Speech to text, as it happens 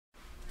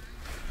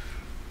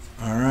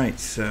All right,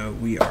 so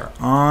we are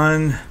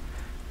on.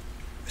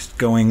 Just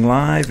going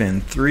live in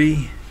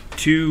 3,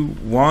 2,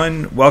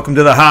 1. Welcome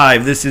to the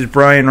Hive. This is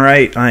Brian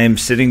Wright. I am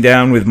sitting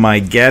down with my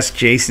guest,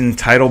 Jason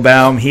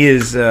Teitelbaum. He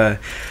is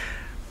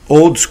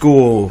old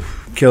school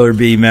Killer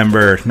Bee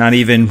member, not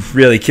even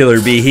really Killer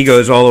Bee. He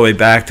goes all the way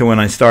back to when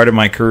I started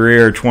my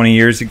career 20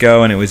 years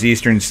ago, and it was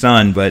Eastern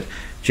Sun. But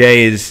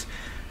Jay is...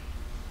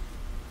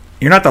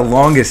 You're not the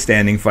longest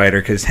standing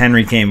fighter because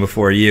Henry came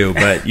before you,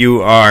 but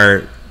you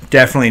are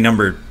definitely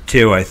number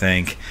 2, I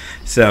think.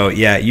 So,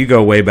 yeah, you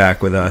go way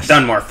back with us.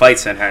 Done more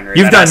fights than Henry.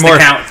 You've done more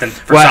count than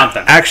for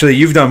something. Actually,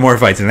 you've done more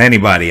fights than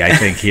anybody, I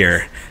think,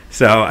 here.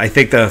 So, I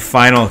think the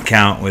final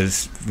count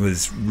was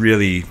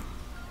really...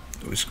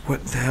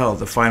 what the hell?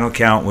 The final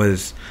count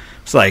was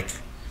like...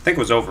 I think it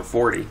was over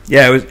 40.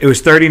 Yeah, it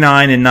was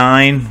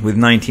 39-9 with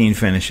 19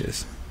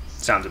 finishes.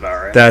 Sounds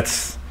about right.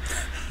 That's...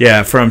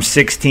 Yeah, from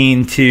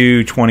 16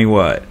 to 20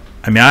 what?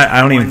 I mean,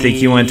 I don't even think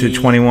you went to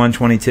 21,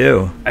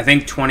 22. I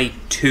think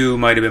 22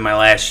 might have been my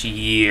last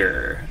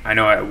year. I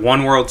know I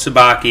won World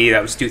Sabaki.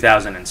 That was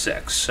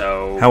 2006.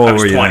 So how old I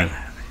was were you 20.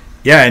 then?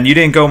 Yeah, and you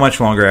didn't go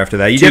much longer after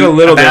that. You did a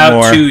little bit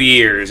more. About 2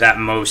 years at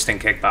most in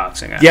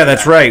kickboxing. Yeah,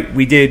 that's right.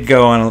 We did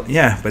go on.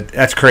 Yeah, but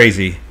that's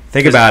crazy.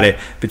 Think about it.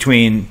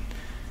 Between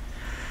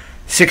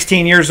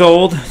 16 years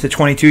old to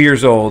 22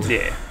 years old.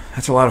 Yeah.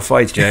 That's a lot of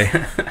fights, Jay.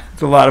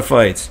 It's a lot of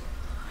fights.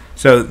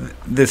 So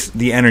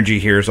the energy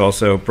here is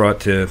also brought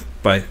to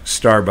by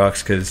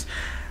Starbucks because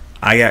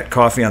I got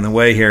coffee on the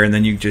way here, and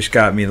then you just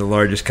got me the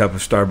largest cup of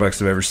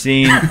Starbucks I've ever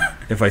seen.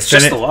 If I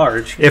just a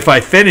large. If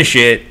I finish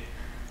it,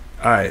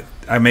 I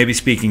may be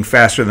speaking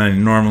faster than I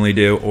normally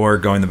do, or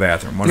going to the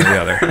bathroom, one or the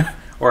other,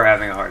 or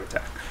having a heart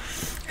attack.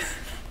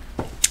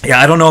 Yeah,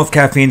 I don't know if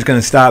caffeine's going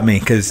to stop me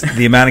because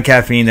the amount of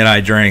caffeine that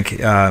I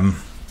drink, I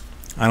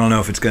don't know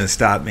if it's going to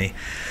stop me.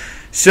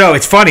 So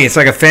it's funny. It's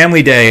like a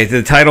family day.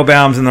 The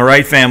Teitelbaums and the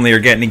Wright family are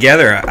getting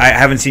together. I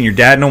haven't seen your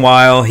dad in a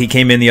while. He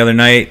came in the other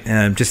night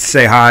just to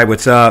say hi,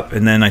 what's up?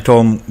 And then I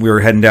told him we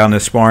were heading down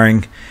to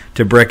sparring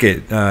to Brick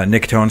at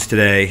Nick Tone's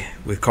today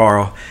with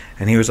Carl.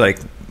 And he was like,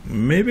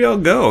 maybe I'll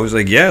go. I was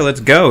like, yeah, let's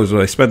go. So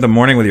I spent the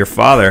morning with your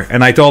father.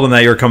 And I told him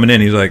that you were coming in.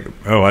 He's like,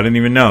 oh, I didn't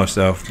even know.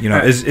 So,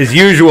 as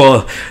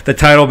usual, the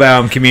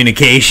Teitelbaum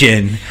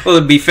communication. Well,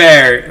 to be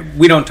fair,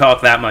 we don't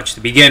talk that much to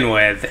begin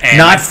with. And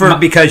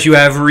not because you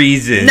have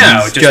reasons.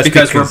 No, just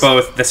because we're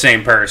both the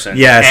same person.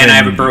 Yes. And I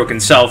have a broken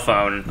cell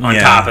phone on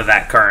top of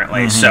that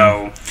currently. Mm-hmm.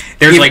 So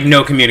there's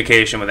no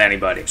communication with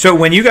anybody. So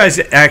when you guys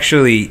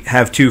actually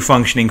have 2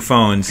 functioning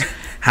phones,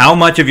 how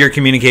much of your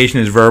communication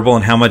is verbal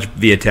and how much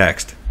via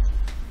text?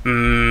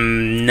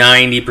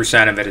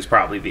 90% of it is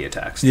probably via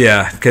text.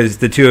 Yeah, because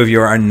the 2 of you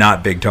are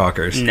not big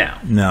talkers. No,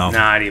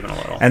 not even a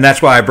little. And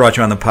that's why I brought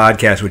you on the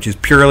podcast, which is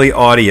purely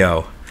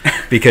audio,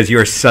 because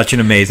you're such an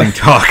amazing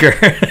talker.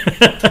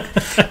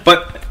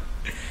 But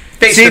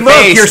face to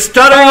face, you're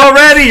stuttering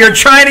already. You're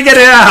trying to get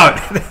it out.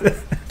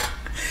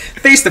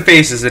 Face to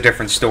face is a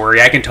different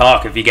story. I can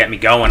talk if you get me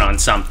going on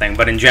something,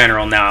 but in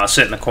general, now I'll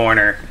sit in the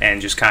corner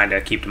and just kind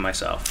of keep to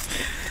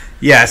myself.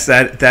 Yes,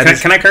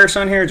 Can I curse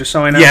on here, just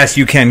so I know? Yes,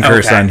 you can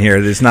curse on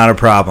here. There's not a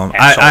problem.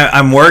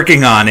 I'm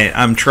working on it.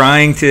 I'm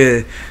trying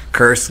to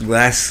curse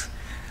less.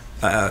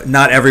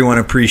 Not everyone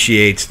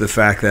appreciates the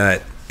fact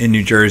that in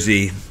New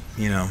Jersey,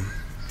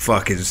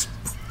 fuck is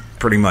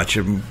pretty much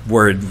a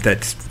word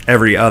that's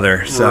every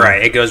other. So.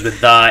 Right, it goes with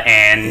the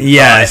and.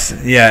 Yes,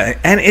 yeah.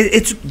 And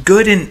it's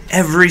good in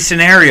every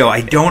scenario.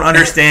 I don't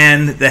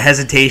understand the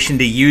hesitation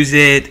to use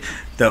it.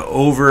 The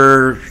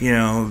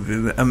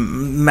the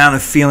amount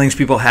of feelings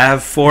people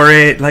have for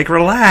it. Like,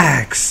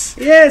 relax.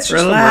 Yeah, it's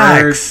just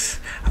relax.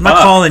 I'm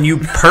not calling you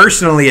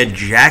personally a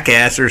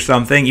jackass or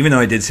something, even though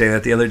I did say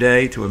that the other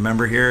day to a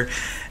member here.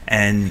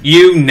 And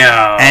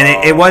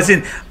and it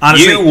wasn't,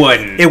 honestly. You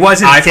wouldn't. It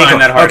wasn't. I find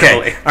that hard to Okay,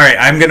 believe. all right,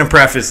 I'm going to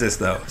preface this,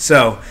 though.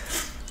 So,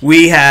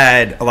 we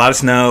had a lot of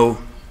snow.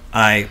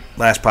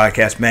 Last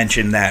podcast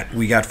mentioned that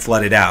we got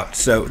flooded out.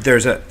 So, there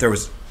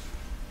was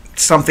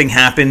something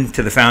happened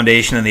to the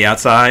foundation and the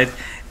outside,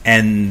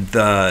 and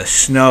the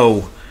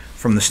snow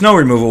from the snow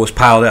removal was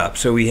piled up.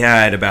 So we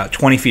had about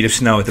 20 feet of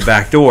snow at the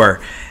back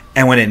door,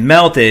 and when it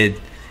melted,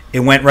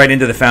 it went right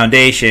into the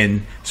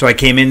foundation. So I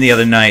came in the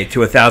other night to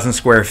 1,000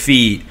 square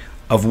feet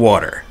of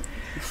water.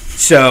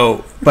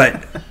 So,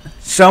 but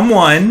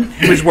someone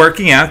who was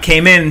working out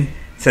came in,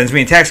 sends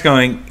me a text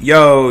going,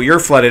 yo, you're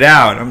flooded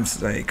out. I'm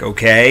just like,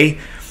 okay.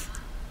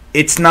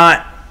 It's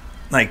not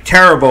like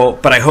terrible,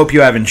 but I hope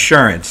you have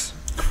insurance.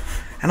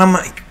 And I'm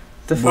like,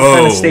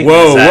 whoa.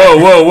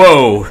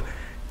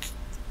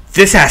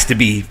 This has to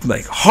be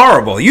like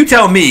horrible. You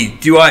tell me,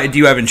 do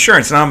you have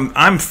insurance? And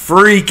I'm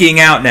freaking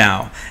out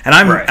now. And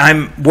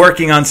I'm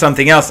working on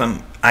something else.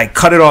 I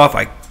cut it off.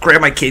 I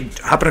grab my kid,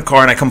 hop in a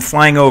car, and I come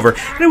flying over.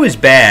 And it was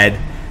bad,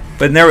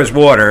 but there was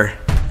water.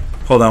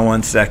 Hold on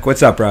one sec.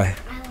 What's up, Bri?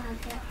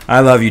 I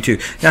love you too.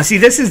 Now, see,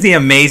 this is the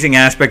amazing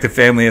aspect of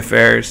family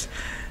affairs.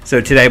 So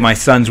today my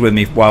son's with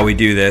me while we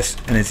do this,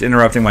 and it's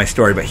interrupting my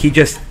story, but he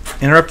just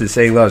interrupted to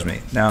say he loves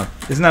me. Now,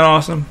 isn't that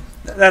awesome?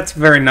 That's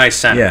very nice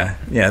sentiment.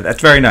 Yeah,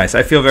 that's very nice.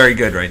 I feel very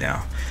good right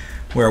now.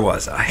 where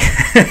was I?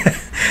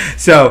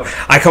 So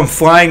I come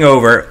flying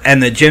over,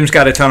 and the gym's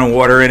got a ton of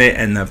water in it,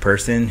 and the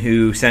person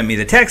who sent me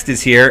the text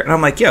is here, and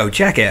I'm like, yo,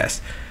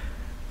 jackass,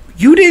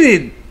 you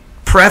didn't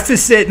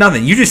preface it,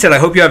 nothing. You just said, I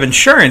hope you have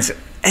insurance.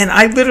 And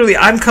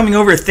I'm coming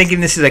over thinking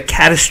this is a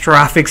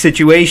catastrophic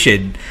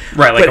situation.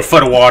 Right, like a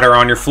foot of water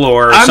on your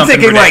floor or I'm something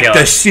thinking ridiculous. like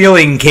the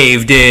ceiling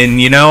caved in,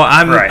 you know?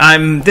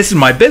 This is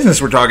my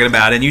business we're talking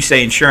about, and you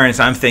say insurance,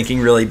 I'm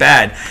thinking really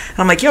bad. And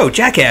I'm like, yo,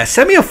 jackass,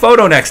 send me a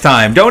photo next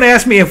time. Don't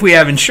ask me if we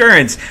have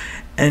insurance.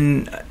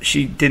 And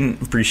she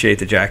didn't appreciate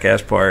the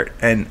jackass part.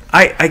 And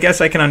I guess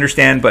I can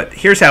understand, but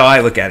here's how I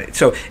look at it.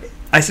 So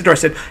I said to her, I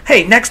said,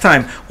 hey, next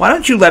time, why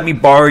don't you let me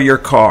borrow your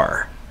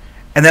car?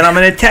 And then I'm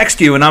going to text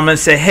you, and I'm going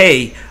to say,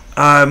 hey,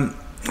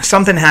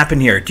 something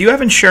happened here. Do you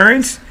have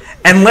insurance?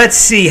 And let's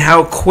see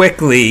how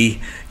quickly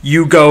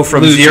you go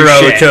from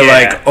zero to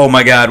like, oh,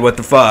 my God, what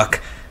the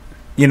fuck?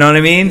 You know what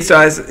I mean?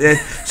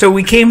 So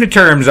we came to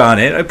terms on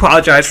it. I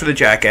apologize for the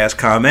jackass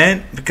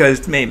comment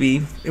because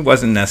maybe it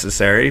wasn't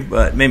necessary,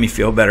 but it made me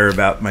feel better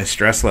about my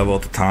stress level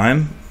at the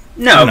time.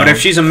 No, but if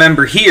she's a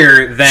member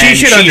here, then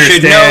she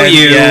should know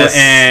you,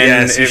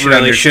 and it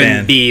really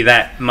shouldn't be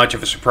that much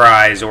of a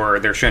surprise, or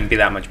there shouldn't be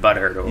that much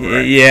butthurt over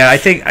it. Yeah, I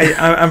think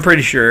I'm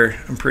pretty sure.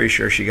 I'm pretty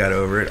sure she got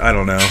over it. I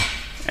don't know.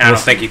 I don't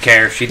think you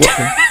care if she did.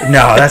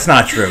 No, that's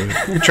not true.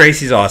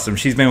 Tracy's awesome.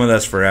 She's been with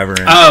us forever.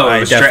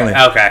 And definitely.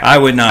 Okay. I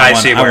would not.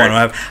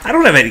 I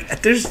don't have any.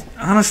 There's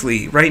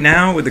honestly right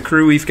now with the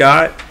crew we've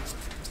got.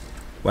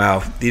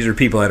 Wow, these are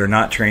people that are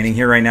not training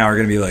here right now are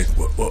going to be like,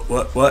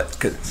 what?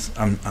 Because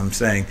I'm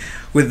saying,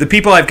 with the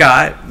people I've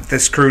got,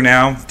 this crew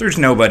now, there's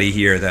nobody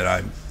here that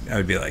I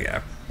would be like,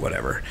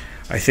 whatever.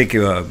 I think we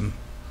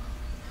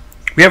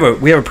have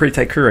a pretty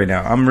tight crew right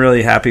now. I'm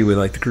really happy with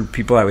like the group of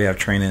people that we have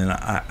training. And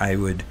I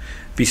would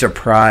be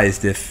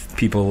surprised if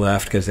people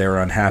left because they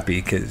were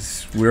unhappy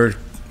because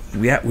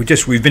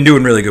we've been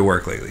doing really good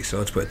work lately. So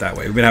let's put it that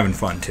way. We've been having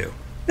fun too.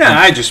 No,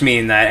 I just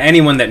mean that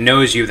anyone that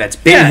knows you that's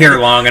been here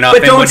long enough,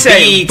 but don't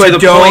say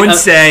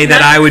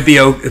that I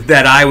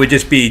would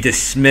just be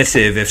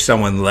dismissive if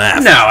someone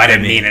left. No, I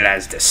didn't mean it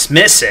as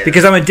dismissive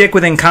because I'm a dick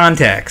within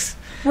context.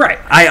 Right.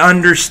 I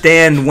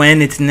understand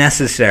when it's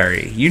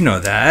necessary. You know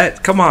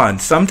that. Come on.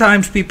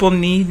 Sometimes people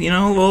need,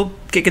 a little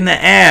kick in the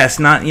ass,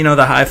 not,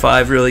 the high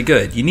five really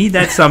good. You need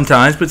that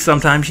sometimes, but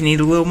sometimes you need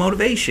a little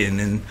motivation.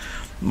 And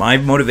my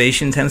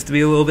motivation tends to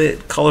be a little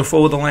bit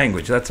colorful with the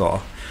language. That's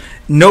all.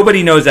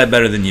 Nobody knows that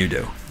better than you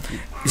do.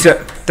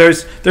 So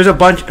there's a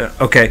bunch.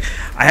 Okay,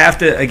 I have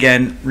to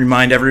again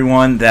remind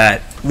everyone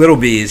that Little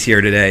B is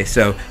here today.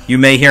 So you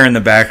may hear in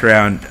the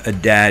background a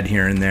dad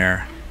here and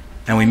there,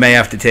 and we may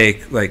have to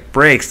take like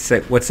breaks to say,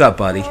 "What's up,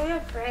 buddy?" I want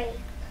a break.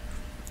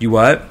 You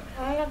what?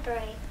 I want a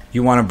break.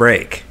 You want a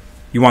break?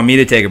 You want me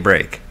to take a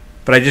break?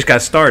 But I just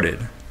got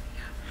started.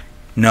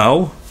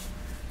 No,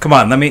 come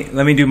on. Let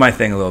me do my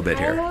thing a little bit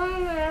here.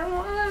 I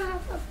want to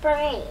have a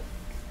break.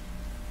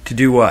 To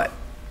do what?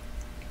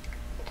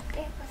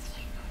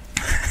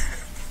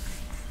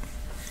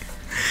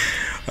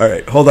 All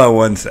right, hold on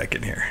 1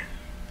 second here.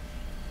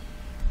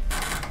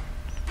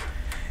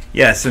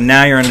 Yeah, so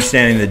now you're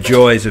understanding the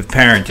joys of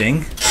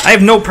parenting. I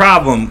have no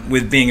problem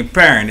with being a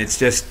parent. It's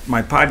just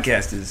my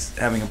podcast is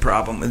having a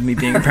problem with me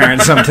being a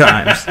parent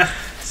sometimes.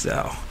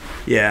 So,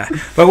 yeah.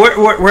 But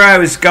where I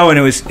was going,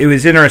 it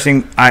was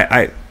interesting.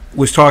 I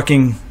was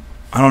talking,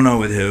 I don't know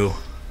with who.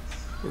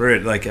 We're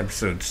at like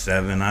episode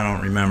 7. I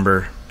don't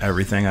remember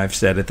everything I've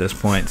said at this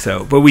point.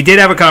 So, but we did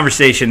have a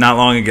conversation not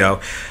long ago.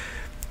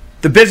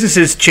 The business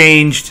has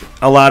changed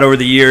a lot over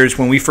the years.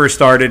 When we first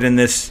started in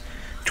this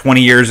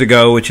 20 years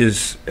ago, which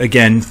is,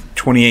 again,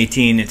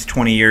 2018, it's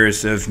 20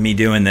 years of me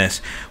doing this.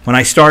 When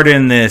I started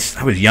in this,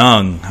 I was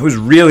young. I was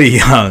really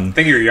young. I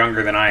think you're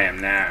younger than I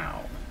am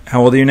now.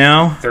 How old are you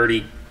now?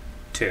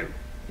 32.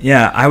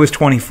 Yeah, I was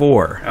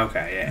 24.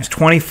 Okay, yeah. I was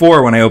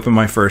 24 when I opened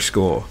my first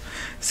school.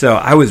 So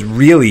I was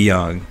really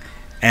young,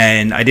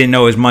 and I didn't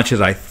know as much as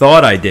I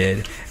thought I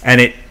did.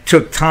 And it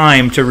took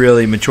time to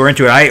really mature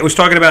into it. I was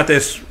talking about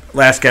this.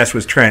 Last guest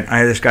was Trent. I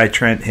had this guy,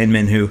 Trent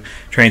Hinman, who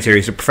trains here.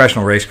 He's a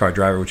professional race car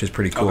driver, which is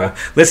pretty cool. Okay.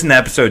 Listen to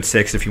episode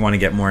 6 if you want to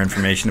get more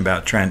information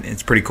about Trent.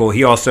 It's pretty cool.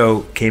 He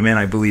also came in,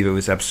 I believe it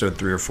was episode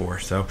 3 or 4.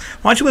 So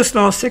why don't you listen to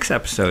all 6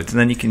 episodes, and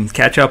then you can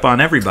catch up on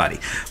everybody.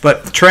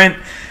 But Trent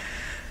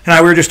and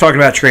I were just talking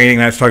about training,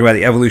 and I was talking about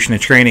the evolution of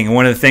training. And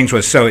one of the things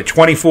was, so at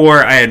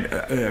 24, I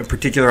had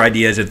particular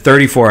ideas. At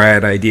 34, I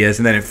had ideas.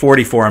 And then at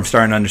 44, I'm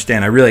starting to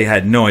understand I really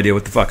had no idea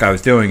what the fuck I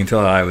was doing until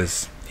I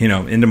was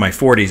into my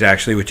 40s,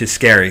 actually, which is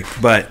scary.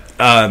 But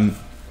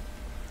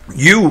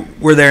you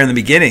were there in the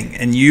beginning,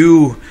 and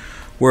you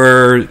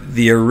were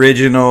the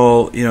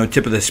original,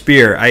 tip of the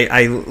spear.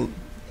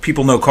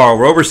 People know Carl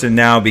Roberson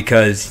now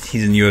because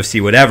he's in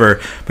UFC,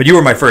 whatever. But you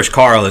were my first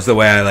Carl, is the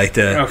way I like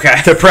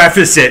to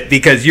preface it,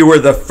 because you were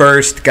the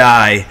first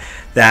guy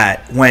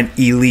that went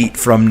elite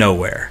from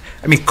nowhere.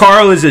 I mean,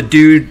 Carl is a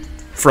dude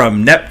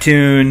from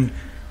Neptune.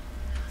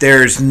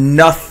 There's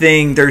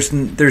nothing, there's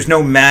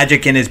no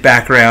magic in his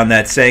background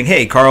that's saying,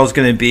 hey, Carl's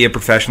going to be a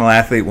professional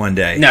athlete one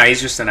day. No,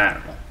 he's just an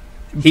animal.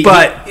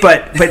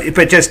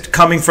 But just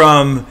coming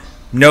from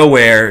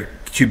nowhere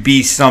to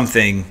be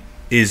something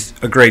is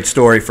a great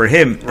story for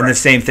him, and the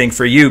same thing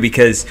for you,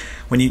 because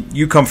when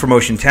you come from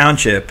Ocean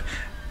Township,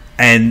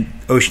 and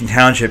Ocean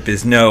Township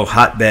is no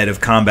hotbed of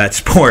combat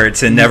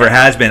sports and never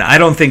has been. I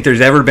don't think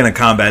there's ever been a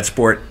combat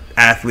sport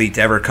athlete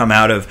to ever come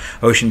out of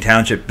Ocean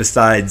Township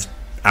besides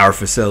our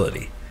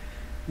facility.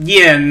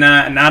 Yeah,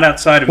 not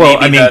outside of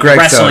the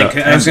wrestling.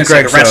 I was going to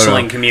say the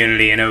wrestling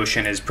community in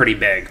Ocean is pretty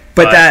big.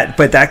 But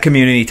that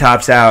community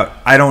tops out.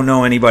 I don't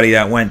know anybody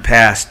that went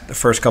past the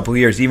first couple of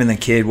years. Even the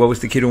kid, what was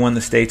the kid who won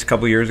the states a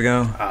couple of years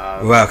ago?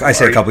 Well, I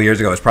say a couple of years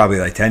ago. It's probably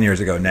like 10 years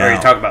ago now. Are you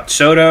talking about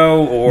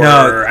Soto? Or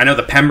no, I know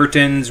the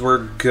Pembertons were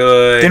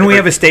good. Didn't we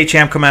have a state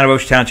champ come out of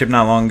Ocean Township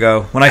not long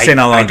ago? When I say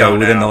not long ago,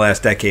 within the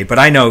last decade. But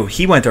I know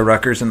he went to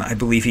Rutgers, and I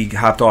believe he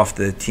hopped off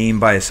the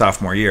team by his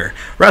sophomore year.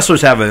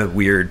 Wrestlers have a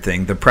weird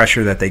thing. The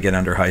pressure that they get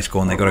under high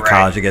school and they go to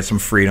college to get some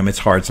freedom. It's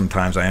hard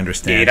sometimes, I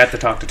understand. Yeah, you'd have to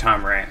talk to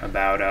Tom Wright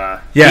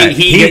about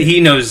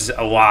he knows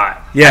a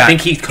lot. Yeah. I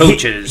think he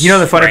coaches.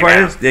 The funny part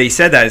is, he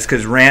said that is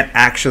because Rant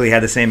actually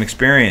had the same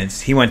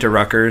experience. He went to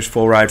Rutgers,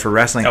 full ride for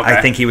wrestling. Okay.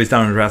 I think he was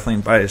done with wrestling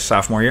by his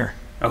sophomore year.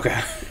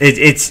 Okay.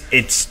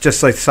 It's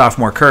just like the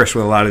sophomore curse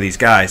with a lot of these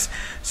guys.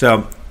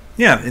 So,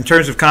 yeah, in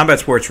terms of combat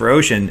sports for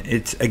Ocean,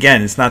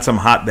 it's not some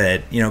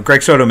hotbed.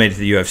 Greg Soto made it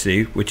to the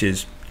UFC, which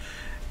is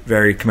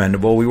very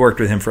commendable. We worked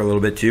with him for a little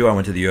bit too. I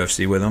went to the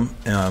UFC with him.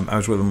 I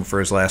was with him for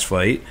his last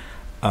fight.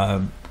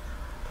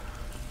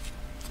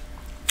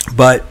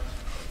 But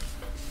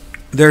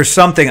there's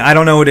something, I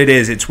don't know what it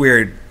is. It's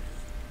weird.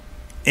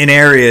 In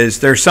areas,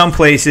 there's some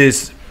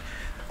places,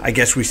 I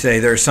guess we say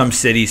there are some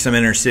cities, some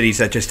inner cities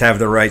that just have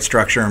the right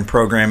structure and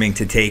programming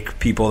to take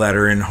people that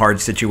are in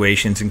hard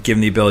situations and give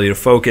them the ability to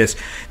focus.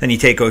 Then you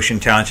take Ocean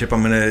Township,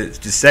 I'm going to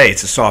just say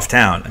it's a soft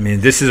town. I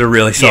mean, this is a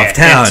really soft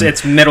town.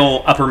 It's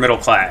upper middle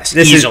class,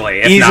 This is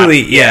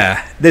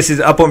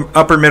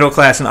upper middle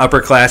class and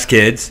upper class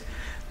kids.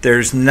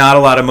 There's not a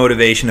lot of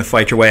motivation to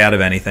fight your way out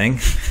of anything.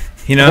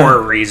 Or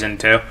a reason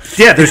to.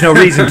 Yeah, there's no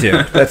reason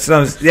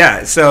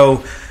to.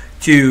 So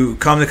to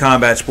come to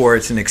combat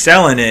sports and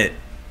excel in it,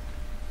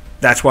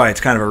 that's why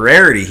it's kind of a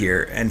rarity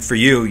here. And for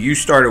you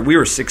started,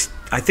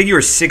 I think you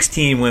were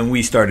 16 when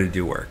we started to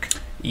do work.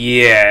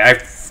 Yeah,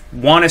 I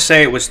want to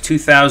say it was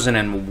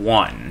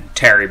 2001.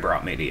 Terry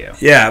brought me to you.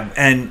 Yeah,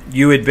 and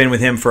you had been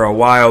with him for a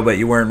while, but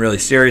you weren't really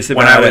serious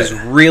about it. When I was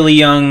really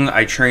young,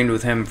 I trained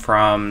with him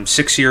from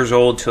 6 years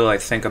old till I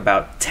think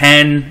about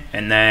 10,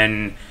 and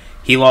then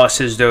he lost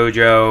his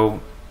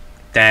dojo.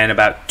 Then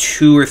about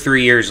 2 or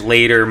 3 years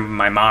later,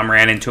 my mom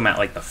ran into him at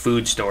like the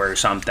food store or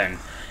something.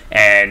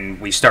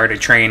 And we started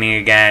training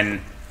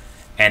again,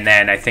 and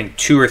then I think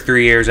 2 or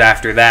 3 years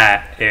after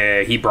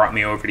that, he brought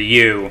me over to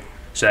you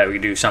so that we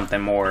could do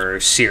something more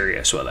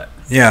serious with it.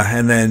 Yeah,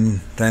 and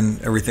then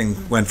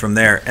everything went from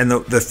there. And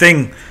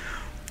the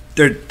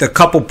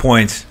couple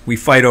points, we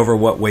fight over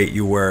what weight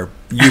you were.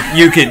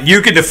 You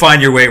can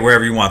define your weight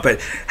wherever you want. But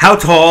how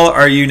tall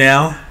are you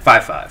now?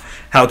 5'5".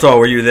 How tall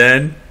were you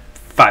then?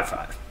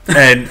 5'5".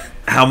 And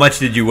how much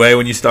did you weigh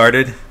when you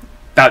started?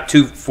 About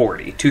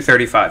 240,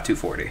 235,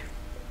 240.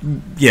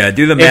 Yeah,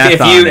 do the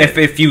math on it.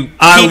 If you keep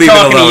talking to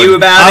you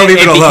about it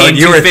became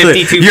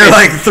 250, you're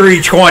like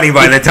 320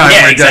 by the time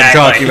we're done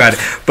talking about it.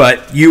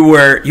 But you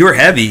were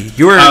heavy.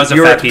 I was a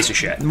fat piece of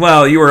shit.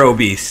 Well, you were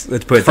obese.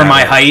 Let's put it for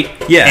my height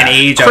and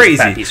age. Crazy. I was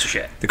a fat piece of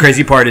shit. The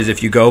crazy part is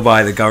if you go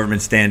by the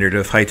government standard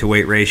of height to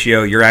weight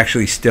ratio, you're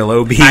actually still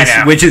obese,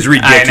 which is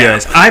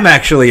ridiculous. I'm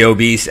actually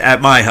obese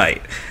at my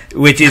height,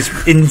 which is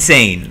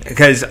insane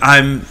because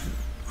I'm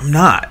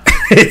not.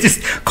 It's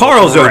just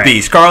Carl's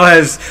obese. Carl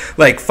has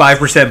like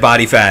 5%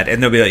 body fat,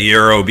 and they'll be like,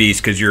 "You're obese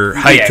because your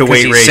height to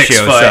weight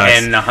ratio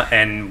sucks."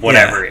 And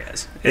whatever he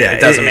is. It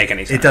doesn't make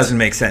any sense. It doesn't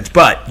make sense.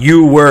 But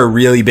you were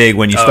really big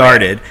when you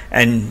started,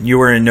 and you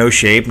were in no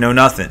shape, no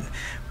nothing.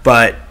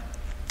 But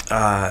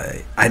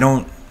I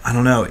don't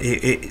know.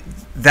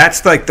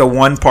 That's like the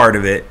one part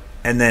of it,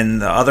 and then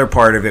the other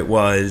part of it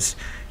was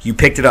you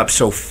picked it up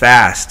so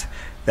fast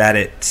that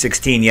at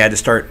 16 you had to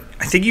start.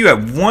 I think you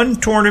had one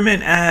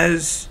tournament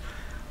as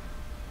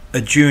a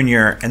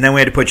junior, and then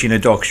we had to put you in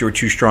adult because you were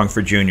too strong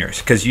for juniors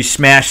because you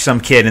smashed some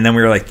kid, and then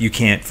we were like, you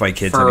can't fight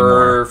kids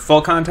anymore. For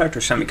full contact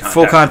or semi-contact?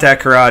 Full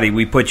contact karate.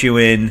 We put you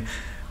in.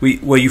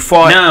 You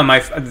fought. No,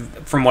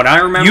 from what I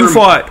remember, you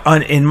fought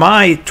in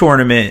my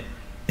tournament,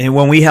 and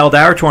when we held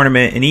our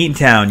tournament in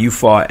Eatontown, you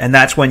fought, and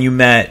that's when you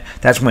met.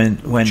 That's when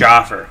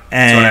Joffer.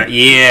 And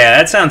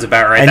that sounds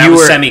about right. That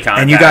was semi-contact,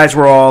 and you guys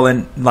were all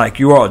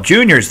you were all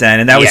juniors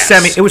then, and that was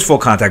semi. It was full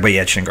contact, but you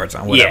had shin guards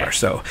on, whatever. Yeah.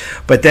 So,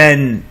 but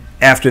then.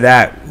 After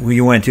that,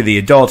 you went to the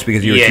adults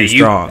because you were too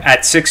strong.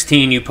 At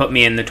 16, you put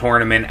me in the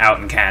tournament out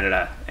in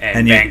Canada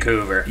and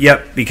Vancouver.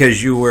 Yep,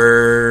 because you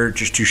were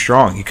just too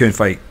strong. You couldn't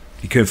fight.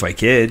 You couldn't fight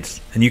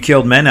kids, and you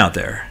killed men out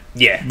there.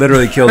 Yeah,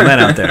 literally killed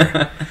men out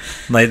there.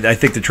 Like I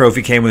think the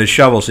trophy came with a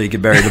shovel so you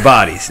could bury the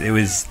bodies.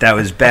 That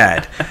was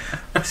bad.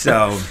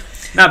 So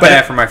not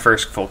bad for my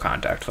first full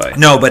contact fight.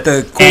 No, but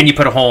and you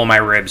put a hole in my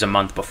ribs a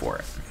month before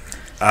it.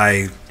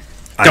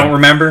 Don't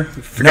remember?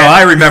 No,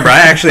 I remember. I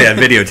actually had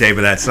videotape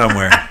of that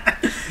somewhere.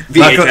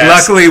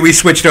 Luckily, we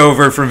switched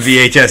over from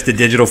VHS to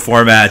digital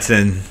formats,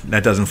 and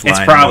that doesn't fly It's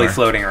probably anymore.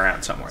 floating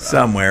around somewhere. Though.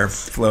 Somewhere,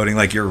 floating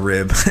like your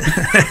rib.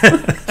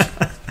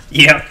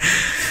 Yep.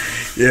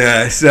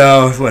 Yeah,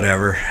 so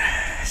whatever.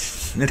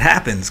 It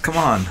happens. Come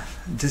on.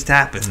 It just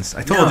happens.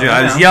 I told you.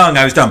 I was young.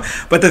 I was dumb.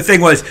 But the thing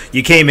was,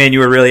 you came in, you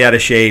were really out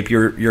of shape.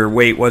 Your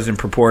weight wasn't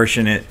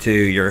proportionate to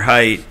your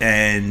height.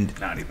 And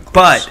Not even close.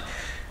 But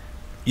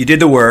you did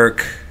the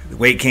work. The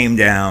weight came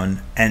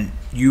down. And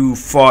you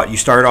fought. You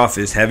started off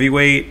as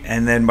heavyweight.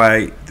 And then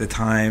by the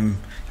time,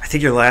 I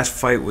think your last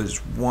fight was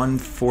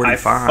 145. I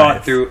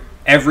fought through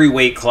every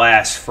weight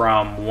class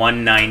from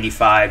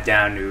 195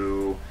 down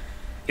to...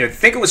 I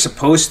think it was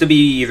supposed to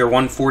be either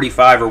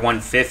 145 or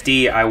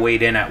 150. I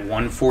weighed in at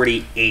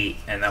 148,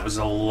 and that was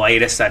the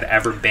lightest I'd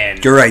ever been.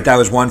 You're right. That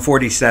was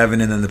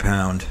 147 and then the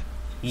pound.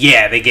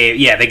 Yeah, they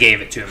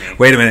gave it to me.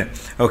 Wait a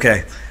minute.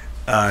 Okay.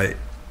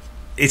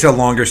 It's a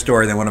longer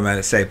story than what I'm going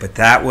to say, but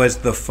that was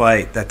the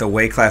fight that the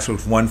weight class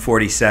was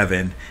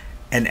 147,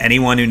 and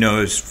anyone who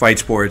knows fight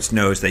sports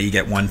knows that you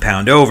get 1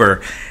 pound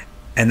over.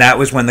 And that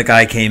was when the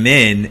guy came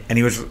in, and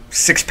he was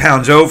 6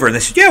 pounds over. And they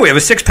said, yeah, we have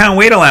a 6 pound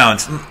weight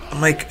allowance.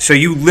 I'm like, so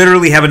you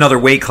literally have another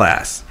weight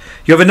class.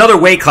 You have another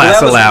weight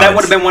class allowance. That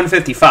would have been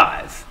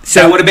 155. So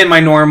that would have been my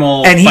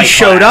normal and he fight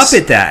showed class.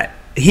 up at that.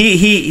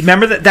 He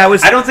remember that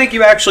was... I don't think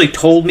you actually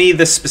told me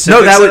the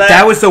specifics No, of that.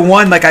 that was the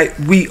one. Like I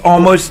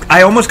almost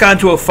got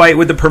into a fight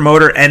with the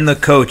promoter and the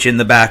coach in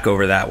the back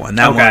over that one.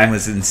 That one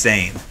was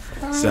insane.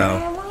 So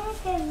I want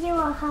to give you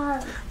a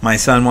hug. my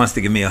son wants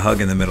to give me a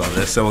hug in the middle of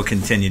this, so we'll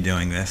continue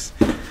doing this.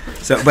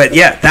 So, but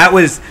yeah, that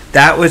was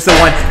the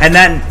one, and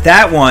then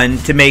that one,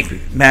 to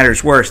make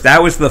matters worse,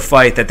 that was the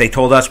fight that they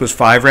told us was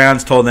 5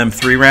 rounds, told them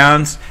 3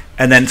 rounds,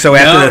 and then so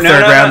after the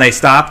third round they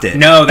stopped it.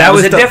 No, that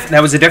was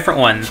a different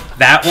one.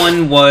 That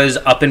one was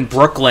up in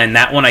Brooklyn.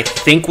 That one I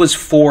think was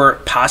for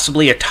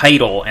possibly a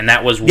title, and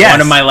that was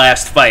one of my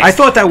last fights. I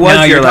thought that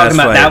was your last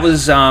fight. That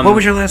was what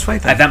was your last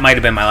fight then? That might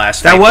have been my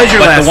last fight. That was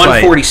your last fight.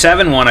 But the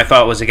 147 one I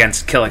thought was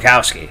against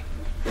Kilikowski.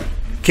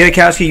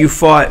 Kilikowski, you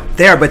fought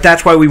there, but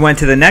that's why we went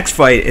to the next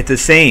fight at the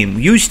same.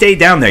 You stayed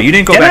down there. You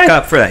didn't go back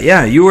up for that.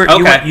 Yeah, you were.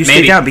 Okay, you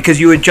stayed down because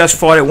you had just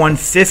fought at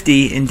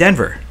 150 in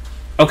Denver.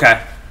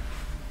 Okay.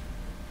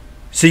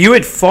 So you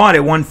had fought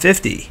at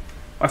 150.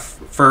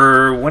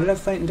 For what did I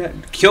fight in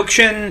Denver?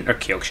 Kyokushin?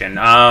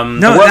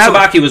 No, the World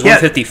Sabaki was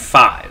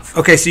 155.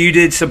 Okay, so you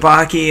did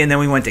Sabaki, and then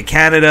we went to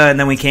Canada, and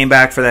then we came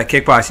back for that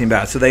kickboxing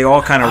bout. So they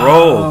all kind of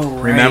rolled.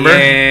 Right. Remember?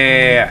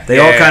 Yeah. They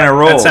all kind of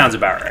rolled. That sounds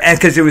about right. And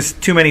because it was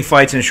too many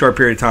fights in a short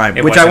period of time,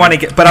 It which I wasn't. want to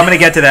get, but I'm going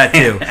to get to that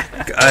too.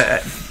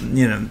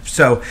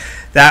 So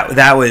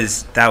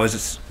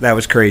that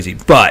was crazy.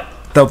 But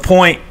the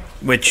point,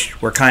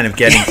 which we're kind of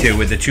getting to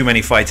with the too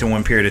many fights in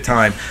one period of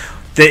time,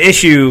 the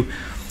issue.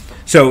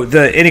 So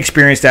the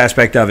inexperienced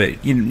aspect of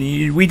it,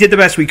 we did the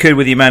best we could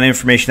with the amount of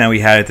information that we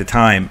had at the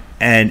time,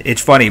 and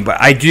it's funny,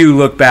 but I do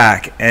look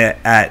back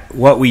at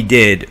what we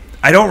did.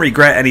 I don't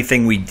regret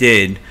anything we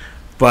did,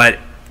 but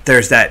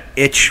there's that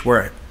itch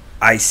where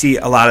I see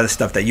a lot of the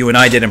stuff that you and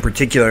I did in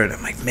particular, and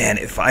I'm like, man,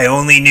 if I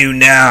only knew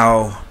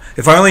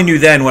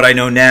then what I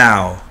know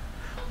now,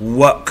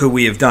 what could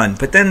we have done?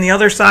 But then the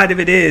other side of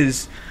it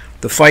is,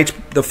 the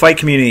fight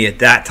community at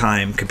that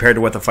time compared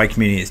to what the fight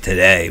community is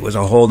today was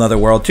a whole other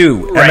world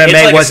too. Right.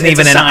 MMA wasn't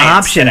even an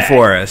option today.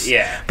 for us.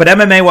 Yeah. But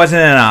MMA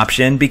wasn't an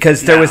option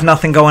because there was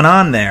nothing going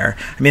on there.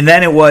 I mean,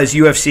 then it was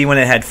UFC when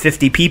it had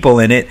 50 people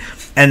in it,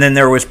 and then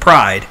there was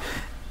Pride.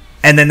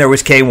 And then there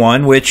was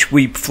K1, which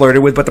we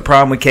flirted with, but the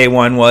problem with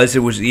K1 was it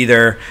was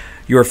either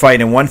you were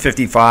fighting in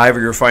 155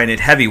 or you were fighting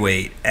at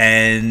heavyweight.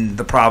 And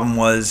the problem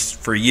was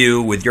for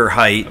you with your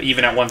height,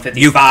 even at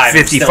 155,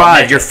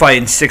 55, you're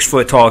fighting 6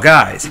 foot tall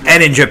guys.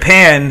 And in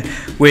Japan,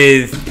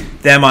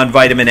 with them on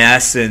vitamin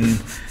S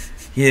and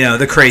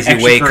the crazy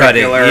weight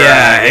cutting,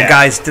 and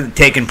guys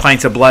taking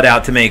pints of blood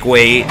out to make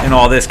weight and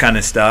all this kind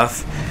of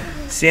stuff.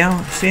 See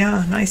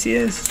how nice he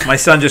is? My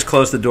son just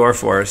closed the door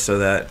for us so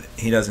that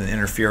he doesn't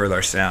interfere with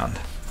our sound.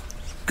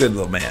 Good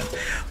little man.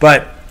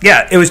 But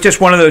yeah, it was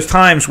just one of those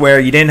times where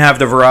you didn't have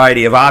the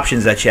variety of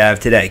options that you have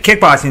today.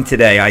 Kickboxing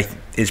today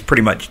is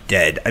pretty much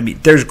dead. I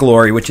mean, there's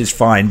Glory, which is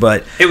fine,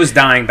 but... It was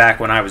dying back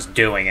when I was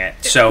doing it,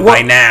 so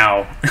by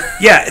now...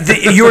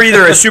 you were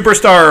either a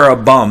superstar or a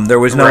bum. There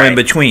was no in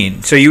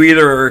between. So you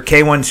either were a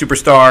K1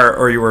 superstar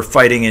or you were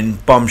fighting in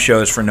bum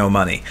shows for no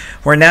money.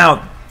 Where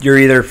now, you're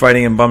either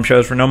fighting in bum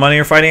shows for no money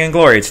or fighting in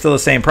Glory. It's still the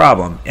same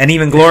problem. And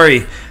even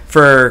Glory...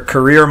 For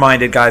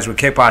career-minded guys with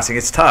kickboxing,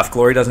 it's tough.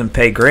 Glory doesn't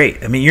pay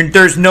great. I mean,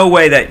 there's no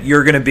way that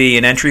you're going to be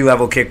an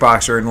entry-level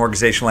kickboxer in an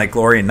organization like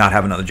Glory and not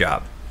have another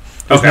job.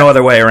 There's no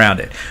other way around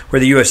it. Where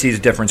the UFC is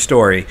a different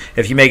story.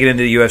 If you make it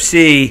into the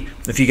UFC,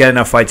 if you get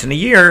enough fights in a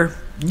year,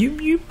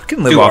 you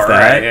can live off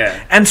that. Right,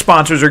 yeah. And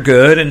sponsors are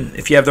good, and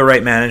if you have the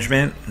right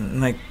management,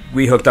 like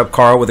we hooked up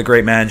Carl with a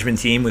great management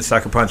team with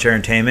Sucker Punch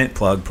Entertainment,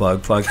 plug.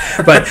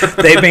 But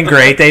they've been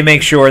great. They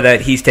make sure that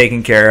he's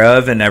taken care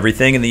of and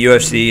everything, and the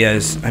UFC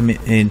has,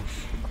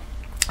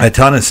 a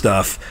ton of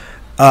stuff.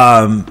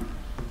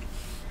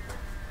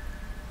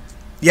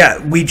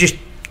 yeah, we just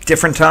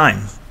different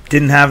time.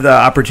 Didn't have the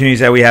opportunities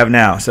that we have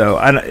now. So,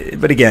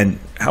 but again,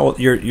 how old,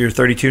 you're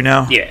 32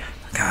 now? Yeah.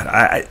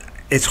 God,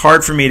 it's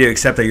hard for me to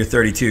accept that you're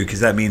 32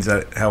 because that means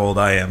that how old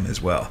I am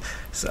as well.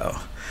 So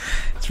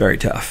it's very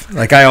tough.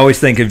 Like I always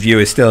think of you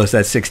as still as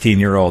that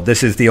 16-year-old.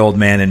 This is the old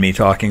man in me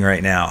talking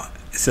right now.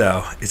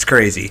 So it's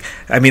crazy.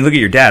 I mean, look at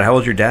your dad. How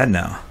old's your dad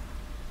now?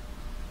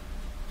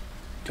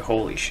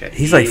 Holy shit.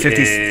 He's like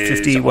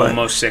 50 what?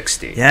 Almost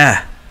 60.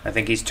 Yeah. I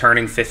think he's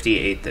turning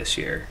 58 this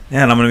year.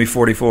 Yeah, and I'm going to be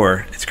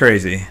 44. It's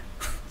crazy.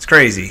 It's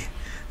crazy.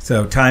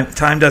 So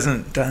time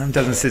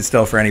doesn't sit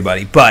still for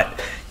anybody. But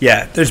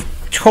yeah, there's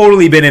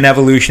totally been an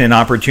evolution in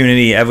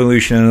opportunity,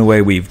 evolution in the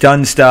way we've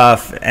done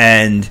stuff,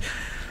 and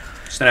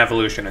just an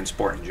evolution in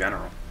sport in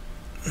general.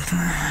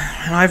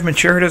 I've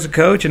matured as a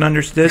coach and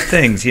understood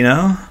things. You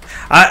know,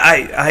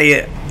 Daddy, I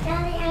need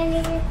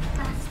a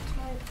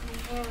question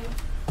from him.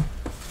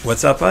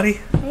 What's up, buddy?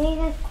 I need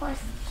a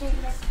question to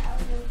tell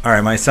you. All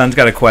right, my son's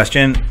got a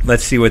question.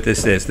 Let's see what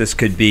this is. This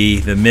could be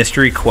the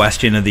mystery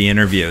question of the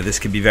interview. This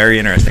could be very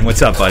interesting.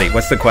 What's up, buddy?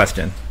 What's the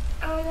question?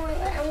 When we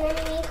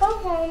go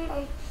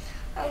home,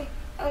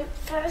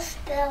 first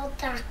build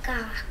that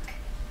cock.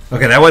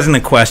 Okay, that wasn't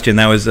a question.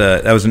 That was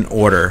an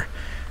order.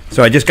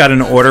 So I just got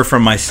an order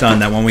from my son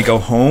that when we go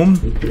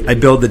home, I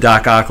build the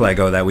Doc Ock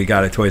Lego that we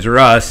got at Toys R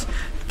Us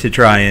to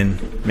try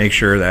and make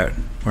sure that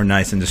we're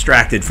nice and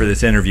distracted for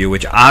this interview,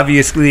 which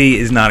obviously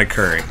is not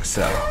occurring.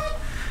 So,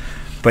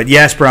 but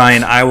yes,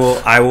 Brian, I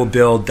will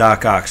build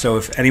Doc Ock. So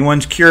if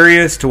anyone's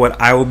curious to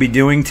what I will be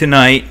doing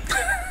tonight,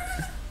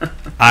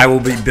 I will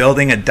be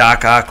building a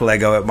Doc Ock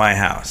Lego at my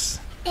house.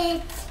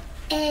 It's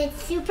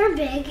super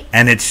big.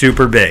 And it's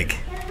super big.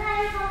 And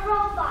there's a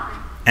robot.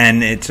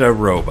 And it's a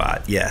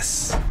robot.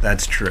 Yes,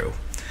 that's true.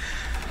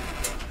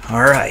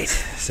 All right.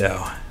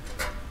 So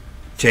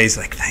Jay's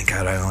like, thank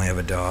God I only have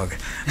a dog.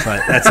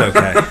 But that's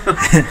okay.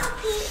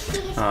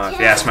 If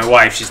you ask my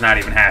wife, she's not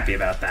even happy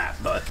about that.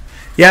 But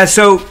yeah,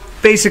 so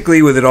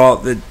basically with it all,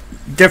 the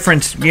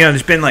difference,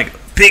 there's been like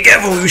big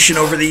evolution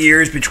over the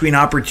years between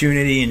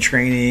opportunity and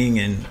training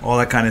and all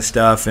that kind of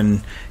stuff.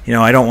 And,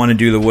 I don't want to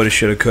do the woulda,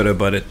 shoulda, coulda,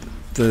 but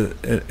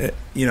if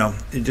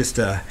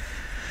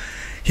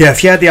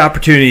you had the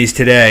opportunities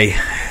today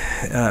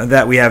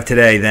that we have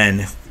today,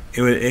 then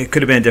it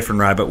could have been a different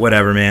ride. But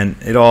whatever, man.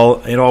 It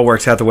all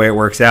works out the way it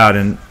works out,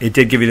 and it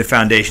did give you the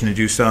foundation to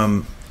do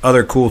some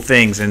other cool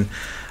things. And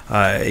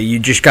you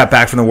just got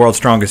back from the World's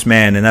Strongest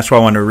Man, and that's why I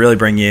wanted to really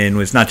bring you in,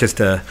 was not just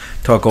to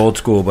talk old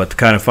school, but to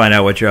kind of find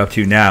out what you're up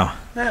to now.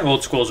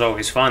 Old school's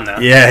always fun, though.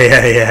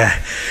 Yeah.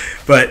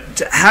 But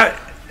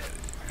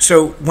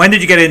so when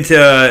did you get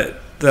into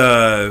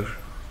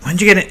when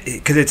did you get in?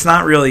 Because it's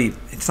not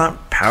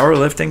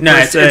powerlifting. No,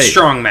 it's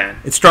strongman.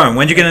 It's strong.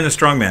 When did you get into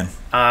strongman?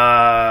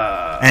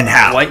 And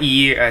how? What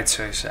year? I'd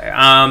say.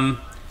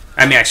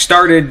 I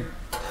started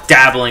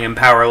dabbling in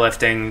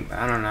powerlifting,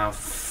 I don't know,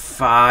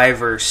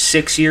 5 or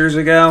 6 years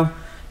ago.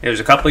 It was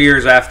a couple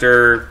years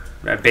after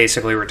I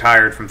basically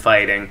retired from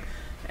fighting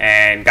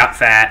and got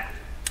fat,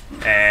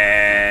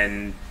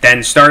 and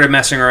then started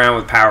messing around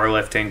with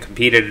powerlifting,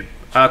 competed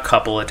a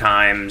couple of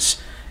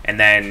times, and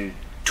then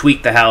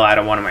tweaked the hell out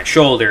of one of my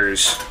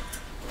shoulders.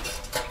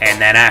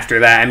 And then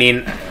after that,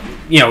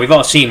 we've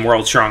all seen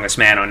World's Strongest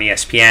Man on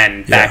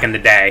ESPN back in the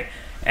day,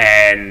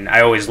 and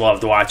I always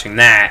loved watching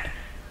that.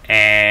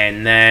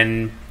 And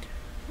then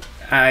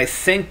I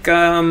think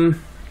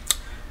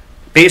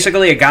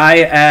basically a guy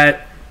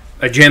at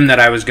a gym that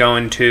I was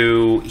going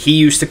to, he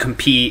used to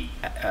compete,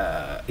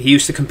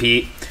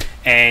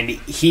 and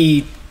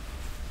he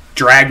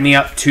dragged me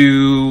up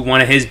to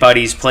one of his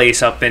buddies'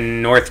 place up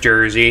in North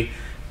Jersey,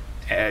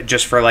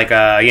 just for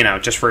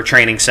just for a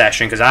training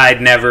session, because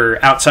I'd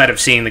never, outside of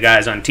seeing the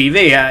guys on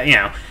TV,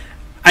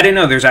 I didn't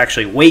know there's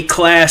actually weight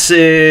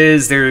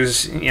classes.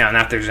 There's,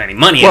 not there's any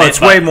money in it. Well,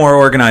 it's way more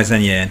organized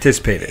than you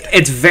anticipated.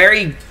 It's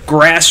very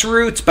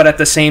grassroots, but at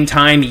the same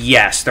time,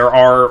 yes, there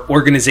are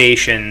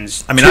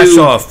organizations. I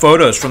saw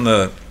photos from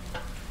the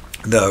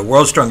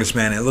World's Strongest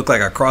Man. It looked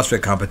like a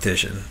CrossFit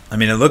competition.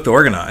 It looked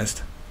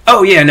organized.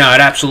 Oh, yeah, no,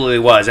 it absolutely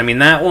was.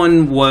 that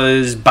one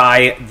was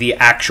by the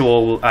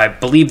actual, I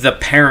believe the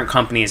parent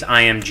company is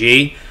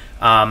IMG,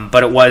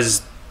 but it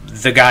was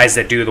the guys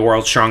that do the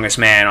World's Strongest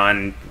Man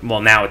on,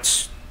 well, now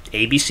it's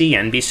ABC,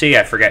 NBC,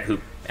 I forget who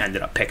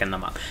ended up picking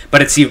them up.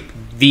 But it's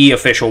the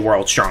official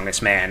World's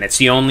Strongest Man. It's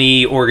the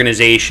only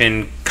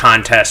organization,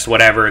 contest,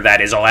 whatever,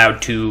 that is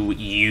allowed to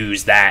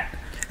use that.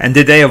 And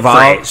did they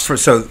evolve?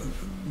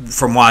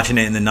 From watching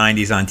it in the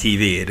 90s on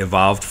TV, it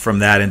evolved from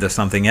that into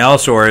something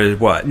else, or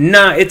what?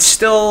 No, it's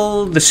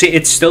still the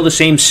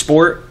same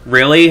sport,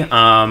 really.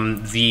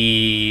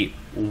 The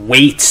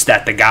weights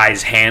that the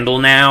guys handle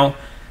now,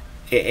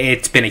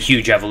 it's been a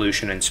huge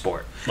evolution in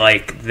sport.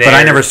 But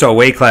I never saw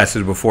weight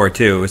classes before,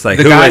 too. It was like,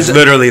 who is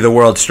literally the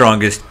world's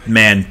strongest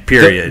man,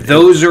 period.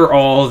 Those are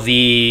all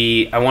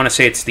I want to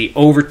say it's the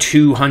over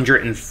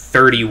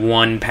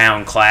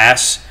 231-pound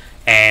class.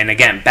 And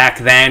again, back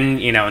then,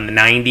 in the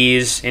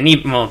 90s, and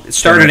even, it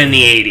started in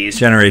the 80s.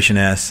 Generation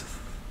S.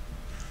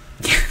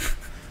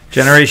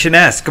 Generation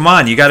S. Come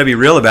on, you got to be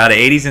real about it.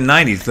 80s and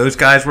 90s. Those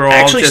guys were all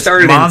Actually just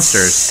started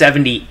monsters. in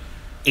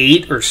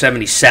 78 or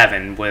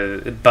 77,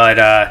 but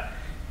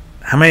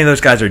how many of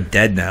those guys are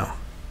dead now?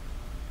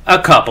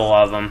 a couple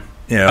of them.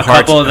 Yeah,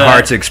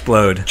 hearts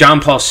explode.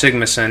 John Paul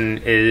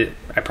Sigmason is,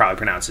 I probably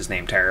pronounce his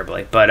name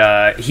terribly,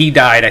 but he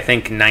died, I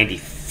think, in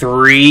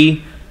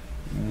 93,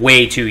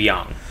 way too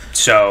young.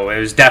 So it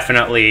was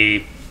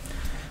definitely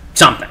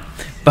something.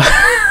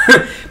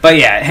 But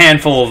yeah, a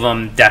handful of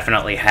them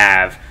definitely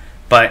have.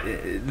 But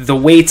the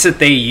weights that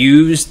they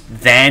used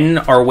then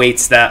are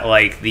weights that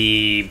like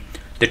the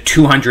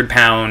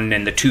 200-pound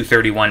and the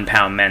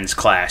 231-pound men's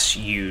class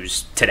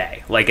use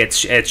today. Like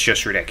it's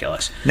just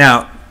ridiculous.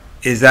 Now,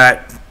 is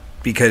that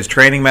because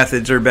training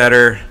methods are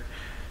better?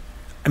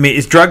 I mean,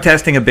 is drug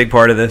testing a big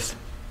part of this?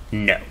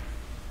 No.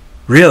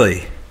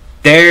 Really?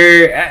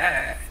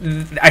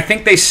 I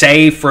think they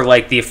say for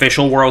like the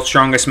official World's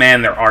Strongest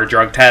Man there are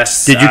drug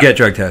tests. Did you get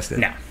drug tested?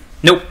 No.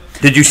 Nope.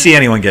 Did you see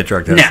anyone get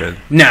drug tested?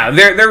 No.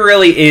 There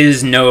really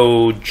is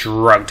no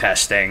drug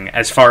testing,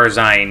 as far as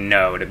I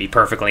know, to be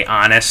perfectly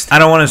honest. I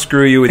don't want to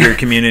screw you with your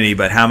community,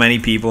 but how many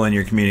people in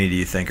your community do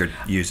you think are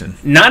using?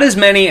 Not as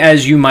many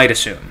as you might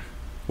assume.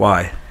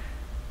 Why?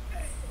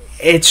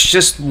 It's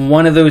just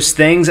one of those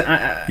things.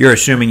 You're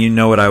assuming you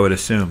know what I would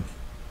assume.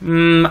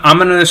 I'm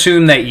going to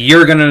assume that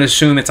you're going to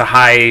assume it's a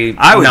high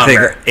I would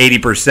number.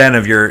 think 80%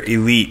 of your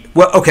elite...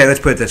 Well, okay, let's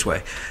put it this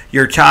way.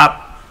 Your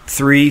top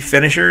 3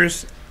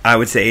 finishers, I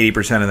would say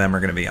 80% of them are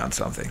going to be on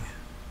something.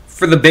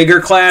 For the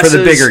bigger classes? For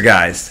the bigger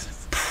guys.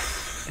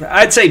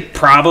 I'd say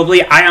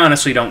probably. I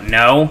honestly don't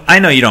know. I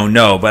know you don't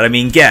know, but I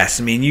mean,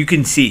 guess. I mean, you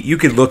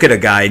could look at a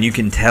guy and you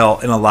can tell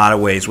in a lot of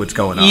ways what's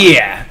going on.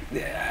 Yeah.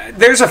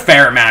 There's a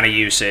fair amount of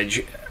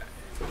usage.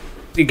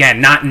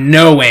 Again, not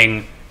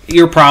knowing,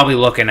 you're probably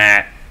looking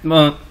at...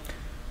 Well,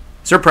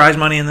 is there prize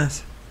money in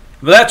this?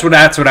 But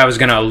that's what I was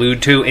going to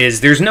allude to.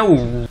 Is there's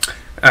no...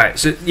 All right,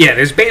 so yeah,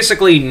 there's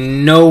basically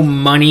no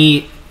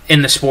money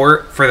in the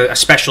sport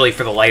especially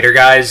for the lighter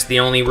guys. The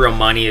only real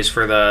money is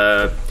for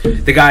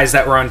the guys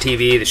that were on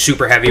TV, the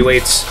super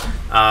heavyweights.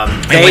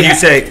 And when you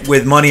say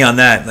with money on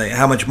that, like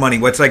how much money?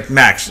 What's like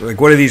max?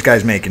 Like what are these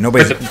guys making?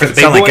 Nobody's. It's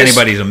not like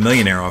anybody's a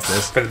millionaire off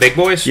this. For the big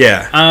boys,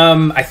 yeah.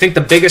 I think the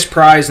biggest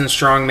prize in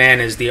strongman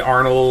is the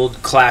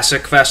Arnold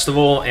Classic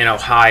Festival in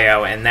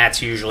Ohio, and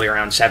that's usually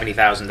around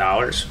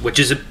 $70,000, which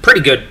is a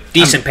pretty good,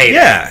 decent payday.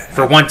 Yeah.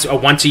 For once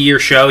a year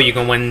show, you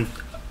can win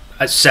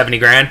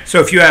 $70,000.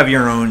 So if you have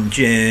your own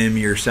gym,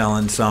 you're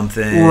selling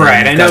something,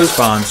 right? I know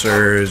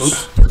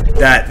sponsors.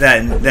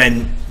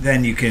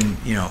 Then you can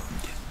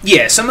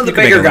Yeah, some of the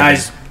bigger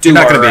guys do. You're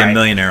not going to be a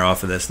millionaire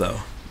off of this, though.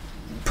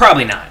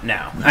 Probably not,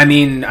 no. I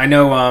mean, I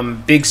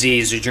know Big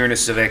Z,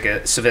 Zydrunas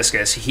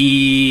Savickas,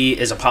 he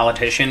is a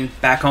politician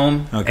back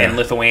home in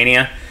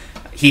Lithuania.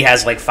 He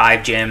has like 5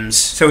 gyms.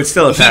 So it's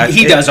still a passion.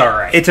 He does all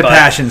right. It's a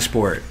passion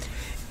sport.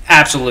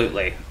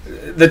 Absolutely.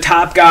 The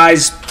top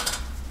guys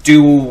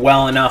do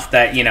well enough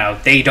that,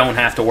 they don't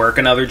have to work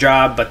another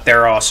job, but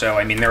they're also,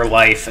 I mean, their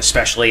life,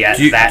 especially at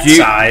that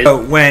size.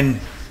 So when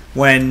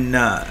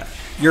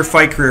your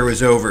fight career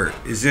was over,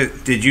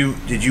 did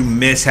you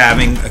miss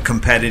having a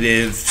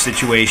competitive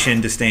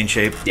situation to stay in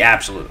shape? Yeah,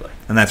 absolutely.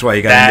 And that's why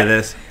you got into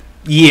this?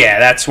 Yeah,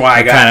 that's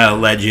why I kind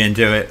of led you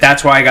into it.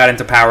 That's why I got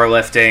into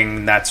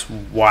powerlifting. That's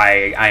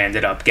why I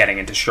ended up getting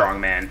into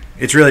strongman.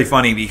 It's really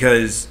funny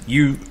because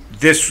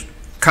this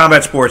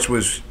combat sports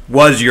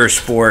was your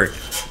sport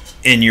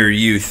in your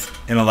youth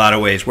in a lot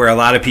of ways, where a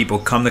lot of people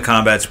come to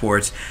combat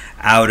sports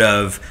out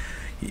of...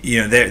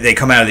 they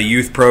come out of the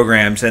youth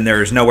programs and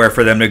there's nowhere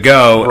for them to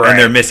go, right. And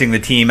they're missing the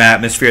team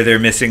atmosphere, they're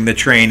missing the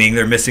training,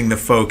 they're missing the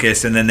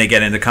focus, and then they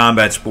get into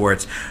combat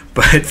sports.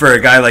 But for a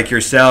guy like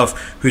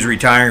yourself who's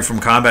retiring from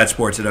combat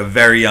sports at a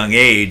very young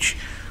age,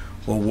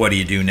 well, what do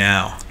you do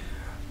now?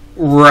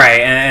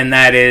 Right, and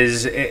that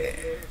is...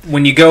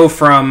 When you go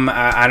from,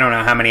 I don't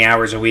know how many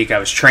hours a week I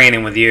was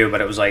training with you, but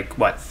it was like,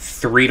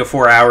 3 to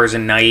 4 hours a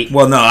night?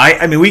 Well, no,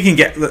 I mean, we'll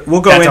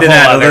go into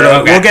that a little.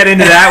 Okay. We'll get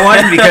into that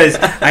one because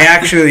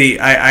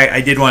I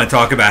did want to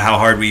talk about how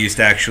hard we used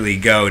to actually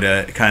go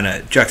to kind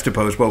of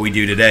juxtapose what we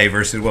do today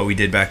versus what we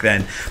did back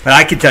then. But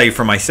I can tell you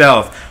for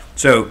myself,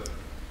 so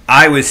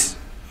I was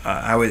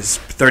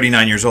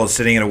 39 years old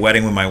sitting at a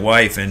wedding with my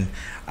wife, and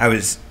I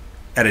was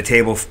at a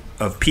table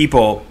of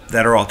people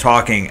that are all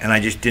talking, and I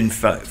just didn't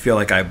feel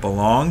like I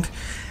belonged.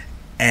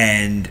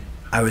 And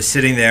I was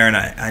sitting there, and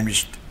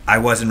I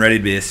wasn't ready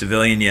to be a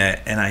civilian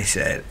yet, and I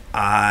said,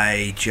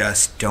 I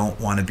just don't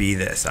want to be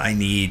this. I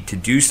need to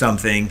do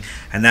something.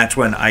 And that's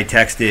when I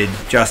texted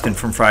Justin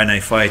from Friday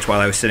Night Fights while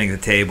I was sitting at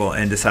the table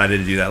and decided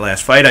to do that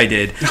last fight I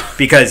did,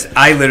 because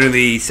I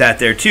literally sat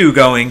there too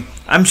going,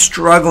 I'm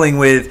struggling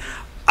with,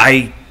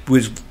 why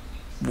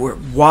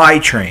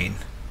train?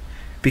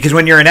 Because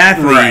when you're an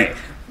athlete, right.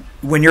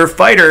 When you're a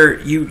fighter,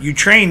 you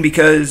train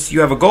because you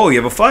have a goal, you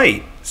have a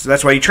fight. So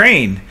that's why you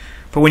train.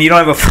 But when you don't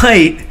have a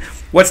fight,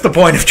 what's the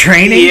point of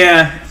training?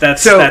 Yeah,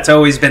 that's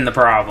always been the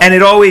problem. And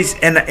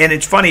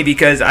it's funny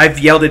because I've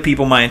yelled at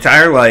people my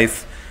entire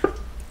life,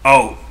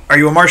 oh, are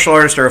you a martial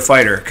artist or a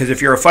fighter? Because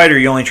if you're a fighter,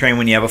 you only train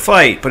when you have a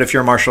fight. But if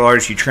you're a martial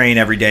artist, you train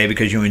every day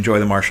because you enjoy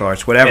the martial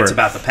arts, whatever. It's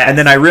about the path. And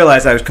then I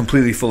realized I was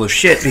completely full of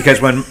shit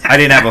because when I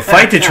didn't have a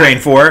fight to train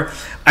for,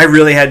 I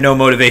really had no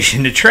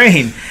motivation to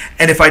train.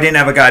 And if I didn't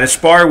have a guy to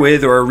spar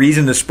with or a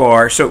reason to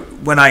spar, so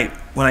when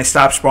I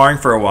stopped sparring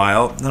for a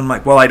while, I'm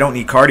like, well, I don't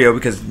need cardio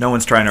because no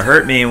one's trying to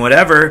hurt me and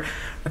whatever.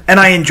 And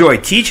I enjoy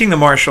teaching the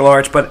martial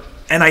arts,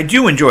 and I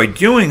do enjoy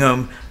doing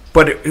them.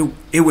 But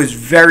it was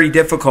very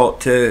difficult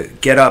to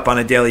get up on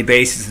a daily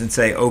basis and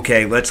say,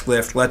 okay, let's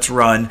lift, let's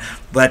run,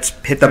 let's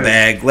hit the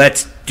bag,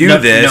 let's do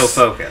this. No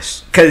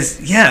focus. Because,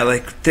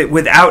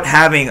 without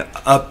having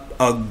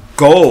a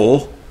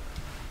goal,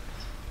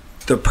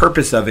 the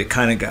purpose of it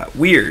kind of got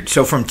weird.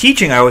 So from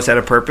teaching, I always had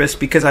a purpose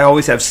because I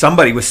always have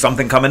somebody with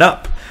something coming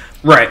up.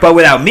 Right. But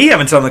without me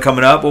having something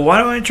coming up, well,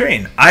 why do I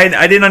train?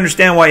 I didn't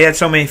understand why you had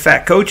so many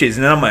fat coaches.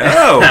 And then I'm like,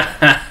 oh,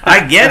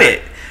 I get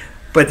it.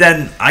 But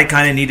then I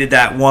kind of needed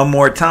that one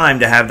more time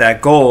to have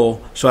that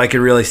goal so I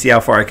could really see how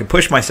far I could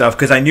push myself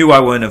because I knew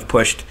I wouldn't have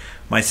pushed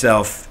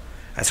myself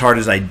as hard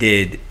as I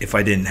did if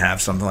I didn't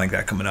have something like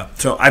that coming up.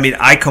 So, I mean,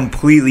 I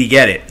completely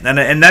get it.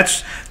 And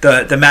that's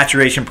the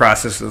maturation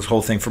process of this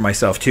whole thing for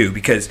myself too,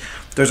 because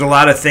there's a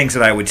lot of things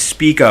that I would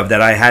speak of that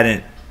I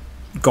hadn't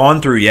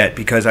gone through yet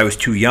because I was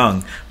too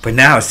young. But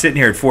now sitting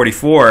here at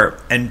 44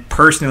 and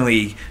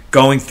personally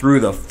going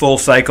through the full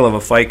cycle of a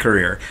fight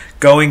career,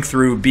 going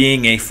through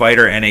being a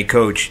fighter and a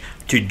coach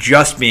to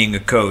just being a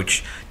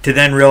coach, to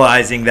then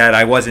realizing that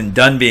I wasn't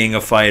done being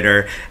a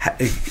fighter,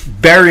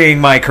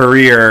 burying my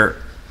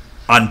career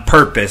on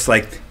purpose,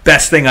 like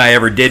best thing I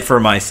ever did for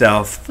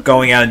myself,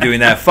 going out and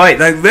doing that fight.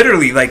 Like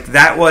literally, like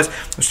that was, I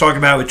was talking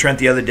about it with Trent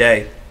the other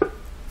day.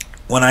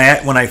 When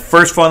I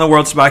first fought in the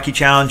World Sabaki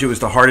Challenge, it was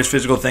the hardest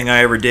physical thing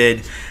I ever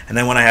did. And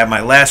then when I had my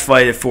last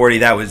fight at 40,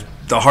 that was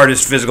the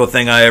hardest physical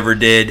thing I ever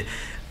did.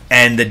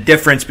 And the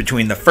difference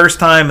between the first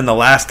time and the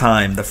last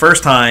time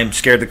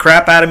scared the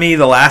crap out of me.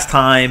 The last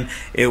time,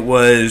 it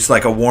was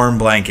like a warm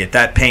blanket.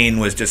 That pain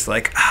was just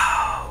like,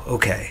 oh,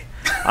 okay.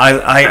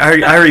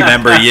 I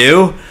remember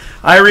you.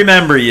 I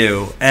remember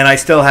you. And I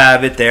still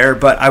have it there,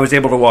 but I was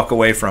able to walk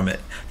away from it.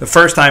 The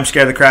first time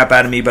scared the crap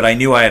out of me, but I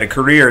knew I had a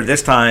career.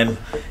 This time,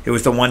 it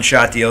was the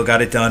one-shot deal,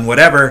 got it done,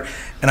 whatever,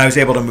 and I was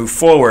able to move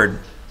forward.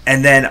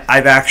 And then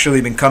I've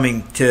actually been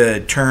coming to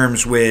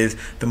terms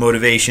with the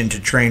motivation to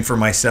train for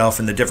myself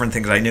and the different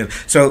things I knew.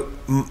 So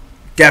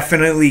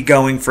definitely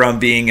going from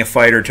being a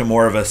fighter to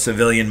more of a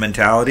civilian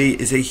mentality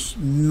is a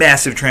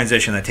massive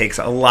transition that takes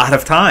a lot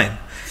of time.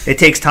 It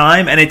takes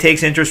time and it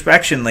takes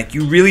introspection. Like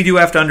you really do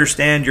have to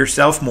understand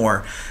yourself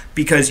more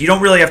because you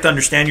don't really have to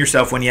understand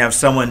yourself when you have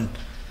someone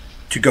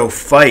to go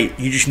fight.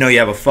 You just know you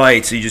have a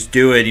fight, so you just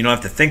do it. You don't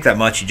have to think that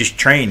much. You just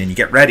train and you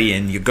get ready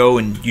and you go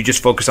and you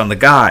just focus on the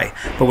guy.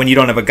 But when you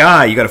don't have a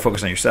guy, you got to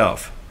focus on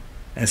yourself,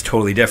 and it's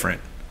totally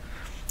different.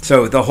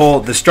 So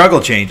the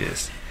struggle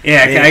changes.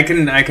 Yeah, I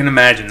can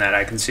imagine that.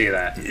 I can see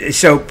that.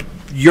 So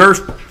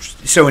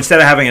instead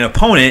of having an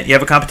opponent, you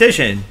have a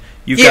competition.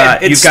 You've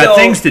got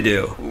things to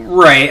do,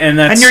 right?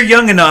 And you're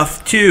young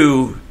enough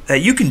too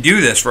that you can do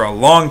this for a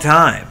long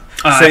time.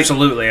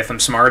 Absolutely, if I'm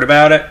smart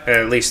about it,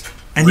 at least.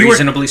 And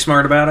reasonably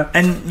smart about it.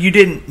 And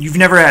you've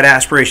never had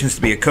aspirations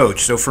to be a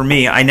coach. So for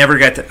me, I've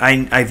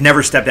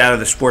never stepped out of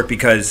the sport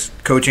because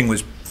coaching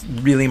was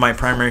really my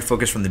primary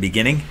focus from the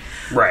beginning.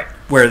 Right.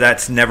 Where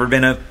that's never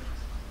been a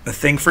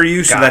thing for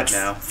you, so that's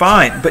no.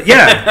 fine. But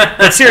yeah,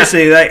 but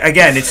seriously,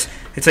 again, it's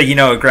like, a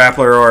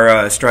grappler or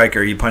a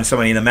striker. You punch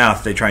somebody in the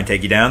mouth, they try and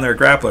take you down, they're a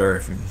grappler.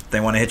 If they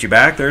want to hit you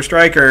back, they're a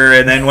striker.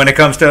 And then when it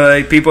comes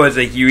to people, it's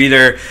like you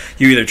either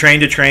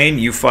train to train,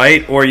 you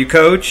fight, or you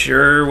coach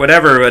or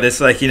whatever. But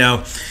it's like,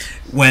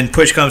 when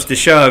push comes to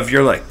shove,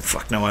 you're like,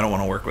 fuck no, I don't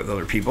want to work with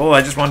other people.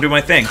 I just want to do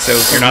my thing. So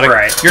you're not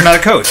a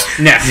coach.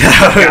 No.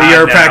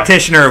 You're a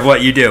practitioner of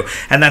what you do.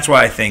 And that's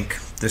why I think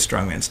the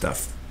strongman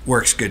stuff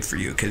works good for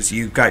you, because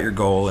you've got your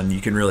goal and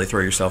you can really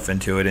throw yourself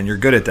into it and you're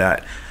good at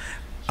that.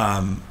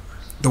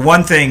 The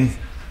one thing,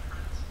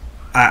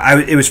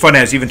 it was funny,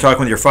 I was even talking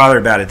with your father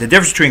about it. The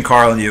difference between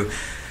Carl and you,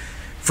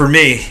 for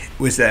me,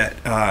 was that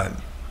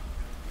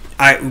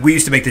we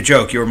used to make the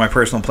joke, you were my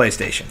personal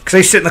PlayStation. Because I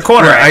used to sit in the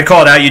corner, right. I'd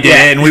call it out, you did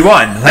it, and we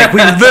won. Like, we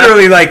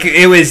literally, like,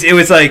 it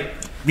was like,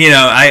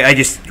 I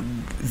just,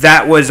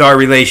 that was our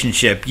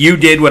relationship. You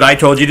did what I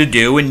told you to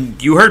do,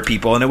 and you hurt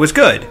people, and it was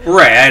good.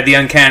 Right, I had the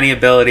uncanny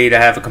ability to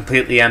have a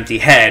completely empty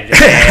head.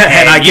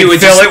 And I could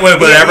fill it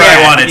with whatever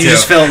I wanted to. You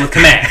just fill it with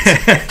commands.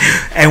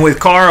 And with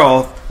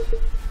Carl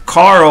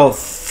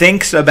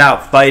thinks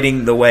about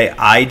fighting the way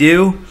I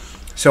do,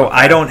 so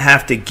I don't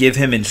have to give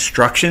him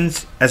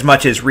instructions as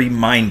much as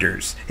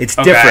reminders. It's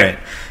different.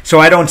 So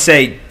I don't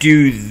say,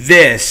 do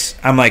this.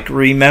 I'm like,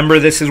 remember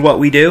this is what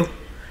we do?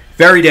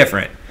 Very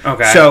different.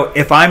 Okay. So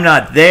if I'm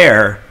not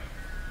there,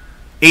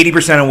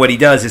 80% of what he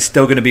does is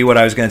still going to be what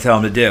I was going to tell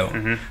him to do.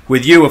 Mm-hmm.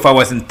 With you, if I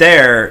wasn't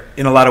there,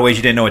 in a lot of ways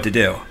you didn't know what to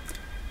do.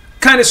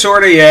 Kind of,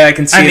 sort of, yeah, I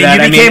can see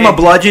that. You became a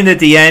bludgeon at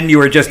the end. You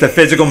were just a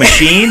physical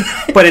machine.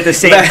 But at the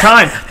same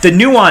time, the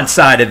nuance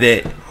side of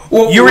it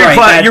Well, you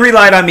right, you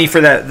relied on me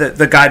for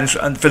the guidance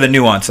for the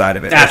nuance side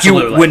of it.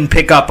 Absolutely. Like you wouldn't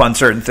pick up on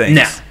certain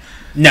things.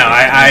 No,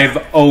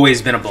 I've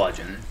always been a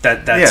bludgeon.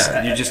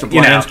 That's you're just a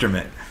blunt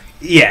instrument.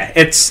 Yeah,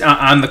 it's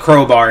on the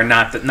crowbar,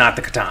 not the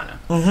katana.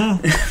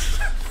 Mm-hmm.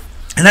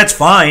 And that's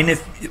fine.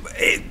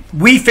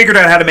 We figured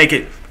out how to make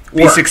it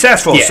be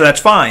successful, so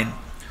that's fine.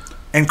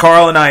 And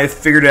Carl and I have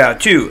figured it out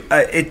too.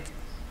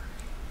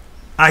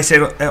 I say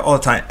all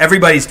the time,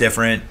 everybody's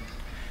different.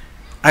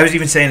 I was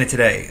even saying it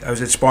today. I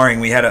was at sparring.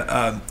 We had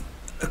a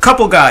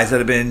couple guys that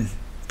have been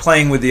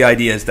playing with the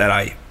ideas that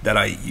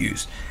I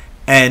use,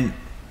 and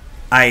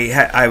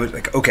I was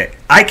like, okay,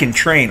 I can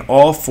train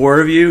all four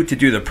of you to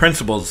do the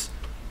principles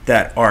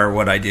that are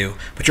what I do,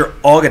 but you're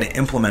all going to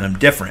implement them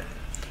different.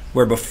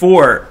 Where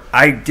before,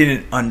 I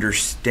didn't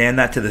understand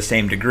that to the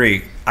same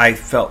degree. I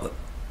felt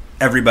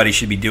everybody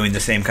should be doing the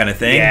same kind of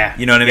thing. Yeah.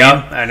 You know what I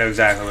mean? I know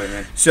exactly what you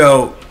mean.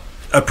 So,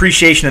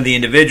 appreciation of the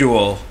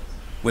individual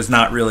was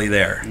not really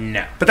there.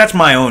 No. But that's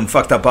my own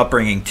fucked up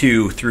upbringing,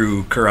 too,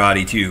 through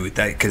karate, too.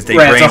 Because they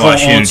Right,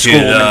 brainwash you into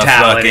the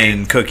mentality.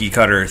 fucking cookie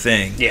cutter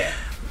thing. Yeah.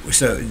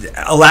 So,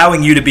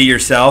 allowing you to be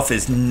yourself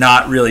is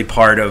not really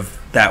part of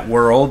that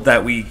world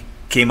that we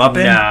came up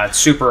in. Nah, it's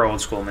super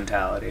old school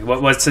mentality.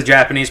 What's the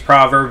Japanese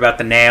proverb about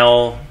the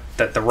nail,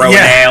 the row of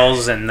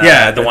nails, and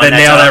the one the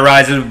nail that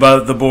rises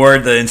above the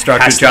board? The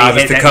instructor's job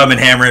is to come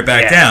and hammer it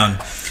back down.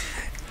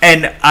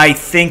 And I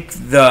think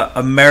the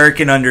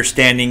American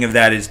understanding of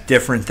that is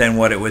different than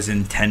what it was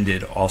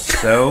intended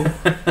also.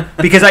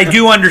 Because I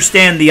do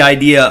understand the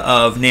idea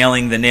of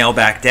nailing the nail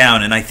back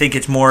down, and I think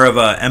it's more of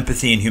a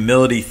empathy and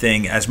humility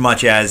thing as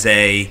much as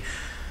a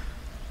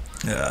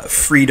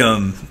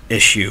freedom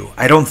issue.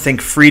 I don't think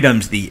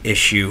freedom's the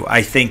issue.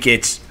 I think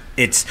it's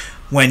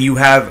when you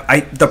have...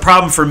 the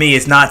problem for me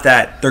is not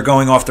that they're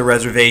going off the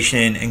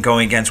reservation and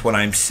going against what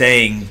I'm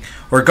saying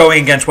or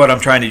going against what I'm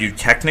trying to do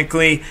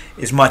technically,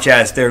 as much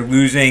as they're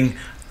losing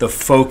the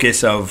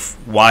focus of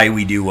why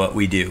we do what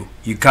we do.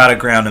 You got to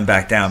ground them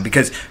back down.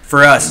 Because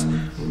for us,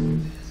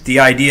 the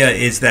idea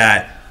is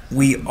that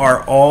we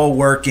are all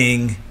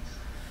working...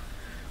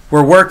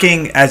 We're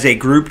working as a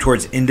group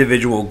towards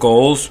individual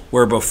goals,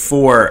 where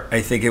before, I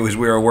think it was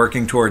we were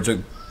working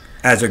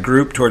as a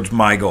group towards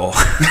my goal.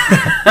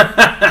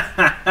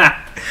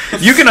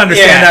 You can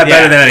understand that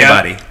better than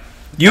anybody.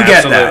 You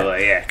get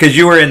that. Because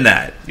you were in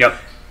that. Yep.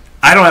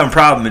 I don't have a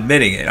problem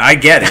admitting it. I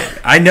get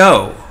it. I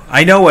know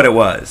what it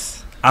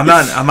was. I'm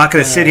not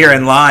going to sit here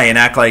and lie and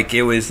act like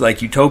it was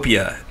like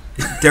utopia.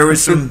 There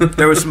was some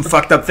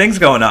fucked up things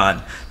going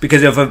on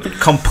because of a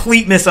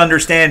complete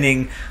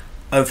misunderstanding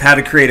of how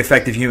to create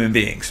effective human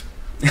beings.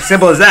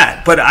 Simple as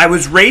that. But I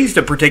was raised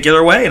a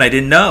particular way, and I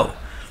didn't know.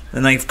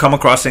 And I've come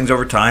across things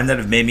over time that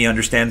have made me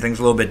understand things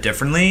a little bit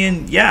differently,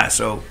 and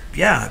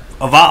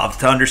evolved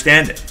to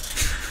understand it.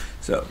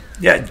 So,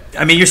 yeah,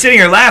 I mean, you're sitting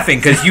here laughing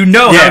because you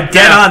know how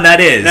dead on that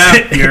is. No,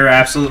 you're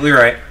absolutely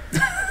right.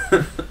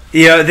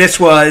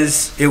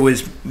 It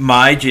was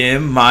my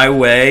gym, my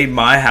way,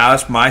 my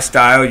house, my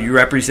style. You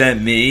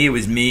represent me. It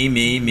was me,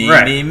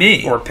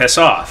 me. Or piss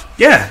off.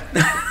 Yeah.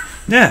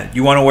 Yeah,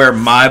 you want to wear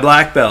my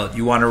black belt.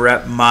 You want to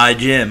rep my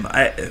gym.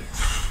 I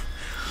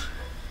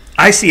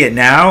see it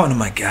now, and I'm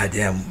like, God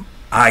damn,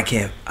 I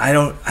can't. I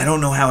don't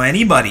know how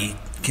anybody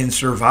can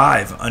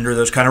survive under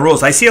those kind of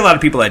rules. I see a lot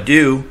of people that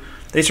do.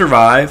 They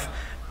survive,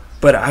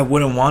 but I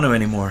wouldn't want to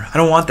anymore. I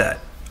don't want that.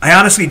 I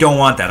honestly don't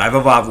want that. I've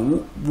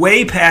evolved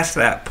way past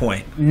that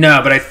point. No,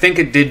 but I think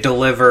it did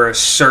deliver a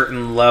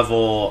certain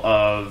level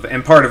of,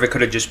 and part of it could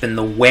have just been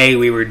the way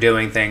we were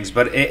doing things,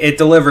 but it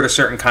delivered a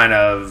certain kind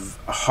of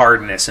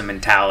hardness and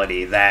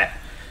mentality that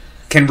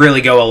can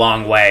really go a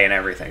long way in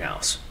everything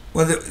else.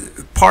 Well,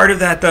 part of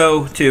that,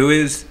 though, too,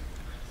 is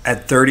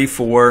at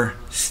 34,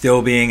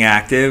 still being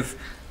active,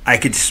 I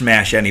could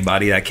smash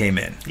anybody that came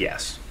in.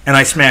 Yes. And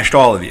I smashed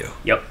all of you.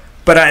 Yep.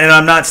 But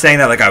I'm not saying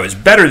that like I was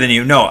better than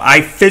you. No, I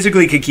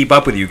physically could keep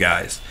up with you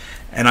guys,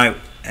 and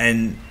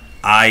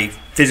I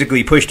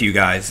physically pushed you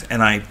guys,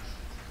 and I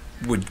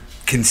would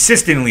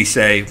consistently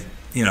say,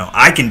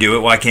 I can do it.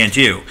 Why can't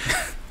you?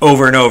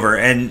 Over and over.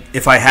 And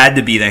if I had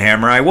to be the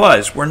hammer, I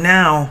was. Where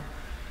now,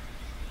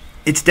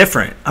 it's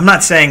different. I'm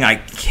not saying I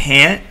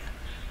can't.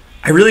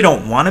 I really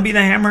don't want to be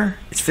the hammer.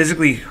 It's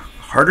physically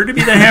harder to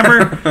be the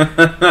hammer,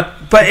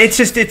 but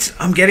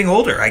I'm getting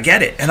older. I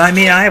get it, and I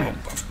mean, I'm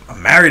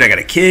married, I got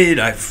a kid,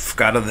 I've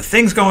got other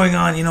things going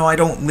on, I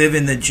don't live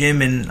in the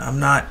gym, and I'm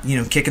not,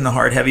 kicking the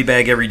hard heavy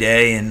bag every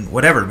day and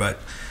whatever, but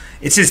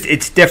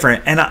it's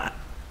different. And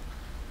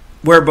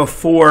where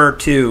before,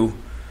 too,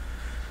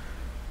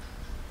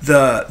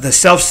 the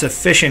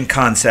self-sufficient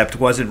concept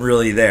wasn't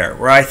really there,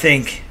 where I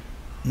think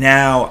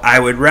now I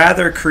would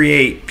rather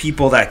create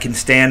people that can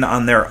stand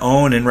on their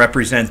own and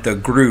represent the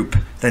group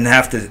than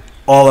have to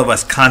all of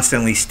us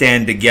constantly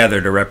stand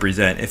together to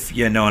represent, if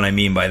you know what I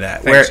mean by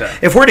that.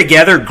 If we're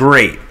together,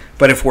 great.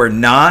 But if we're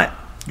not,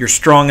 you're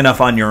strong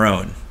enough on your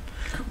own.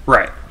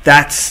 Right.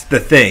 That's the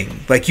thing.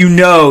 Like,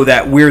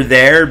 that we're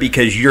there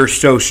because you're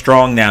so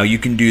strong now, you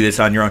can do this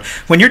on your own.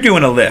 When you're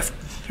doing a lift,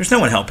 there's no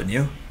one helping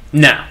you.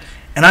 No.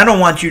 And I don't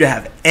want you to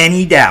have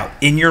any doubt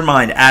in your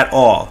mind at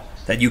all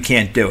that you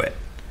can't do it.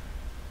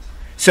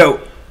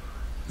 So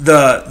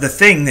the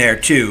thing there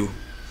too,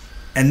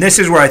 and this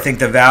is where I think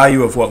the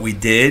value of what we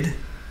did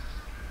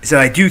is that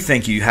I do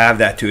think you have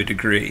that to a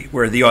degree,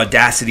 where the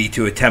audacity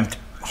to attempt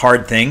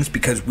hard things,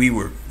 because we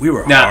were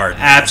hard.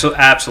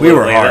 Absolutely. We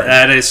were hard.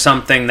 That is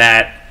something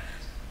that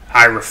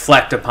I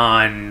reflect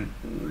upon.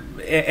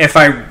 If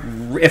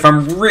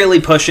I'm really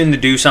pushing to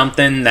do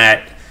something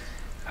that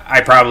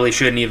I probably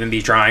shouldn't even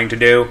be trying to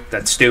do,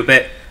 that's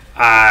stupid,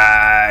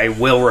 I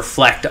will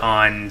reflect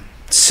on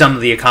some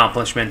of the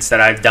accomplishments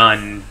that I've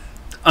done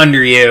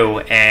under you,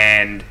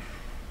 and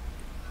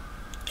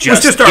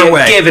just our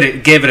way.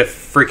 Give it a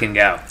freaking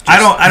go.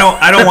 I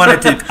don't want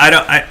it to.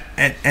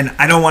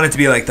 I don't want it to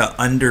be like the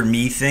under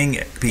me thing,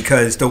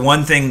 because the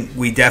one thing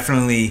we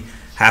definitely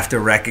have to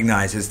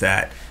recognize is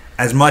that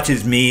as much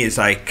as me as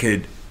I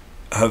could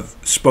have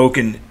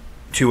spoken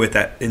to it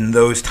that in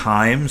those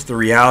times, the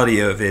reality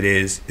of it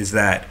is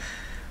that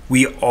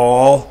we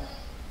all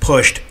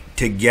pushed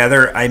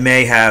together. I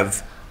may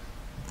have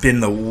been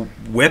the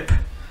whip,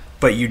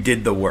 but you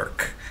did the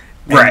work.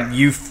 And right.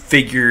 You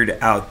figured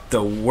out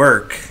the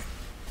work,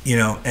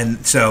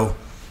 and so,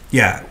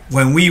 yeah,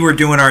 when we were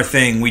doing our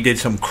thing, we did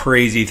some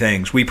crazy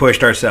things. We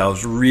pushed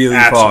ourselves really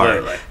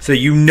Absolutely. far. So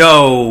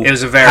it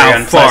was a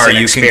very unpleasant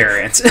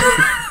experience.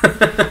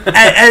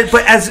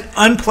 But as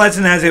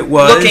unpleasant as it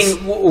was,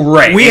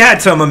 we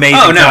had some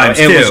amazing times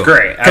too. It was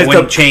great. I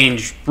wouldn't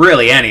change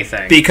really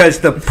anything, because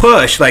the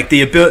push, like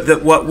the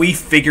ability, what we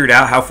figured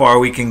out, how far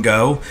we can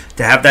go,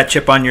 to have that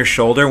chip on your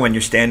shoulder when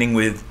you're standing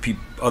with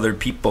other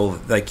people,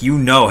 like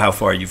how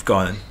far you've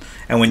gone,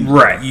 and when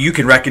you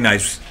can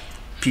recognize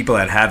people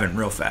that haven't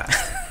real fast.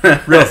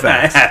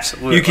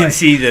 Absolutely. You can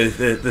see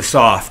the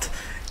soft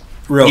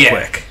real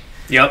quick.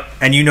 Yep.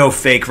 And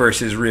fake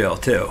versus real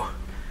too.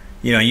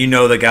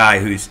 The guy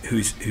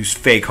who's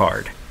fake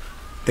hard.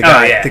 The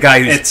guy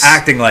who's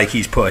acting like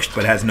he's pushed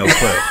but has no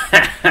clue.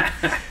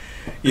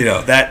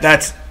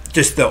 That's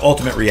just the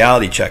ultimate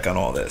reality check on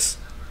all this.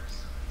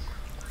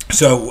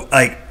 So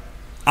like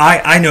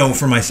I know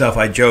for myself,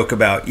 I joke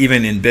about,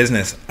 even in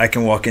business, I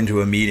can walk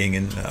into a meeting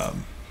and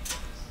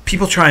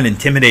people try and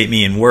intimidate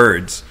me in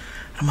words.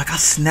 I'm like, I'll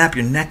snap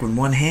your neck with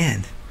one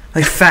hand.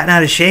 Like, fat and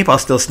out of shape, I'll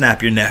still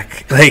snap your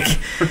neck. Like,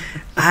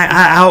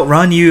 I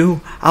outrun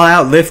you,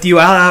 I'll outlift you,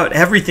 I'll out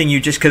everything you,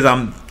 just because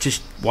I'm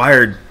just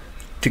wired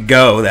to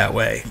go that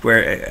way.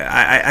 Where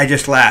I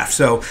just laugh.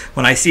 So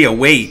when I see a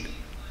weight,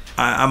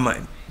 I'm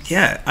like,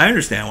 yeah, I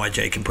understand why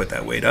Jay can put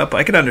that weight up.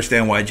 I can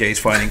understand why Jay's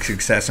finding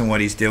success in what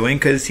he's doing,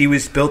 because he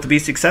was built to be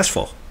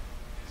successful.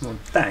 Well,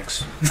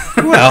 thanks.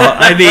 Well,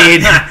 I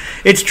mean,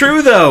 it's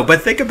true, though.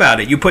 But think about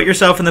it. You put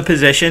yourself in the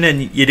position,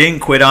 and you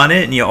didn't quit on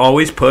it, and you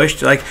always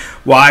pushed. Like,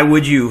 why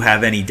would you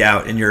have any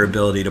doubt in your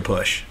ability to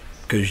push?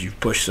 Because you've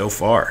pushed so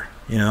far,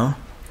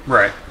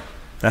 Right.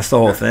 That's the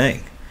whole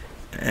thing.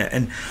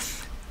 And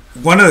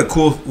one of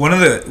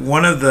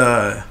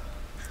the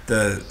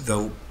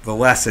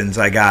lessons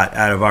I got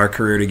out of our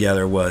career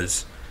together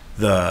was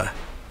the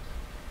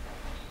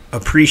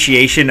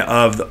appreciation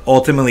of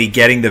ultimately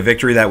getting the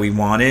victory that we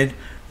wanted,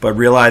 but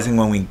realizing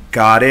when we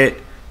got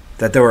it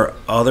that there were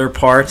other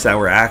parts that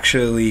were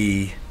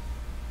actually,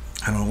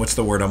 I don't know what's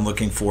the word I'm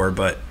looking for,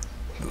 but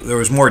there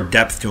was more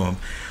depth to them.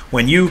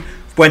 When you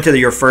went to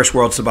your first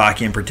World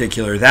Sabaki in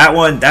particular, that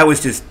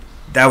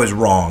was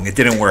wrong. It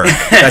didn't work.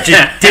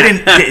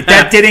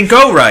 That didn't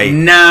go right.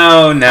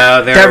 No.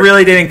 That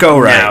really didn't go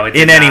right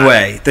in any not.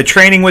 way. The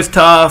training was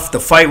tough. The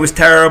fight was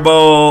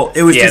terrible.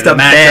 It was just the a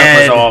matchup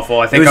bad. was awful.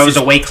 I think I was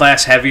a weight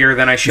class heavier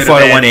than I should have fought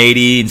been. at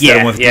 180 instead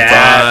of 155.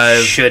 Yeah,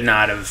 I should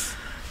not have.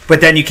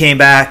 But then you came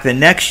back the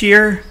next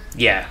year.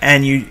 Yeah.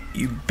 And you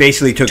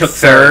basically took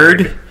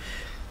third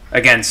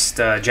against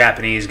a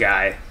Japanese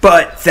guy.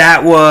 But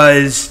that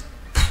was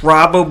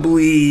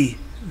probably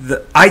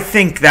I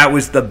think that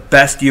was the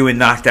best you in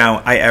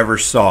knockdown I ever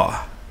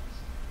saw.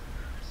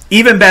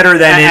 Even better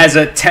than as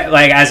a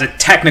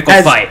technical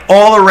fight,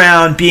 all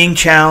around being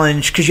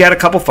challenged, because you had a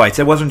couple fights.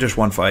 It wasn't just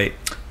one fight.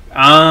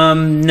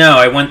 No,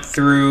 I went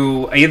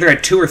through. I either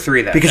had 2 or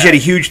 3 that because day. You had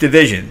a huge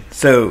division.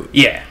 So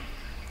yeah,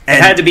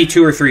 it had to be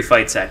 2 or 3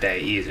 fights that day,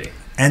 easy.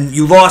 And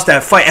you lost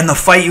that fight, and the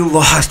fight you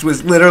lost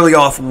was literally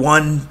off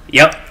one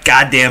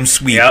goddamn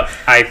sweep. Yep,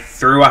 I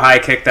threw a high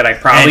kick that I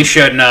probably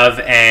shouldn't have,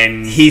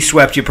 and he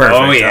swept you perfect.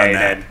 Oh yeah, on he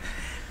that. did.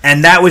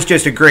 And that was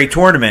just a great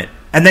tournament.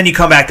 And then you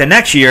come back the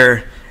next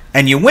year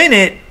and you win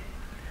it,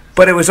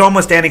 but it was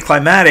almost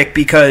anticlimactic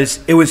because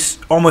it was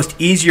almost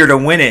easier to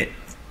win it.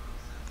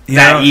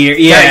 That year,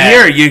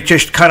 you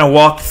just kind of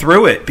walked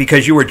through it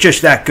because you were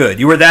just that good.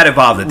 You were that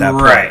evolved at that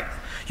point. Right.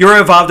 You were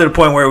evolved at a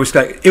point where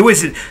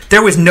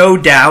there was no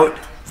doubt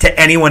to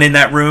anyone in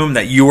that room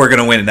that you were going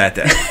to win that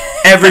day.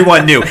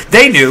 Everyone knew.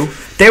 They knew.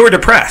 They were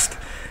depressed.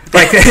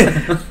 Like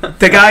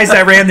the guys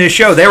that ran this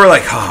show, they were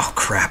like, "Oh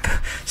crap!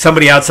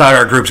 Somebody outside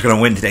our group's going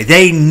to win today."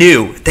 They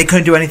knew. They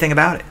couldn't do anything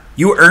about it.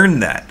 You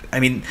earned that. I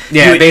mean,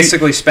 I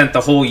basically spent the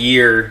whole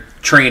year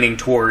training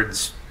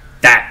towards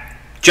that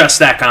just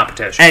that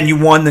competition. And you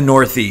won the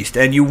Northeast,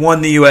 and you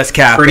won the U.S.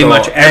 Capitol. Pretty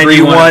much every and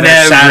you one won of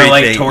the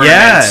satellite everything.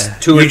 tournaments, Yeah.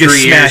 2 or 3 you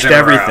just years smashed in a row.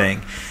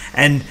 everything.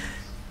 And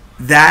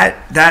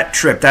that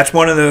trip, that's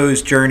one of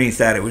those journeys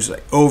that it was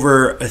like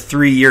over a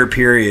 3-year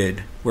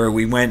period where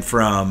we went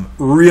from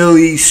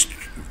really,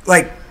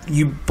 like,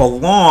 you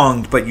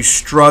belonged, but you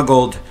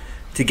struggled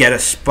to get a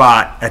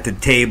spot at the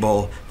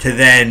table, to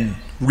then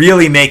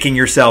really making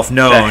yourself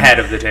known, The head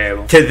of the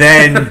table. to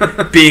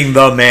then being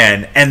the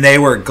man. And they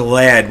were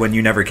glad when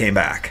you never came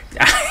back.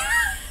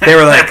 They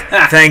were like,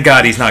 thank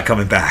God he's not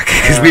coming back,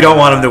 because we don't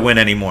want him to win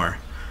anymore.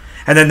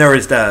 And then there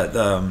was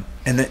the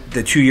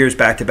 2 years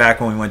back to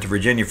back when we went to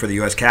Virginia for the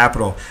U.S.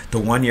 Capitol. The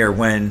 1 year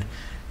when,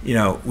 you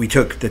know, we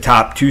took the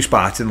top 2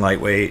 spots in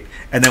lightweight,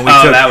 and then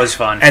that was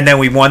fun. And then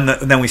we won.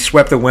 Then we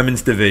swept the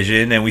women's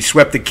division, and we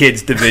swept the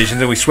kids' divisions,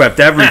 and we swept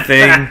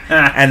everything.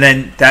 And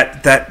then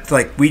that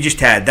like we just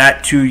had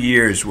that 2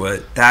 years.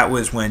 That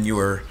was when you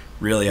were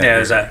really at it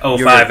was at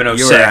 05 and 06.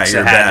 You were at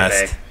your it had to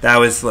best. be.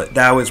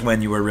 That was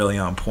when you were really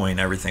on point.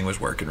 Everything was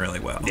working really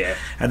well. Yeah.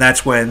 And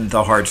that's when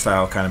the hard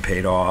style kind of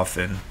paid off,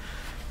 and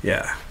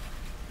yeah,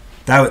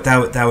 that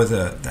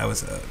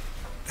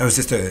was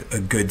just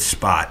a good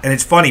spot. And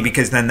it's funny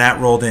because then that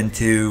rolled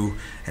into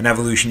an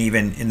evolution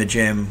even in the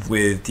gym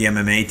with the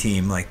MMA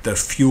team. Like the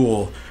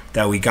fuel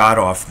that we got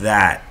off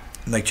that,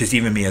 like just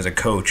even me as a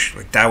coach,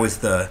 like that was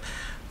the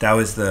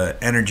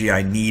energy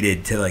I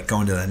needed to like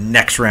go into the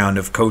next round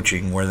of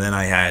coaching, where then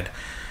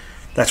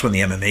that's when the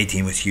MMA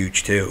team was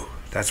huge too.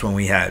 That's when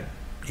we had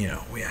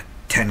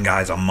 10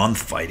 guys a month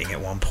fighting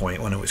at one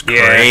point, when it was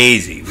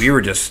crazy.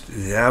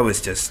 That was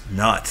just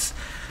nuts.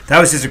 That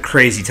was just a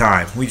crazy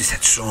time. We just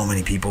had so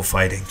many people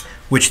fighting,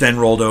 which then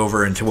rolled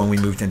over into when we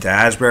moved into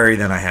Asbury.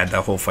 Then I had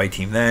that whole fight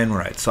team then,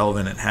 where I had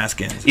Sullivan and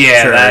Haskins and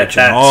Church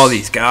and all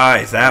these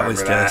guys. That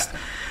was just...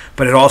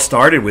 But it all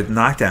started with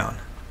Knockdown.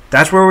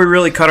 That's where we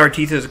really cut our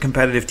teeth as a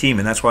competitive team,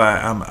 and that's why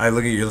I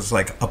look at you as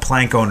like a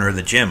plank owner of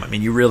the gym. I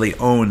mean, you really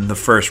own the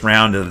first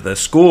round of the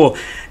school,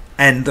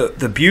 and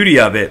the beauty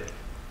of it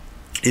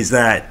is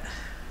that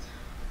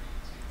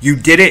you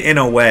did it in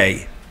a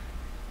way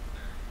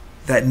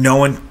that no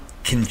one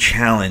can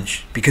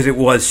challenge, because it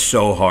was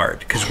so hard,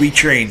 because we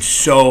trained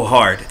so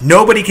hard.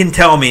 Nobody can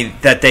tell me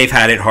that they've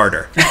had it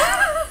harder.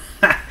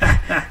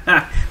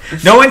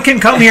 No one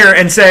can come here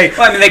and say,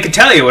 well, I mean, they can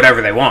tell you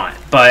whatever they want,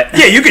 but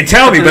yeah, you can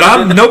tell me,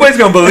 but nobody's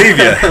gonna believe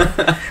you,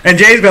 and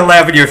Jay's gonna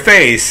laugh in your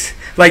face.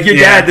 Like your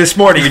dad this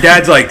morning, your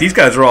dad's like, these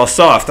guys are all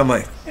soft. I'm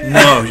like,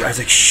 no. I was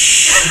like,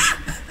 shh.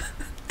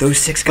 Those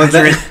six guys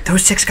are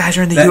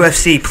in the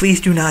UFC.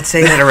 Please do not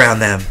say that around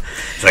them.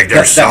 It's like,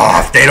 they're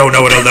soft. They don't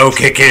know what a low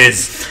kick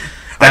is.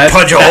 I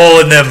punch a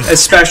hole in them.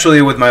 Especially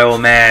with my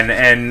old man,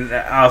 and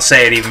I'll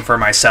say it even for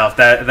myself.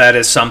 That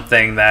is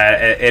something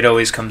that it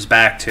always comes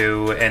back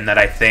to, and that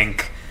I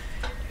think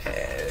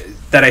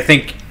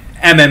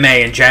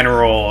MMA in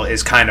general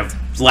is kind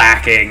of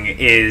lacking,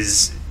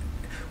 is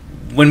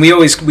when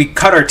we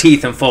cut our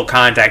teeth in full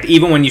contact.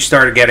 Even when you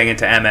started getting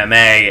into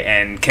MMA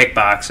and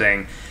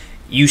kickboxing,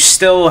 you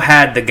still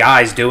had the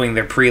guys doing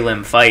their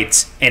prelim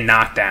fights in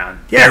Knockdown.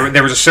 Yeah.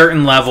 There was a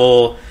certain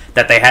level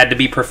that they had to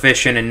be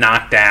proficient in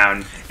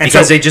Knockdown,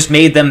 because they just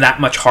made them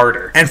that much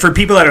harder. And for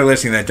people that are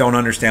listening that don't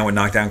understand what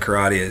Knockdown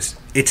Karate is,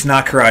 it's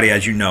not karate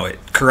as you know it.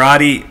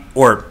 Karate,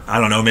 or I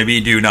don't know, maybe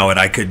you do know it.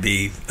 I could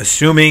be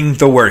assuming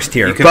the worst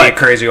here. You could be a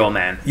crazy old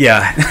man.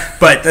 Yeah.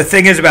 But the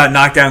thing is about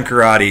Knockdown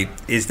Karate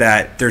is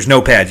that there's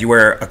no pads. You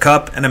wear a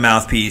cup and a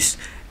mouthpiece,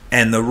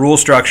 and the rule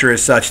structure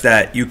is such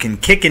that you can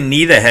kick and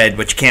knee the head,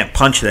 but you can't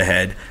punch the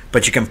head,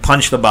 but you can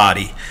punch the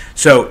body.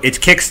 So it's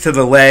kicks to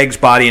the legs,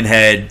 body, and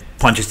head,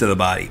 punches to the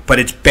body. But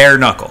it's bare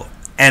knuckle.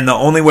 And the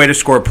only way to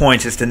score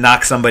points is to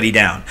knock somebody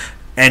down.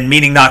 And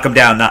meaning knock them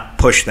down, not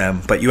push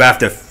them. But you have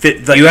to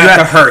fit. You have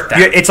to hurt them.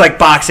 It's like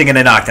boxing and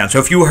a knockdown. So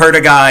if you hurt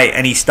a guy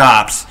and he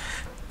stops,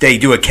 they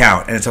do a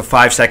count. And it's a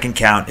 5-second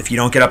count. If you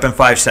don't get up in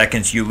 5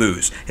 seconds, you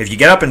lose. If you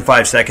get up in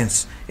 5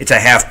 seconds, it's a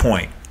half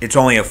point. It's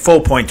only a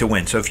full point to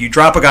win. So if you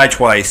drop a guy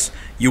twice,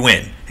 you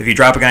win. If you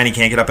drop a guy and he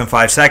can't get up in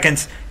 5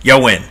 seconds, you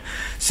win.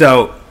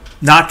 So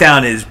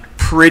knockdown is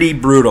pretty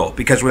brutal,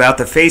 because without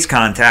the face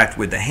contact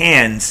with the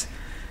hands,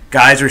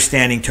 guys are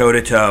standing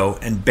toe-to-toe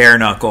and bare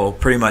knuckle,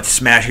 pretty much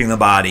smashing the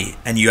body,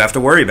 and you have to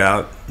worry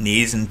about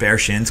knees and bare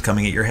shins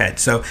coming at your head.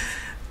 So,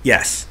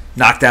 yes,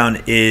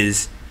 knockdown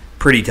is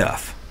pretty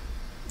tough.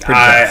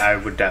 I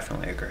would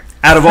definitely agree.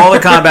 Out of all the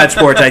combat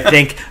sports, I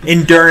think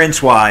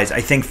endurance-wise,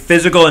 I think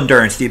physical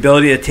endurance, the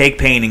ability to take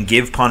pain and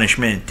give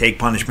punishment, take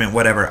punishment,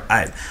 whatever,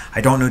 I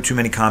don't know too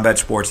many combat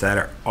sports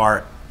that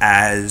are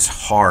as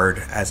hard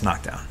as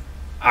knockdown.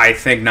 I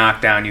think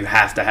knockdown, it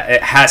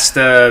has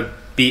to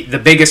be the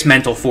biggest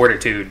mental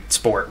fortitude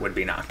sport would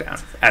be knockdown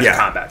as a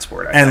combat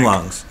sport. I think.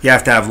 Lungs. You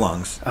have to have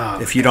lungs.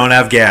 If you don't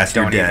have gas,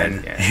 you're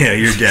dead. Yeah,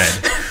 you're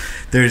dead.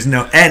 There's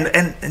no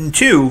and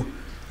two,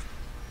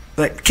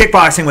 like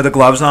kickboxing with the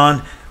gloves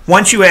on.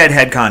 Once you add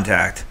head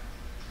contact,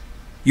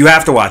 you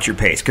have to watch your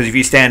pace, because if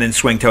you stand and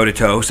swing toe to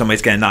toe,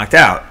 somebody's getting knocked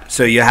out.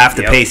 So you have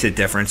to pace it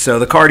different. So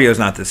the cardio is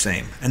not the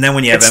same. And then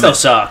when you have still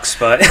sucks,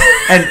 but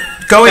and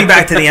going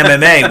back to the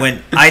MMA,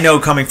 when I know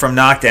coming from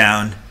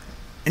knockdown,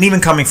 and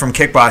even coming from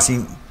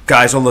kickboxing,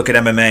 guys will look at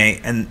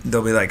MMA and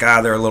they'll be like,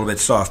 they're a little bit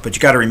soft. But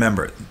you got to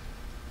remember,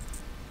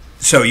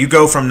 so you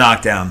go from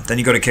knockdown, then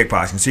you go to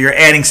kickboxing. So you're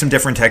adding some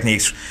different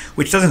techniques,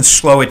 which doesn't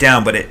slow it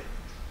down, but it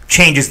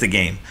changes the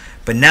game.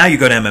 But now you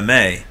go to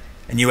MMA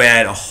and you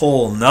add a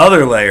whole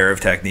nother layer of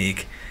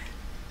technique.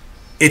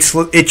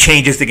 It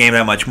changes the game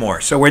that much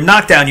more. So where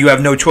knockdown, you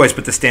have no choice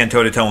but to stand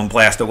toe-to-toe and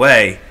blast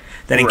away.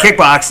 Then in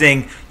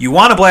kickboxing, you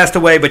want to blast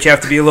away, but you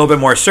have to be a little bit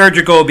more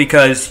surgical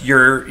because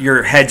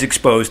your head's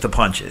exposed to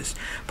punches.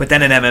 But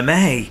then in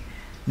MMA,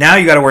 now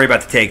you got to worry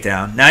about the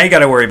takedown. Now you got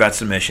to worry about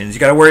submissions. You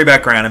got to worry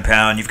about ground and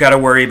pound. You've got to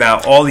worry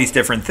about all these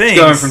different things.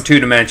 Going from 2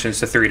 dimensions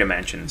to 3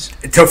 dimensions,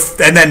 and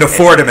then to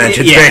 4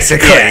 dimensions,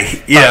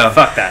 basically. Yeah.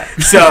 Fuck that.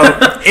 So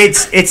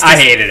it's I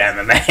hated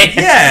MMA.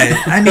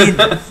 Yeah, I mean,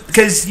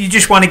 because you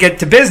just want to get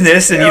to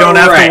business, and you don't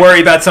have to worry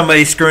about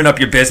somebody screwing up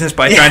your business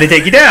by trying to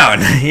take you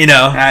down.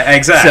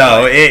 Exactly.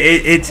 So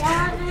it's.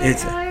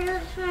 I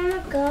just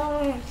want to go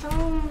and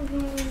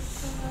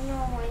someone's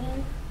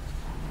annoying.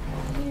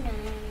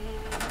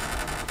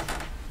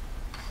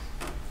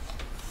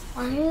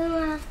 Why do you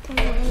have to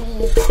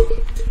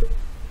wait?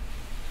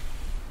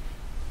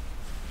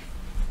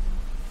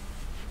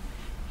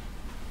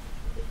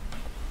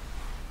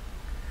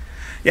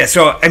 Yeah,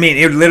 so, I mean,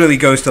 it literally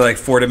goes to like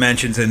 4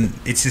 dimensions, and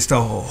it's just a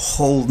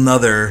whole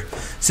nother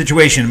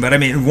situation. But, I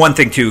mean, one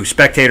thing, too,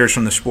 spectators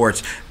from the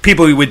sports,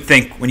 people who would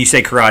think, when you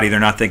say karate, they're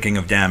not thinking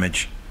of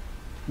damage.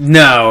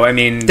 No, I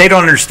mean... They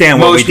don't understand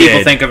what we did. Most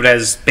people think of it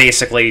as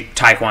basically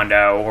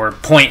taekwondo or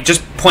point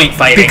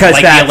fighting, because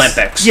like the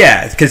Olympics.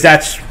 Yeah, because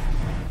that's...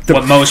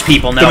 what most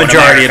people know. The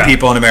majority of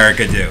people in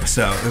America do.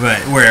 So, but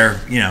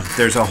where,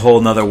 there's a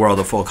whole nother world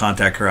of full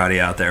contact karate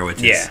out there,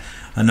 which is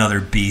another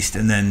beast.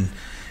 And then...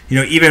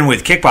 even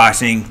with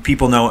kickboxing,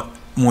 people know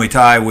Muay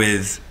Thai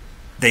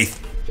they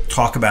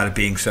talk about it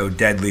being so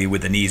deadly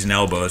with the knees and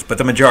elbows, but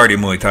the majority of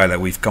Muay Thai that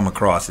we've come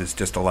across is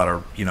just a lot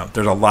of,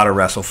 there's a lot of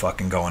wrestle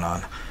fucking going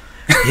on.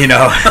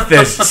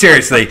 There's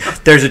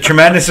a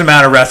tremendous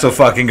amount of wrestle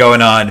fucking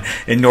going on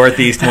in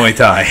Northeast Muay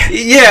Thai.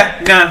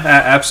 Yeah, no,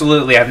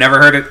 absolutely. I've never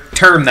heard it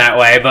termed that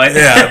way, but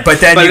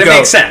but then it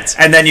makes sense.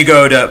 And then you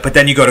go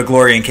to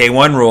Glory and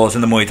K1 rules,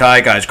 and the Muay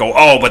Thai guys go,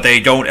 but they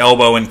don't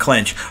elbow and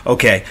clinch.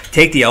 Okay,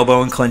 take the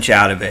elbow and clinch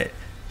out of it.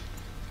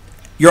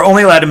 You're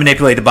only allowed to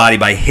manipulate the body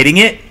by hitting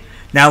it.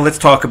 Now let's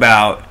talk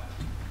about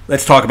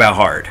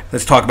hard.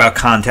 Let's talk about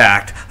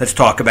contact. Let's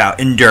talk about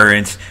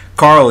endurance.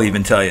 Carl will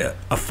even tell you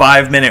a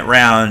 5-minute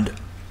round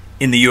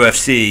in the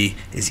UFC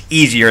is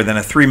easier than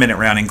a 3-minute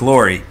round in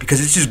Glory because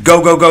it's just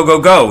go, go, go,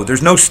 go, go.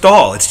 There's no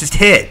stall. It's just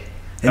hit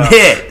and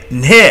hit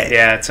and hit.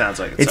 Yeah, it sounds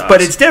like it's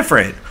but it's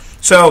different.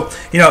 So,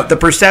 the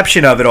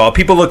perception of it all.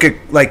 People look at,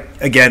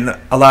 again,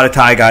 a lot of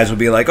Thai guys will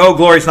be like,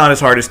 Glory's not as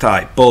hard as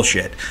Thai.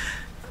 Bullshit.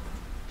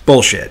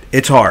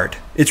 It's hard.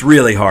 It's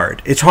really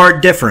hard. It's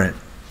hard different,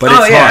 but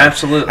it's hard.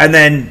 Absolutely. And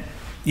then...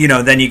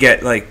 then you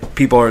get,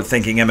 people are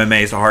thinking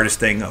MMA is the hardest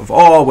thing of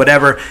all,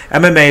 whatever.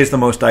 MMA is the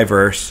most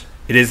diverse.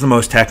 It is the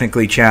most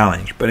technically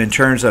challenged. But in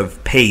terms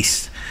of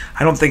pace,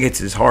 I don't think it's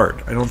as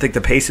hard. I don't think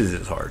the pace is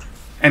as hard.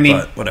 I mean...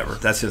 But whatever.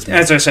 That's just me.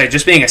 As I say,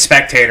 just being a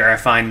spectator, I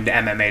find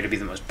MMA to be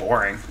the most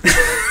boring.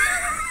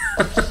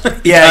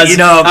 Yeah,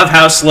 of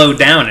how slowed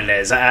down it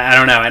is. I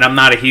don't know. And I'm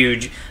not a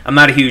huge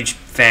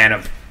fan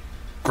of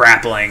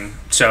grappling,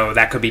 so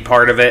that could be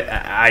part of it.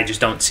 I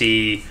just don't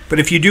see... But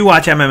if you do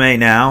watch MMA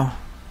now...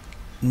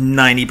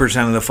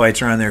 90% of the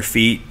fights are on their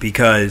feet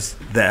because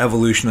the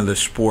evolution of the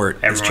sport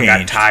has changed. Everyone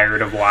got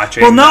tired of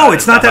watching. Well, no,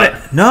 it's not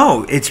that.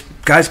 No, it's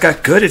guys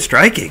got good at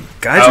striking.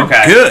 Guys are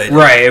good.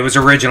 Right. It was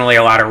originally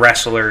a lot of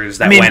wrestlers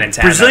that went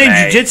into Brazilian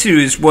MMA. Jiu-Jitsu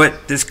is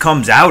what this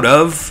comes out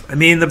of. I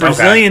mean, the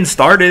Brazilians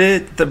started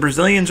it. The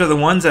Brazilians are the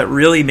ones that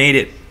really made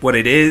it what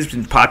it is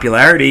in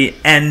popularity.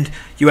 And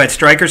you had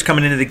strikers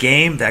coming into the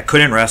game that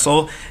couldn't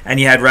wrestle, and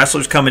you had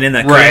wrestlers coming in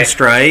that couldn't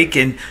strike.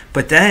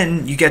 But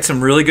then you get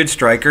some really good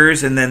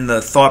strikers, and then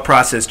the thought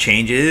process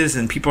changes,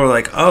 and people are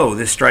like,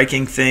 this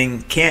striking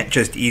thing can't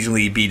just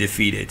easily be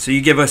defeated. So you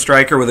give a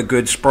striker with a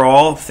good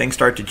sprawl, things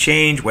start to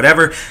change,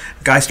 whatever.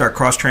 Guys start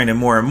cross-training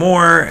more and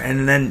more,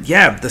 and then,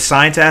 the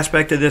science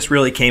aspect of this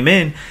really came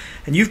in,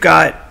 and you've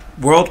got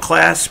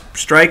world-class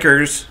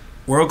strikers,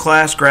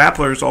 world-class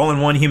grapplers all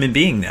in one human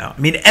being now. I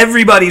mean,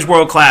 everybody's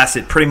world-class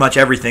at pretty much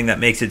everything that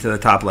makes it to the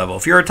top level.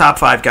 If you're a top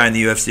 5 guy in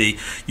the UFC,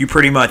 you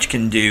pretty much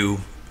can do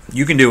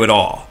it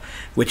all,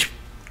 which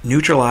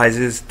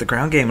neutralizes the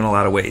ground game in a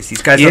lot of ways.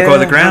 These guys don't go to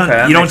the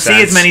ground. You don't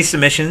see as many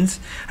submissions.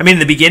 I mean, in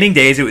the beginning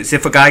days, it was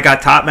if a guy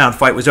got top mount,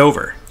 fight was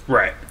over.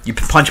 Right. You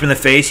punch him in the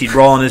face, he'd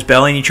roll on his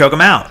belly, and you choke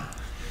him out.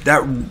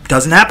 That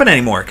doesn't happen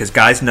anymore because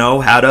guys know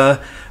how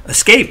to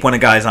escape when a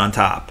guy's on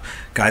top.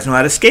 Guys know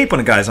how to escape when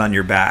a guy's on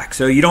your back.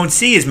 So you don't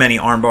see as many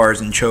arm bars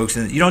and chokes,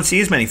 and you don't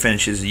see as many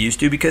finishes as you used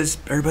to because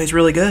everybody's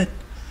really good.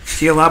 You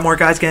see a lot more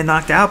guys getting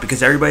knocked out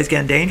because everybody's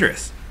getting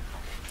dangerous.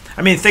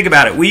 I mean, think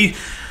about it.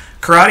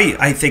 Karate,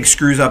 I think,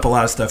 screws up a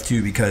lot of stuff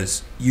too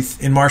because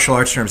in martial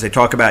arts terms, they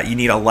talk about you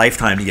need a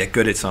lifetime to get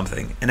good at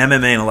something. And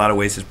MMA, in a lot of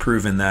ways, has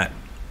proven that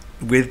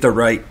with the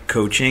right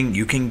coaching,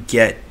 you can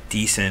get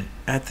decent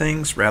at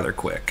things rather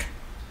quick.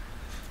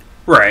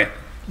 Right.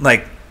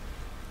 Like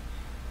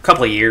A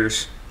couple of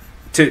years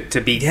to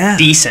be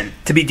decent.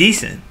 To be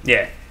decent.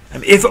 Yeah. I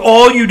mean, if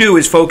all you do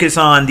is focus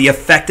on the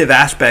effective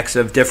aspects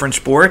of different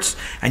sports,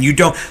 and you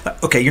don't,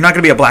 okay, you're not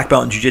going to be a black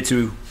belt in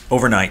jiu-jitsu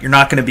overnight. You're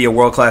not going to be a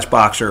world-class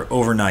boxer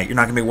overnight. You're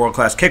not going to be a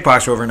world-class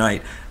kickboxer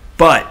overnight.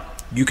 But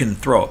you can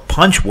throw a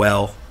punch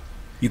well.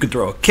 You can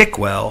throw a kick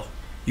well.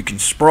 You can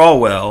sprawl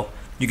well.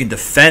 You can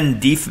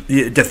defend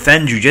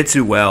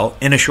jiu-jitsu well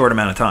in a short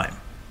amount of time.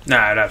 No,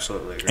 I'd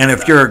absolutely agree. And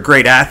if you're a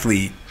great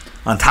athlete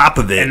on top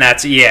of it. And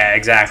that's, yeah,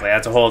 exactly.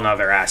 That's a whole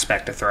other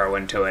aspect to throw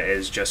into it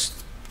is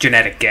just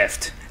genetic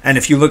gift. And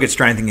if you look at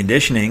strength and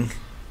conditioning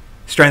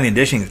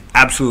is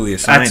absolutely a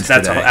science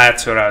today.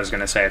 That's what I was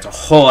going to say. It's a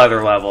whole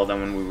other level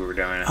than when we were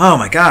doing it. Oh,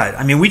 my God.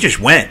 I mean, we just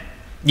went.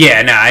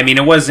 Yeah, no, I mean,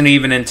 it wasn't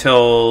even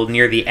until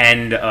near the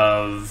end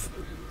of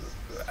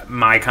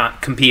my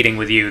competing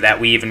with you that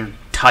we even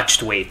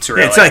touched weights,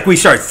 really. Yeah, it's like we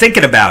started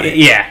thinking about it.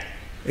 Yeah.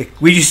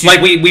 We just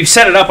like we've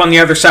set it up on the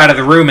other side of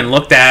the room and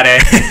looked at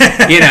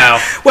it, you know.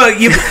 Well,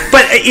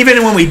 but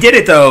even when we did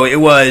it, though, it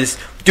was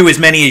do as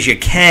many as you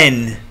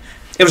can.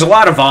 It was a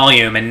lot of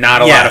volume and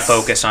not a lot of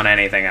focus on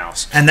anything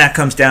else. And that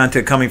comes down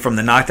to coming from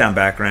the knockdown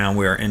background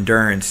where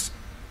endurance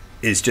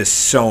is just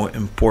so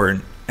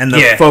important. And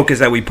the focus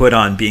that we put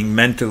on being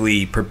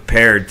mentally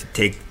prepared to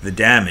take the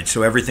damage.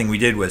 So everything we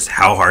did was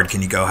how hard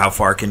can you go? How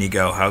far can you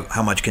go?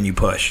 How much can you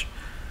push?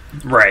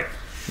 Right.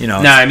 You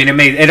know. No, I mean,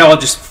 it all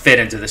just fit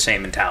into the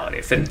same mentality.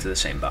 It fit into the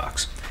same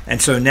box.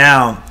 And so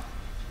now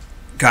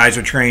guys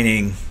are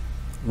training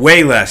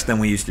way less than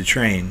we used to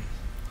train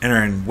and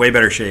are in way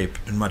better shape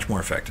and much more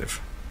effective.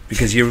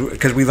 Because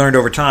we learned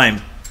over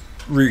time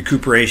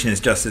recuperation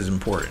is just as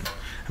important.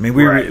 I mean,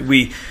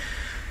 we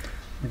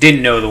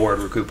didn't know the word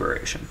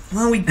recuperation.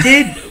 Well, we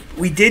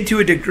did to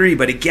a degree,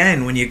 but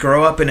again, when you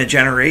grow up in a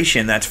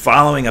generation that's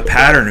following a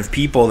pattern of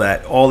people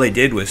that all they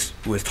did was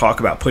talk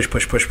about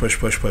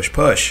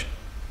push.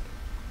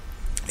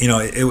 You know,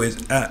 it was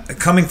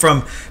coming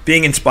from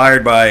being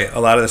inspired by a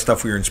lot of the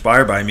stuff we were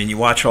inspired by. I mean, you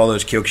watch all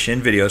those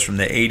Kyokushin videos from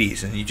the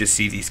 80s, and you just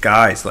see these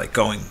guys like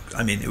going.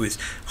 I mean, it was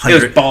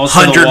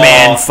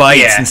 100-man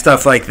fights and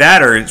stuff like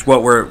that, or it's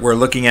what we're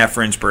looking at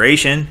for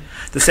inspiration.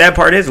 The sad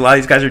part is a lot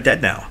of these guys are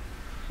dead now.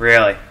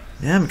 Really?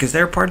 Yeah, because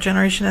they're part of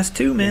Generation S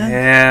too, man.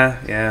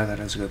 Yeah, that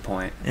is a good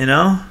point. You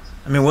know?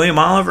 I mean, William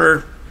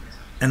Oliver,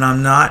 and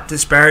I'm not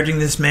disparaging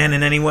this man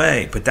in any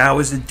way, but that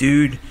was the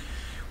dude.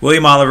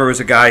 William Oliver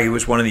was a guy who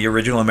was one of the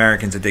original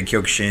Americans that did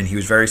Kyokushin. He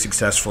was very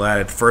successful at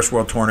it. The first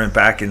world tournament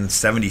back in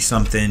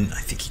 70-something,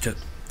 I think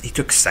he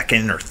took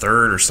second or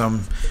third or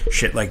some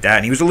shit like that.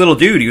 And he was a little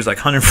dude. He was like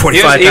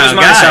 145 pounds. He was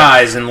my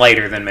size and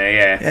lighter than me,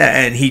 yeah.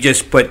 Yeah, and he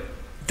just, but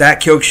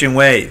that Kyokushin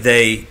way,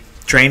 they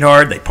trained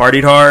hard, they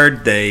partied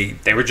hard, they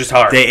were just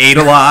hard. They ate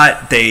a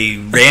lot, they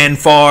ran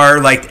far.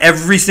 Like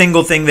every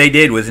single thing they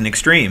did was an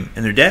extreme,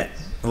 and they're dead.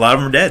 A lot of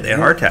them are dead. They had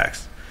heart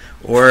attacks.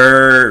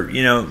 Or,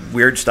 you know,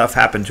 weird stuff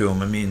happened to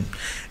him. I mean,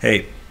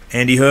 hey,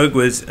 Andy Hoog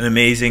was an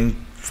amazing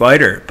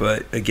fighter,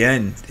 but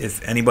again,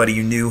 if anybody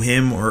who knew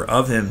him or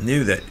of him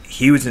knew that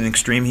he was an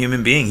extreme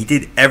human being, he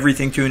did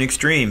everything to an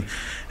extreme,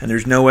 and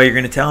there's no way you're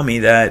going to tell me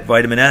that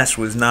vitamin S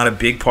was not a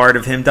big part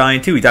of him dying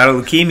too. He died of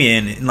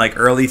leukemia in like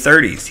early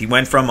 30s. He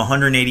went from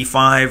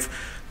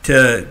 185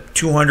 to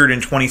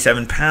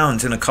 227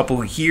 pounds in a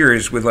couple of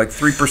years with like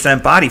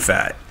 3% body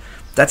fat.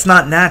 That's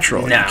not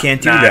natural. No, you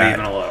can't do not that.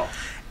 Even a little.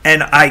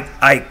 And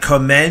I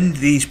commend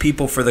these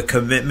people for the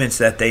commitments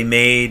that they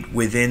made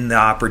within the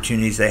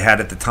opportunities they had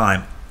at the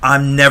time.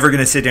 I'm never going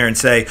to sit there and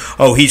say,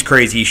 oh, he's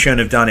crazy, he shouldn't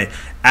have done it.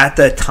 At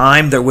the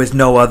time, there was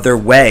no other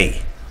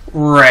way.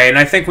 Right, and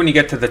I think when you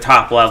get to the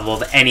top level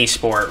of any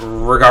sport,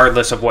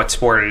 regardless of what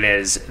sport it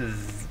is,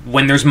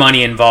 when there's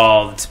money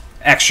involved,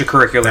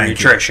 extracurricular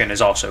nutrition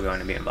is also going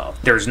to be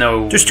involved. There's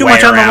too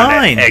much on the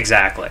line.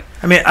 Exactly.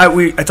 I mean,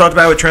 I talked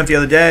about it with Trent the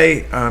other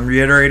day. I'm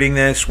reiterating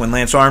this. When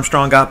Lance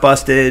Armstrong got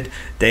busted,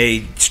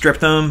 they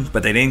stripped him,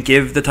 but they didn't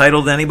give the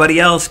title to anybody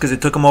else because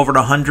it took them over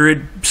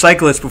 100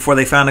 cyclists before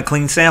they found a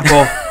clean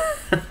sample.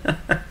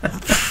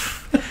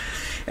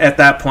 At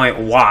that point,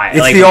 why?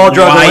 It's the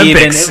all-drug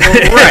Olympics.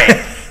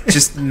 Right.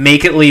 Just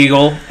make it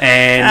legal,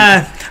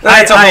 and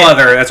that's a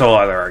whole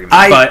other argument.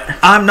 But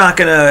I'm not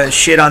gonna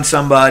shit on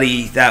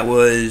somebody that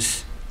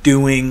was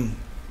doing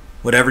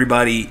what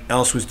everybody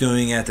else was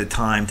doing at the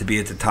time to be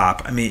at the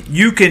top. I mean,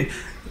 you can.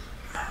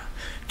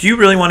 Do you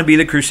really want to be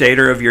the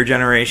crusader of your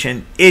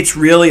generation? It's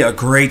really a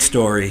great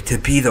story to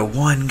be the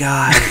one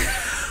guy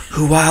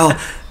who, while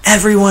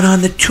everyone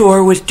on the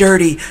tour was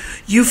dirty,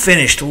 you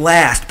finished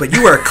last, but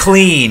you were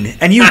clean,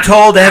 and you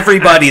told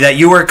everybody that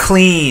you were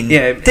clean.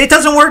 Yeah. It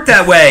doesn't work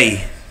that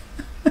way.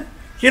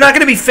 You're not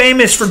going to be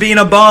famous for being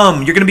a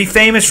bum. You're going to be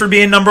famous for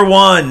being number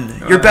one.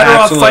 You're better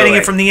off fighting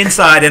it from the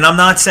inside, and I'm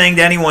not saying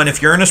to anyone,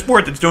 if you're in a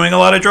sport that's doing a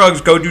lot of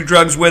drugs, go do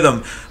drugs with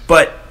them.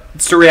 But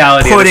It's the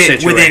reality of put the it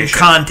situation. within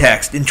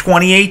context. In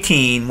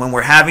 2018, when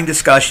we're having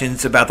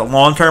discussions about the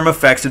long-term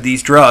effects of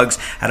these drugs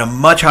at a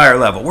much higher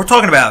level, we're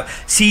talking about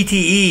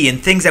CTE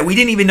and things that we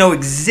didn't even know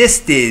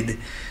existed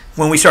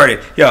when we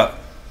started. Yo,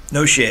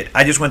 no shit.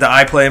 I just went to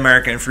iPlay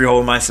America and Freehold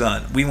with my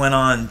son. We went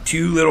on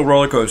 2 little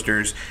roller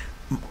coasters.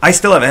 I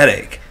still have a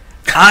headache.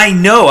 I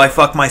know I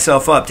fucked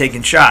myself up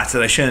taking shots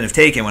that I shouldn't have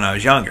taken when I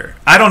was younger.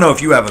 I don't know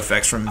if you have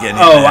effects from getting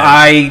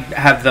I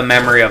have the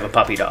memory of a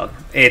puppy dog.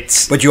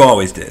 But you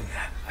always did.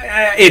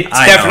 It's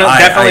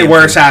definitely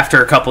worse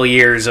after a couple of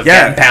years of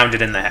getting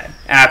pounded in the head.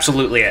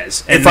 Absolutely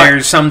is. And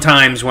there's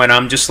sometimes when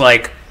I'm just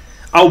like,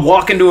 I'll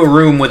walk into a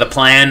room with a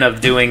plan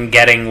of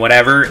getting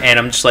whatever, and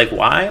I'm just like,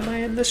 why am I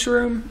in this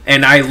room?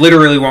 And I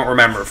literally won't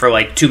remember for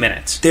like 2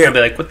 minutes. I'll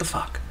be like, what the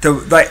fuck?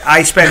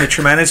 I spend a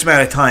tremendous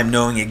amount of time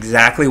knowing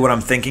exactly what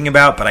I'm thinking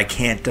about, but I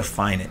can't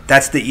define it.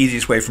 That's the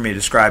easiest way for me to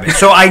describe it.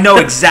 So I know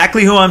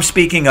exactly who I'm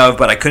speaking of,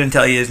 but I couldn't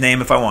tell you his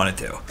name if I wanted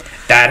to.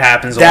 That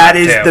happens a lot, That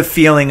is the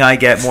feeling I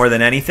get more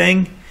than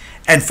anything.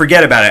 And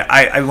forget about it.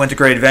 I went to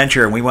Great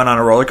Adventure, and we went on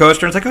a roller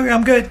coaster. And it's like, okay,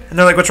 I'm good. And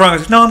they're like, what's wrong? I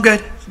was like, no, I'm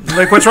good. I'm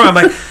like, what's wrong? I'm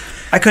like,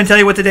 I couldn't tell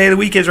you what the day of the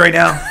week is right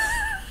now.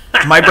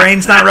 My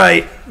brain's not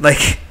right.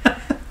 Like,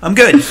 I'm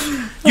good.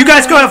 You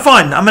guys go have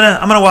fun. I'm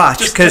gonna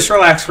watch. Just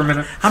relax for a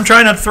minute. I'm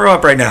trying not to throw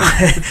up right now.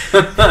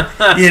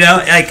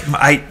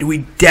 We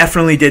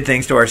definitely did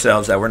things to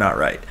ourselves that were not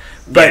right.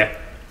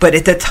 But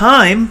at the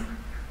time,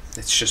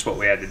 it's just what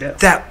we had to do.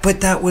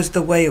 That was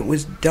the way it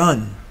was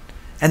done,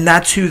 and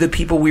that's who the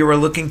people we were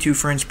looking to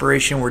for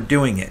inspiration were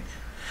doing it.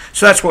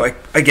 So that's why,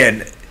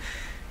 again,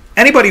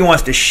 anybody who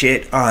wants to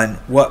shit on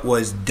what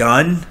was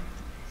done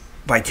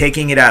by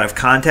taking it out of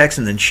context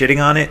and then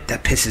shitting on it,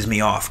 that pisses me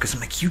off, because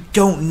I'm like, you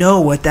don't know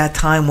what that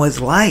time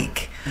was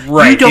like.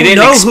 Right, you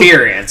didn't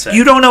experience it.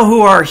 You don't know who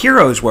our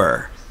heroes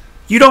were.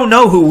 You don't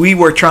know who we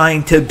were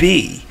trying to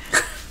be.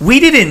 We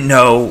didn't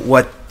know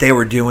what they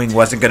were doing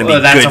wasn't going to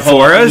be good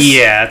for us.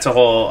 Yeah, that's a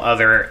whole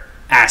other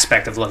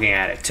aspect of looking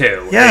at it,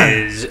 too. Yeah.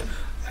 Is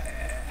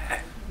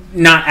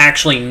not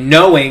actually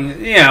knowing,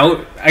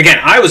 again,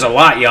 I was a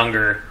lot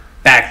younger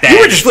back then. You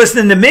were just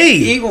listening to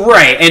me.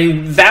 Right,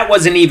 and that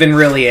wasn't even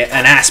really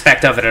an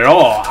aspect of it at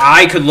all.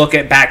 I could look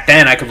at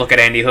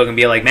Andy Hook and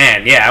be like,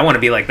 man, yeah, I want to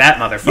be like that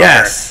motherfucker.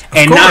 Yes,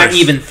 and not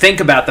even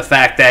think about the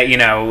fact that,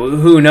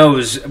 who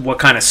knows what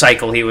kind of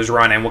cycle he was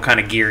running, what kind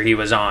of gear he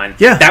was on.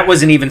 Yeah. That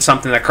wasn't even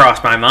something that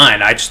crossed my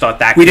mind. I just thought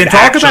that we could didn't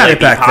talk about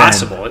it back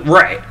possible. then.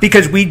 Right.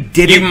 Because we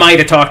didn't. You might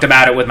have talked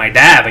about it with my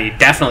dad, but you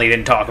definitely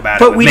didn't talk about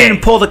it with me. But we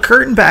didn't pull the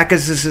curtain back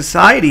as a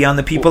society on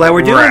the people that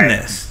were doing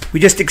this. We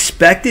just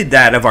expected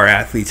that of our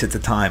athletes at the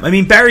time. I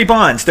mean, Barry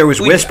Bonds, there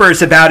was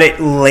whispers about it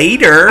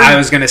later. I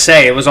was going to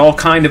say, it was all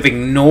kind of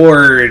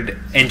ignored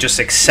and just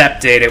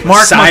accepted. It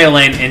was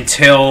silent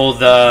until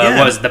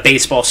the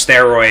baseball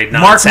steroid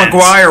nonsense.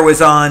 Mark McGwire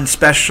was on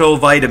special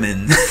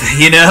vitamins,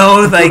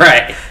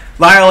 right.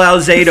 Lyle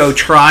Alzado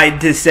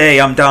tried to say,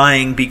 I'm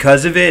dying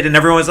because of it, and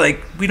everyone was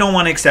like, we don't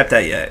want to accept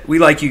that yet. We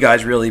like you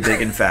guys really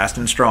big and fast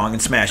and strong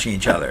and smashing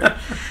each other.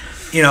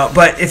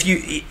 But if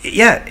you,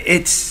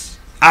 it's...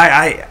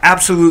 I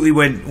absolutely,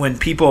 when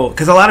people,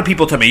 because a lot of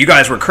people tell me, you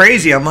guys were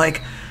crazy. I'm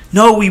like,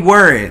 no, we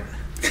weren't.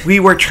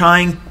 We were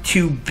trying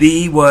to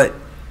be what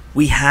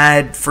we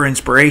had for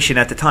inspiration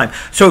at the time.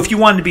 So if you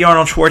wanted to be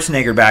Arnold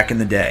Schwarzenegger back in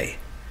the day,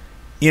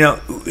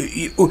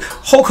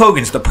 Hulk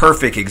Hogan's the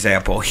perfect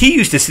example. He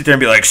used to sit there and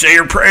be like, say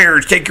your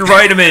prayers, take your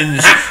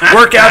vitamins,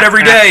 work out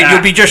every day,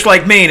 you'll be just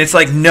like me. And it's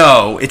like,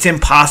 no, it's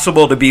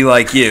impossible to be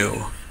like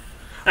you.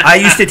 I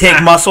used to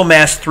take Muscle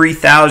Mass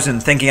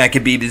 3000 thinking I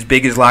could be as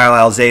big as Lyle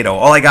Alzado.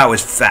 All I got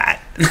was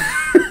fat.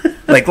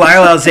 Like,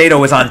 Lyle Alzado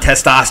was on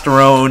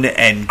testosterone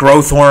and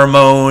growth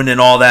hormone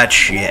and all that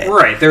shit.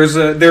 Right. There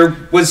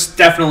was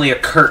definitely a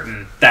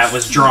curtain that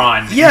was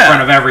drawn in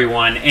front of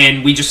everyone,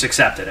 and we just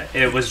accepted it.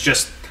 It was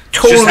just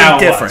totally how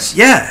different. It was.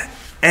 Yeah.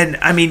 And,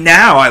 I mean,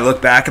 now I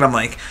look back and I'm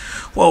like,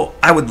 well,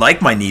 I would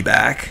like my knee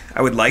back.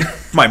 I would like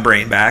my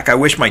brain back. I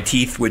wish my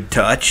teeth would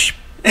touch.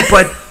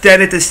 But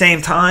then at the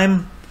same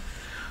time,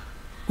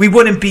 we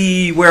wouldn't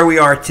be where we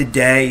are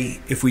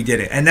today if we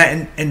did it. And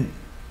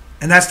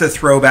that's the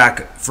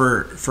throwback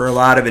for a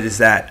lot of it, is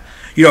that,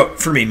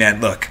 for me, man,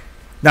 look,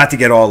 not to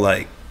get all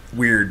like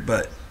weird,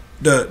 but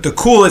the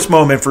coolest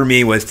moment for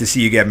me was to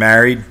see you get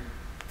married.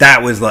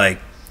 That was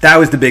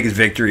the biggest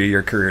victory of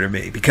your career to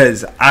me,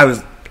 because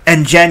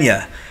and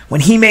Jenya, when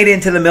he made it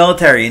into the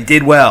military and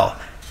did well,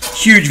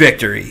 huge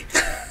victory.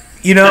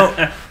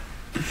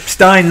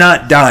 Stein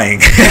not dying.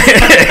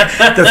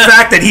 The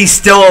fact that he's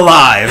still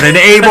alive and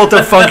able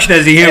to function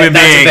as a human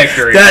being,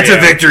 that's a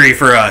victory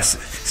for us.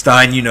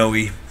 Stein,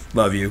 we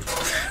love you,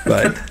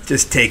 but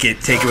just take it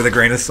with a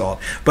grain of salt.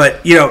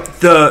 But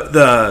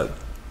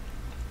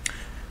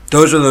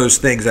those are those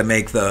things that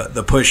make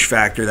the push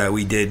factor that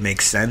we did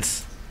make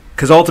sense.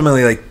 Because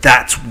ultimately,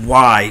 that's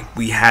why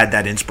we had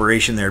that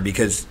inspiration there,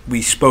 because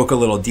we spoke a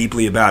little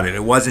deeply about it.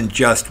 It wasn't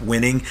just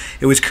winning;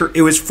 it was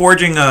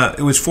forging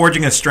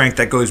a strength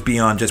that goes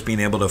beyond just being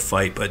able to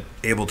fight, but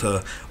able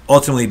to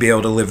ultimately be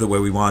able to live the way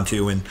we want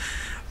to. And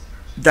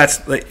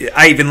that's like,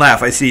 I even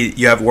laugh. I see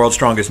you have World's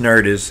Strongest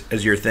Nerd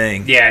as your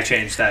thing. Yeah, I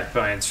changed that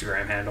by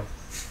Instagram handle.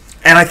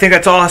 And I think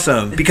that's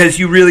awesome because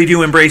you really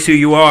do embrace who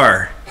you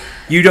are.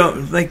 You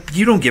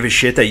don't give a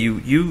shit that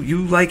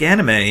you like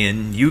anime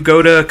and you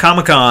go to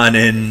Comic-Con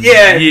and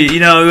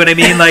you know what I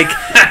mean? Like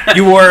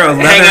you wore a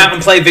leather hang out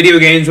and play video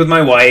games with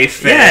my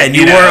wife. Yeah, and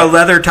you wore a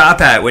leather top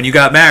hat when you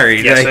got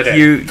married. Yes, like, I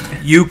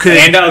did. You could,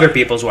 and to other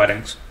people's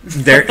weddings.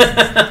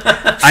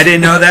 I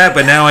didn't know that,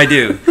 but now I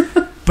do.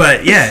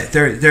 But yeah,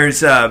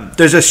 there's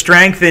a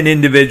strength in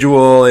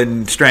individual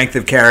and strength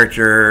of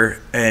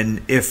character,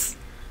 and if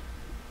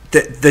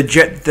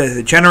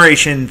the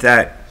generation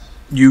that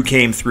you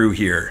came through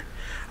here,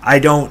 I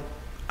don't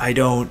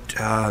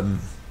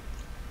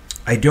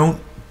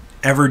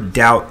ever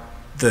doubt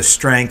the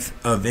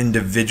strength of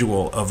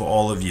individual of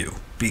all of you,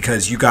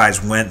 because you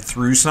guys went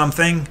through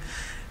something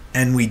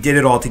and we did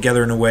it all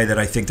together in a way that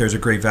I think there's a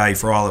great value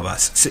for all of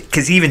us.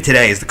 Because even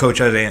today, as the coach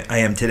I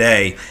am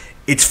today,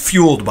 it's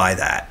fueled by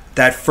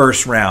that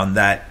first round.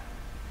 That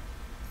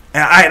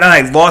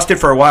I lost it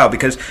for a while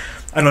because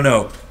I don't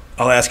know.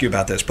 I'll ask you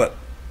about this, but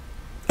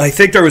I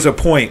think there was a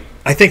point.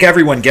 I think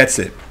everyone gets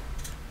it,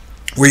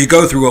 where you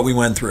go through what we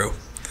went through,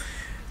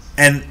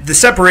 and the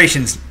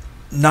separation's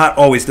not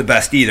always the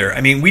best either.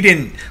 I mean, we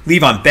didn't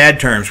leave on bad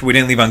terms, but we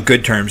didn't leave on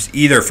good terms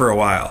either for a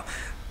while,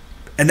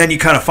 and then you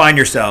kind of find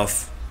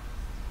yourself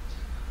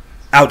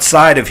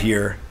outside of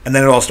here, and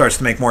then it all starts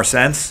to make more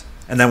sense,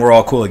 and then we're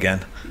all cool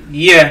again.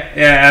 Yeah,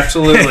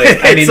 absolutely.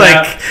 I mean,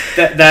 like,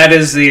 that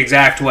is the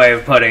exact way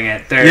of putting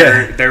it.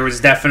 There was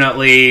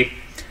definitely,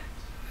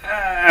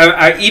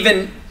 I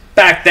even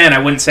back then, I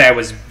wouldn't say I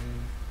was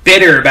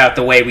bitter about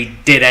the way we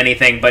did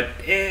anything, but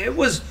it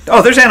was...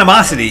 Oh, there's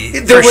animosity,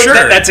 for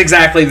sure. That's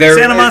exactly... There's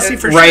animosity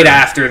for right sure.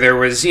 After, there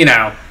was,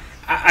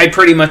 I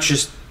pretty much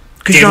just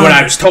did what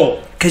I was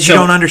told. Because you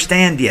don't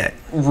understand yet.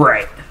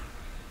 Right.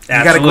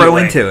 You got to grow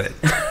into it.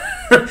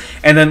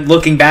 And then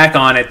looking back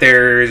on it,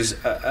 there's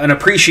an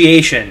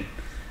appreciation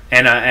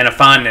and a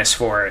fondness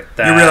for it.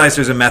 You realize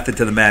there's a method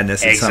to the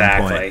madness at some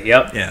point. Exactly,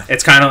 yep. Yeah.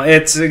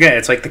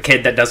 It's like the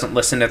kid that doesn't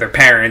listen to their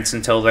parents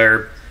until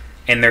they're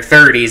in their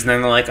 30s, and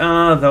then they're like,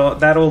 oh,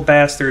 that old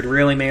bastard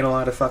really made a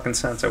lot of fucking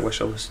sense. I wish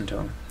I listened to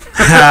him.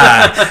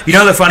 You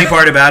know, the funny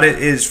part about it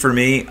is, for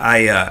me,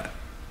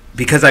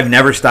 because I've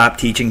never stopped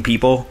teaching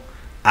people,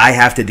 I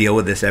have to deal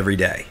with this every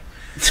day.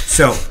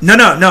 So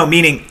no,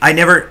 meaning I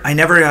never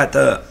got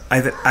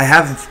I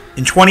haven't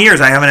in 20 years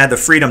I haven't had the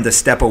freedom to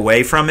step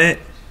away from it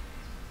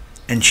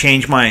and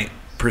change my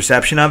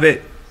perception of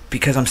it,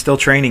 because I'm still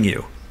training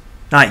you.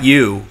 Not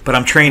you, but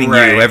I'm training you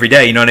every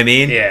day, you know what I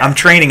mean? Yeah. I'm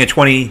training a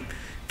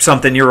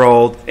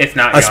 20-something-year-old, if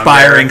not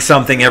aspiring younger,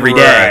 something every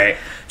day. Right.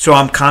 So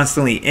I'm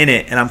constantly in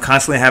it, and I'm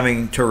constantly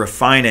having to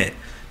refine it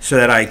so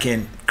that I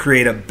can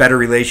create a better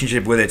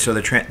relationship with it, so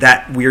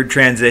that weird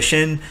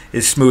transition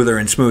is smoother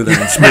and smoother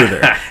and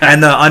smoother.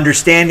 And the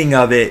understanding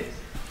of it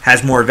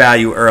has more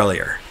value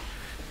earlier.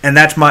 And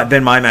that's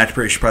been my match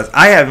British process.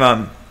 I have,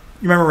 you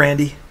remember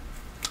Randy?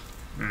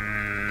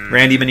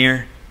 Randy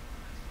Manier?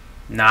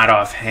 Not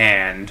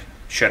offhand.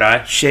 Should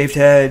I? Shaved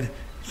head.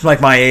 He's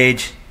like my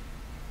age.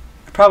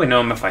 I'd probably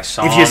know him if I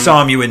saw him. If you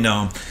saw him, you would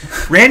know him.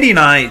 Randy and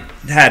I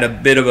had a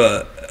bit of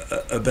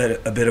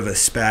a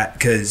spat,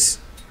 because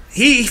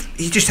he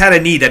just had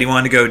a need that he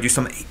wanted to go do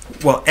something.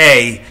 Well,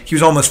 he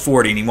was almost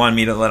 40 and he wanted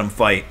me to let him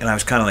fight, and I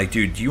was kind of like,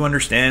 dude, do you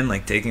understand,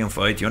 like, taking a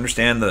fight? Do you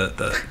understand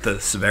the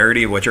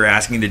severity of what you're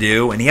asking to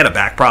do? And he had a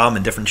back problem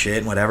and different shit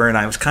and whatever, and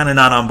I was kind of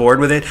not on board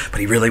with it, but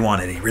he really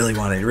wanted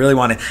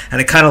it,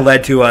 and it kind of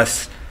led to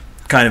us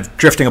kind of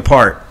drifting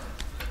apart.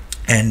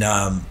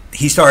 And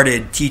he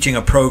started teaching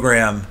a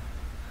program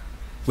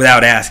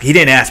without asking. He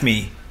didn't ask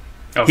me.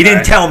 Okay. He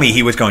didn't tell me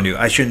he was going to.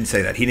 I shouldn't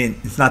say that.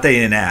 It's not that he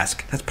didn't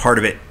ask. That's part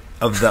of it,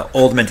 of the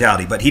old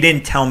mentality. But he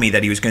didn't tell me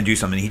that he was going to do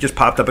something. He just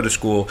popped up at a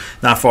school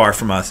not far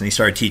from us, and he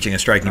started teaching a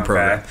striking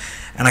program.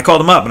 And I called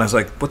him up, and I was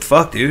like, what the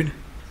fuck, dude?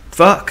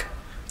 Fuck.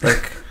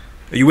 Like,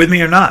 are you with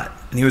me or not?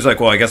 And he was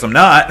like, well, I guess I'm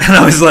not. And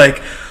I was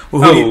like,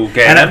 well,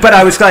 but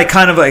I was like,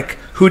 kind of like,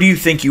 who do you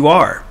think you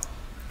are?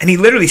 And he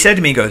literally said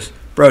to me, he goes,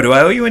 bro, do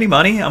I owe you any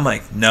money? I'm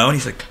like, no. And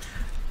he's like,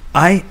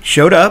 I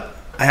showed up.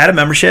 I had a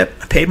membership.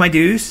 I paid my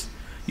dues.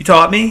 You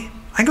taught me.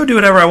 I can go do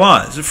whatever I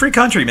want. It's a free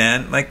country,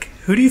 man. Like,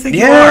 who do you think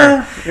you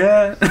are?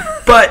 Yeah.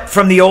 But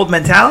from the old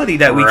mentality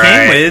that we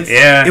came with,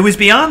 it was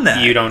beyond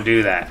that. You don't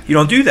do that. You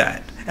don't do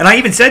that. And I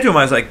even said to him,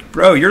 I was like,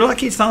 bro, you're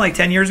lucky it's not like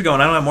 10 years ago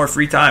and I don't have more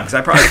free time, because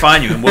I'd probably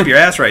find you and whoop your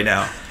ass right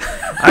now.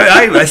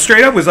 I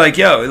straight up was like,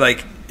 yo,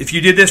 like, if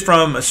you did this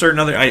from a certain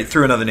other... I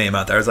threw another name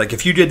out there. I was like,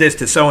 if you did this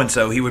to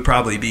so-and-so, he would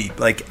probably be,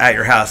 like, at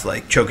your house,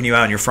 like, choking you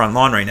out on your front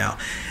lawn right now.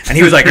 And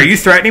he was like, are you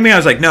threatening me? I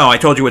was like, no, I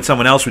told you what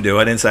someone else would do.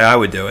 I didn't say I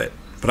would do it.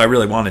 But I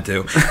really wanted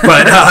to.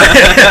 But,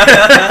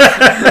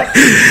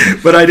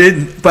 but I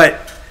didn't. But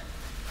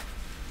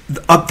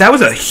that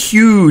was a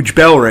huge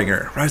bell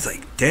ringer. I was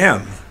like,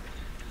 damn,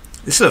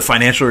 this is a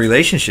financial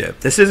relationship.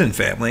 This isn't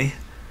family.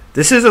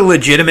 This is a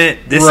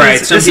legitimate... This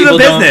is a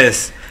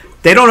business.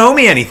 They don't owe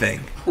me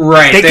anything.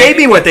 Right. They gave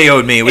me what they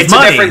owed me. It was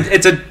money.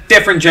 It's a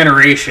different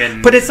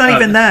generation. But it's not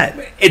even that.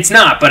 It's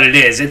not, but it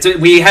is.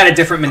 We had a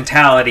different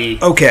mentality.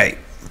 Okay,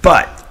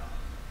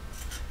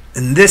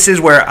 and this is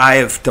where I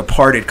have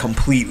departed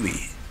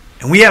completely.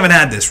 And we haven't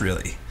had this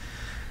really.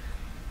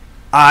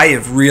 I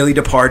have really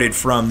departed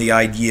from the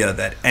idea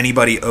that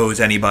anybody owes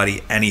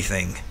anybody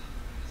anything.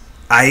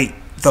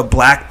 The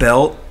black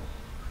belt,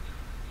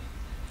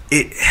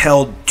 it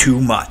held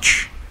too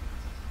much.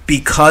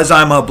 Because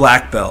I'm a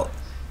black belt,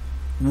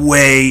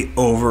 way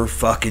over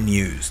fucking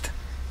used.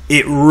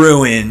 It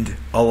ruined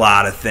a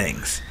lot of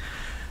things.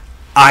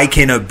 I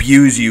can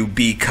abuse you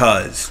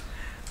because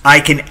I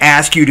can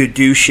ask you to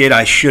do shit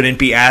I shouldn't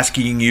be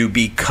asking you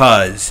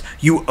because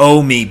you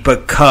owe me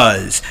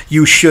because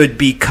you should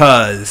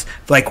because,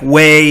 like,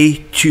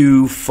 way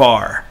too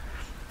far.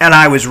 And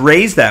I was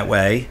raised that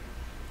way,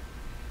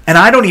 and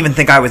I don't even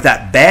think I was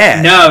that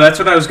bad. No, that's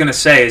what I was going to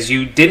say, is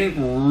you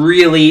didn't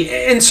really,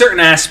 in certain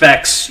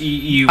aspects,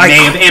 you may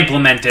have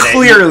implemented it.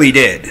 Clearly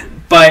did.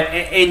 But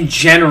in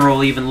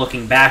general, even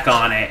looking back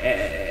on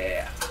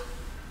it,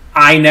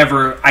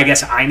 I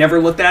guess I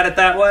never looked at it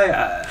that way.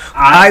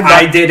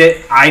 I did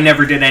it. I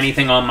never did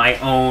anything on my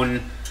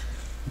own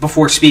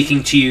before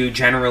speaking to you,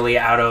 generally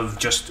out of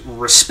just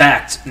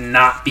respect,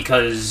 not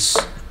because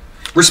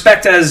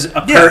respect as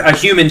a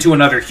human to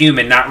another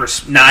human,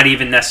 not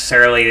even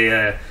necessarily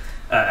a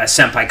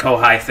senpai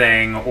kohai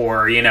thing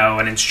or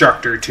an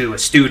instructor to a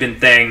student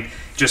thing.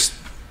 Just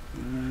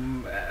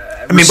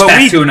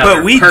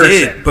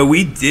but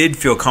we did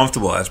feel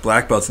comfortable as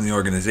black belts in the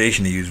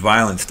organization to use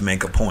violence to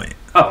make a point.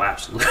 Oh,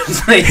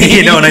 absolutely.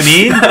 You know what I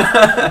mean?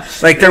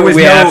 Like there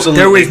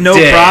was no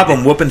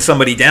problem whooping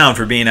somebody down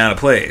for being out of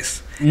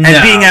place. No.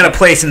 And being out of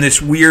place in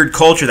this weird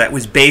culture that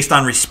was based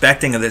on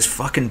respecting of this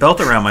fucking belt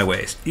around my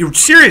waist. You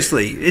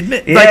seriously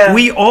admit, like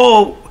we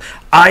all,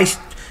 the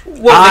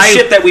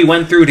shit that we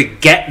went through to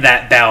get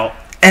that belt.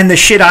 And the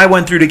shit I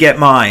went through to get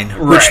mine,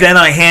 which then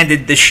I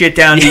handed the shit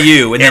down to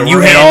you, and then you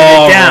handed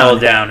it down.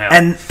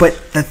 Downhill.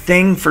 But the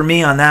thing for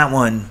me on that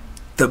one,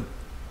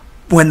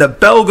 when the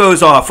bell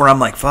goes off, where I'm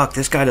like, fuck,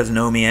 this guy doesn't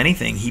owe me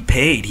anything. He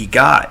paid, he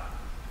got.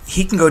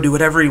 He can go do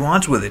whatever he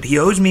wants with it. He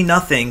owes me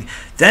nothing.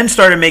 Then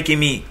started making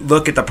me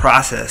look at the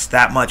process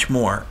that much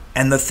more.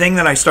 And the thing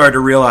that I started to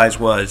realize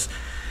was,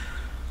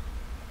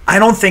 I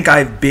don't think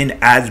I've been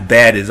as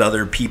bad as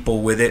other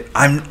people with it.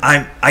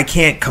 I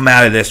can't come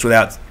out of this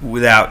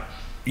without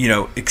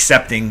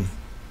accepting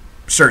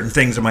certain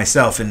things of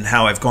myself and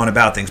how I've gone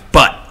about things.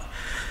 But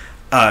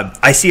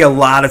I see a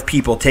lot of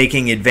people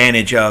taking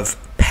advantage of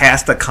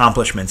past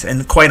accomplishments.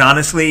 And quite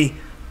honestly,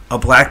 a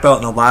black belt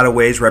in a lot of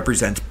ways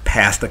represents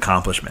past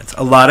accomplishments.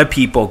 A lot of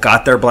people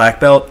got their black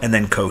belt and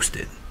then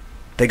coasted.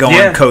 They go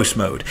on coast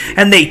mode.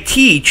 And they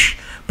teach,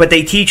 but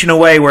they teach in a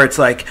way where it's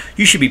like,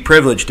 you should be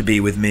privileged to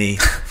be with me,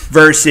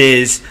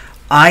 versus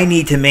I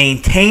need to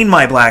maintain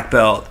my black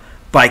belt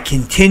by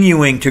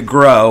continuing to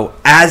grow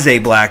as a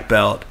black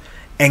belt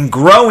and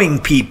growing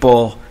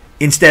people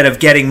instead of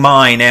getting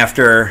mine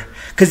after.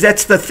 Because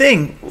that's the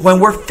thing, when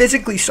we're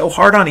physically so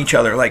hard on each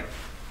other, like,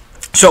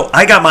 so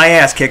I got my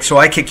ass kicked, so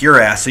I kick your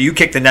ass, so you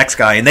kick the next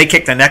guy, and they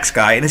kick the next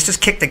guy, and it's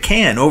just kick the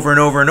can over and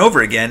over and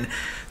over again.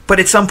 But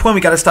at some point,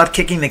 we got to stop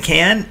kicking the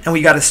can, and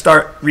we got to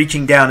start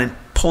reaching down and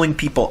pulling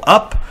people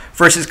up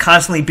versus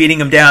constantly beating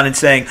them down and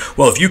saying,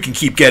 well, if you can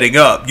keep getting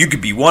up, you could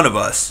be one of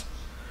us.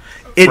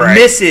 It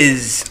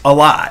misses a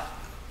lot.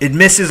 It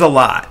misses a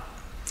lot.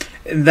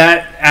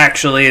 That,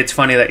 actually, it's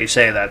funny that you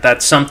say that.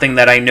 That's something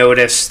that I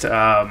noticed in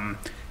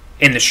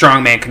the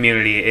strongman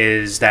community,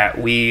 is that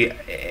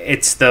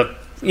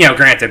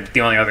granted,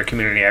 the only other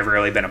community I've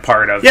really been a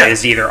part of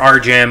is either our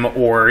gym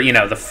or,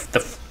 the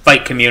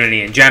fight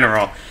community in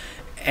general.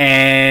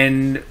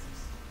 And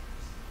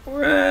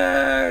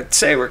I'd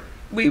say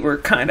we were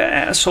kind of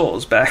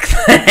assholes back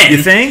then.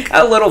 You think?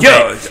 A little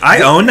bit.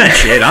 I own that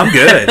shit. I'm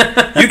good.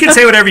 You can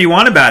say whatever you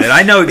want about it.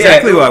 I know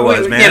exactly who I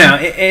was,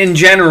 man. In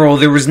general,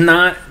 there was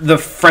not the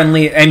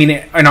friendly. I mean,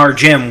 in our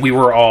gym, we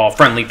were all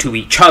friendly to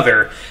each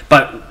other,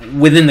 but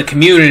within the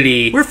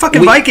community, we're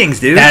fucking Vikings,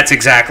 dude. That's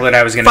exactly what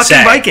I was going to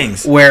say. Fucking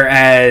Vikings.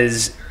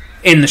 Whereas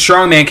in the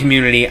strongman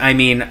community, I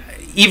mean,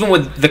 even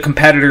with the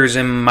competitors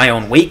in my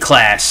own weight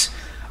class,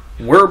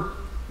 we're,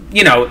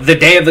 the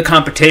day of the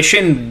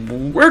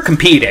competition, we're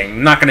competing.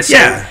 I'm not going to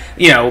say,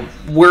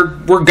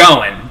 we're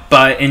going.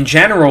 But in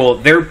general,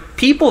 there are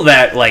people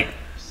that, like,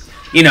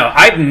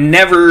 I've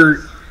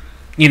never,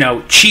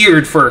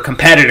 cheered for a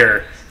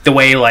competitor the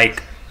way,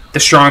 like, the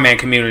strongman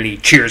community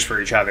cheers for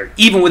each other,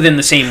 even within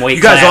the same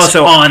weight class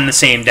also, on the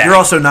same day. You're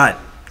also not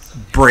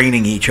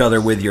braining each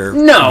other with your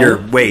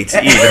weights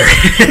either.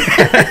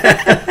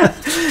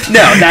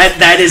 No,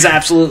 that is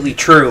absolutely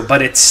true,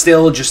 but it's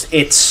still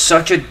it's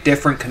such a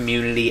different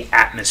community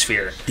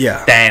atmosphere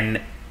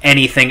than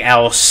anything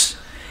else.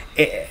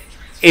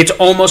 It's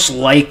almost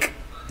like,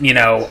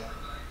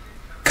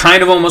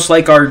 kind of almost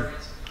like our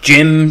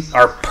gym,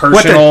 our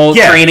personal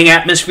training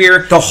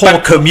atmosphere. The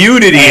whole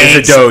community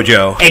is a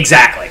dojo.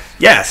 Exactly.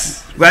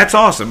 Yes, that's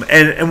awesome.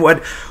 And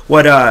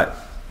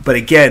but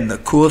again, the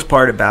coolest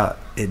part about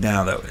it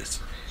now, though, is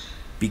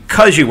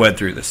because you went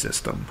through the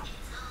system.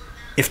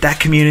 If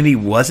that community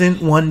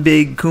wasn't one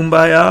big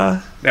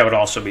kumbaya, that would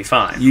also be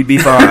fine. You'd be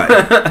fine.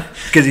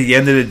 Because at the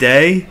end of the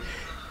day,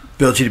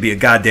 built you to be a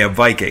goddamn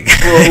Viking.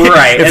 Well,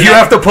 right. If you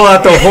have to pull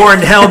out the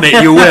horned helmet,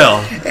 you will.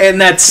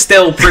 And that's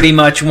still pretty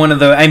much one of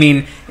the. I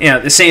mean,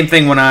 the same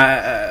thing when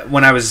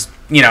I was,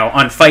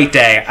 on fight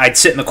day, I'd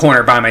sit in the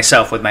corner by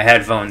myself with my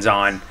headphones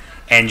on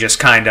and just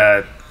kind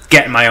of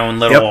get in my own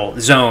little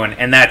zone,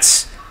 and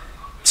that's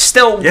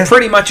still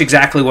pretty much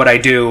exactly what I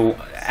do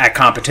at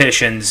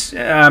competitions.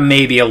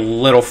 Maybe a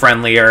little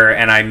friendlier,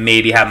 and I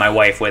maybe have my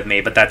wife with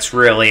me, but that's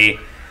really.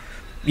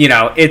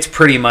 It's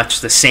pretty much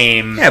the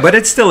same. Yeah, but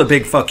it's still a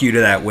big fuck you to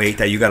that weight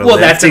that you got to lift.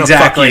 Well, that's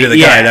exactly. Fuck you to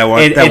the guy that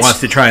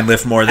wants to try and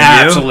lift more than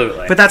you.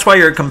 Absolutely. But that's why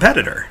you're a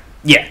competitor.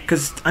 Yeah.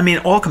 Because,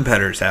 all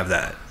competitors have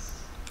that.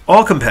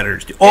 All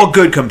competitors do. All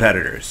good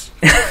competitors.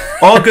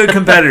 All good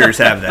competitors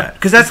have that.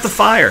 Because that's the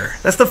fire.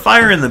 That's the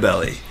fire in the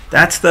belly.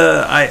 That's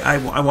the, I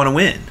want to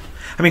win.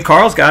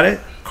 Carl's got it.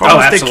 Carl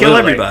wants to kill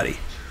everybody.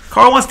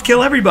 Carl wants to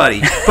kill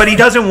everybody, but he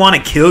doesn't want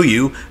to kill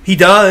you. He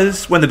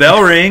does when the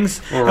bell rings,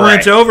 and when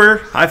it's over,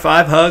 high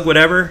five, hug,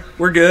 whatever.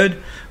 We're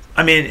good.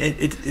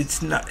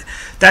 It's not.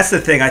 That's the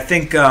thing. I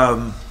think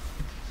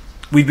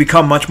we've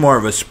become much more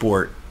of a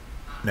sport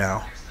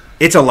now.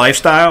 It's a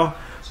lifestyle,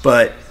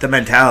 but the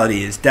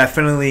mentality is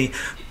definitely.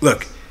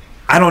 Look,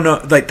 I don't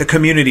know. Like the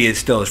community is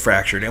still as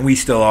fractured, and we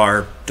still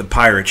are the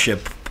pirate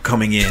ship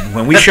coming in.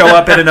 When we show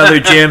up at another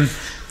gym.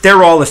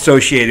 They're all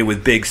associated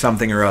with big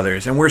something or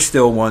others, and we're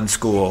still one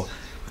school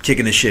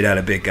kicking the shit out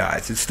of big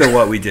guys. It's still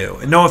what we do.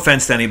 And no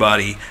offense to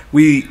anybody,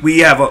 we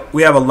have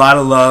a lot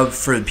of love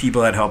for the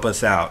people that help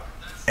us out,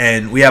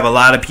 and we have a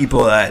lot of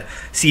people that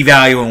see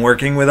value in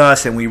working with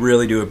us, and we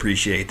really do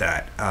appreciate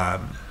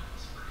that.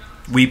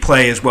 We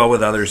play as well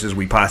with others as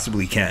we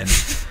possibly can.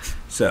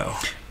 So,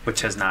 which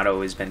has not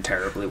always been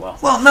terribly well.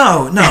 Well,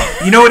 no.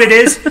 You know what it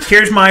is?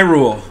 Here's my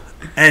rule,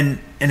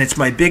 and it's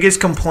my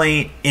biggest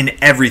complaint in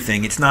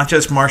everything. It's not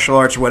just martial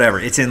arts or whatever.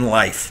 It's in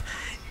life.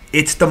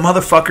 It's the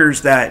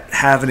motherfuckers that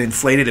have an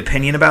inflated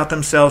opinion about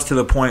themselves to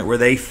the point where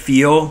they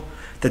feel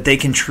that they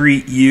can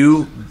treat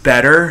you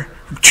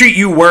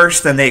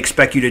worse than they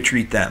expect you to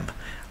treat them. Okay.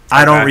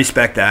 I don't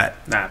respect that.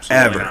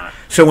 Absolutely ever. Not.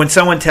 So when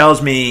someone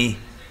tells me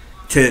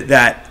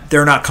that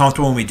they're not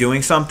comfortable with me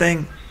doing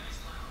something,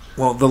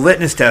 well, the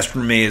litmus test for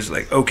me is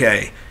like,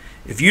 okay,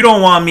 if you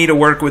don't want me to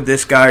work with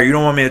this guy or you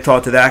don't want me to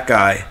talk to that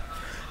guy,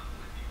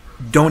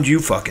 don't you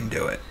fucking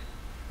do it.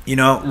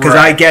 Because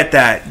I get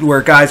that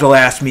where guys will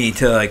ask me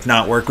to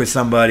not work with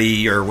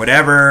somebody or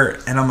whatever,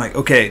 and I'm like,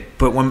 okay,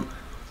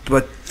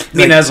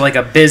 as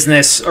a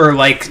business or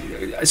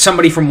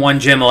somebody from one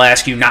gym will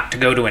ask you not to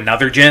go to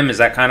another gym. Is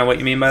that kind of what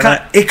you mean by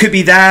that? It could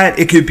be that.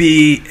 It could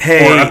be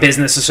or a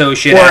business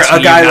associate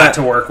asking you not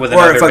to work with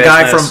another business. Or if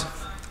a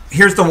guy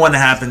here's the one that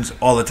happens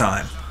all the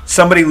time.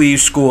 Somebody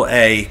leaves school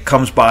A,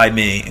 comes by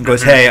me, and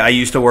goes, hey, I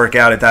used to work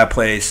out at that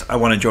place. I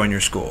want to join your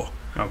school.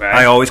 Okay.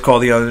 I always call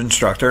the other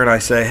instructor and I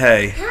say,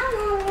 hey.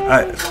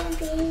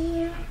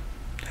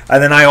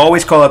 And then I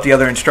always call up the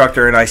other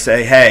instructor and I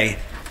say, hey,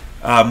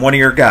 one of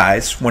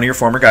your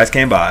former guys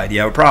came by. Do you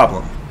have a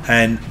problem?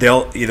 And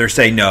they'll either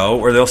say no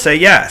or they'll say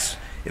yes.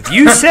 If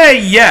you say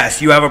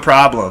yes, you have a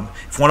problem.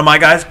 If one of my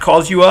guys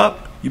calls you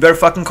up, you better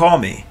fucking call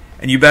me.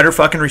 And you better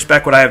fucking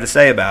respect what I have to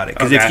say about it.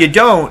 Because if you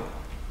don't,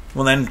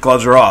 well, then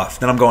gloves are off.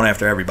 Then I'm going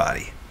after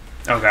everybody.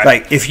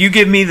 Okay. If you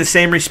give me the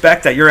same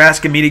respect that you're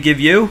asking me to give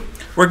you,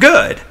 we're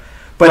good.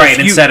 But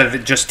instead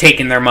of just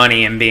taking their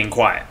money and being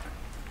quiet.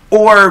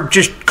 Or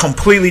just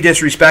completely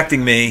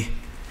disrespecting me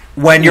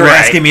when you're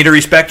asking me to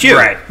respect you.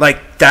 Right.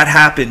 That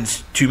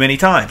happens too many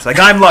times.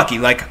 I'm lucky.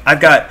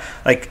 I've got,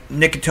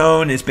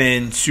 Nicotone has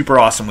been super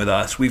awesome with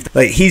us.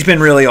 He's been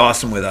really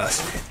awesome with us.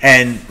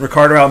 And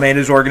Ricardo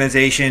Almeida's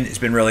organization has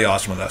been really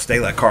awesome with us. They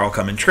let Carl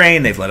come and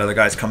train. They've let other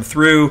guys come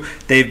through.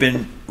 They've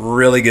been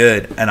really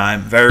good. And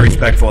I'm very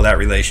respectful of that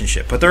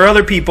relationship. But there are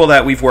other people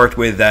that we've worked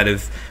with that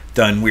have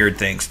done weird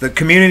things. The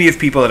community of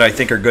people that I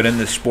think are good in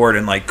this sport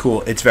and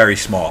cool, it's very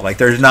small.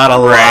 There's not a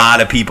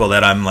lot of people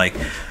that I'm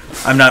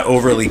not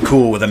overly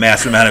cool with a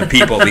massive amount of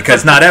people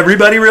because not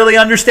everybody really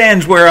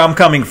understands where I'm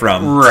coming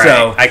from. Right.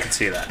 So, I can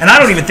see that. And I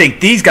don't even think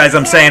these guys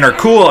I'm saying are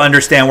cool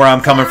understand where I'm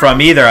coming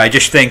from either. I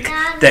just think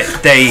that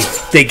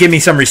they give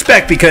me some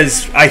respect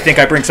because I think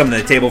I bring something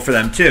to the table for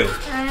them too.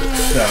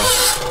 So.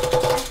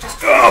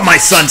 Oh, my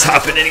son's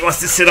hopping in. He wants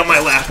to sit on my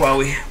lap while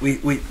we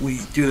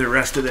do the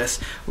rest of this,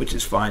 which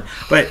is fine.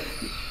 But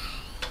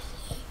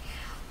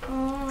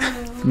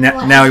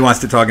now he wants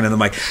to talk into the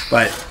mic.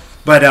 But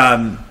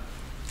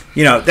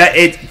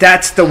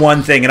that's the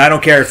one thing, and I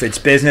don't care if it's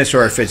business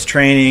or if it's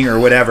training or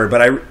whatever.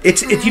 But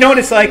it's you know what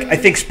it's like. I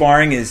think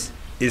sparring is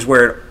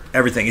where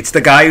everything. It's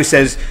the guy who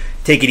says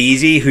take it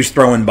easy, who's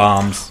throwing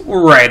bombs.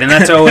 Right, and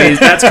that's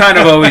kind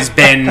of always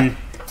been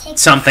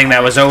something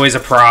that was always a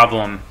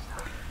problem.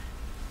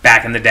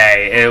 Back in the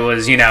day, it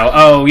was,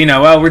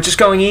 we're just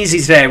going easy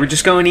today. We're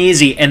just going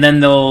easy, and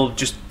then they'll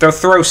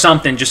throw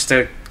something just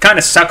to kind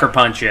of sucker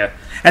punch you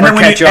and or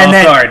catch you off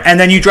guard. And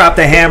then you drop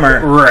the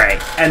hammer,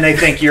 right? And they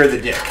think you're the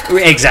dick.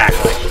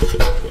 Exactly.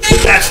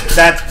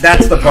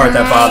 That's the part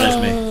that bothers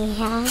me.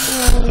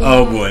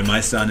 Oh boy,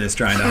 my son is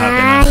trying to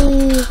hop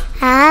in.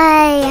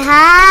 Hi.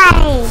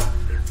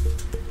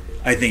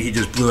 I think he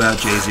just blew out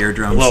Jay's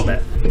eardrums. A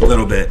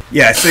little bit.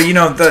 Yeah. So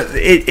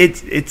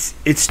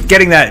it's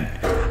getting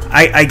that.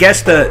 I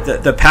guess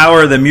the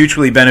power of the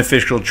mutually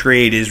beneficial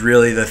trade is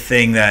really the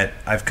thing that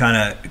I've kind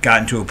of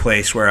gotten to a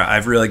place where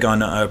I've really gone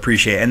to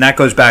appreciate, and that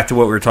goes back to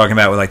what we were talking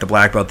about with like the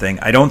black belt thing.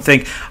 I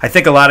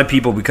think a lot of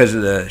people, because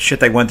of the shit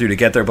they went through to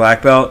get their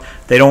black belt,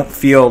 they don't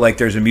feel like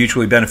there's a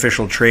mutually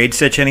beneficial trade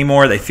sitch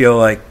anymore. They feel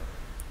like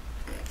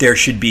there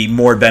should be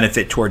more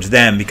benefit towards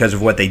them because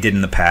of what they did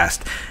in the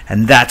past,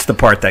 and that's the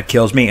part that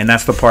kills me, and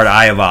that's the part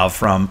I evolved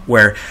from,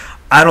 where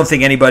I don't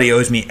think anybody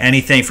owes me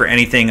anything for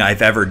anything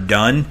I've ever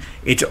done.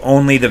 It's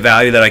only the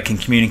value that I can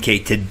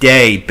communicate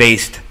today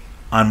based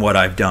on what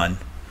I've done.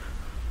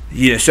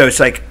 You know, so it's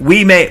like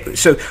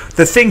so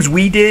the things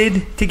we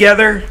did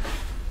together,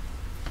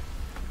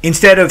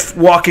 instead of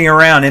walking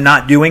around and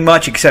not doing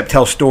much except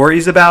tell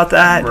stories about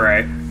that,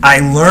 Right. I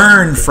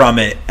learned from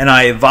it and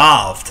I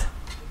evolved.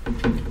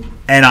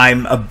 And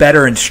I'm a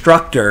better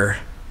instructor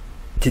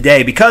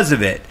today because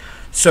of it.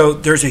 So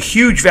there's a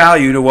huge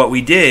value to what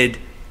we did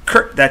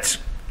that's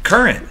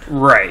current.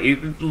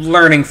 Right.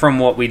 Learning from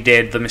what we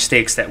did, the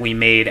mistakes that we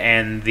made,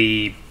 and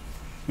the,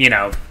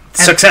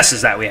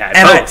 successes that we had.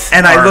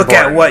 I look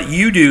at what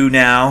you do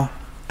now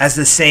as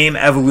the same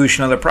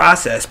evolution of the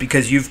process,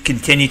 because you've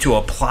continued to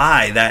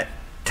apply that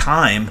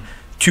time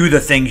to the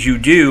things you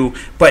do,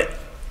 but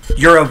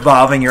you're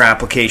evolving your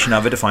application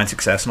of it to find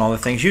success in all the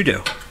things you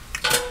do.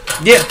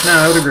 Yeah, no,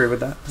 I would agree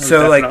with that.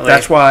 So,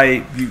 that's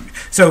why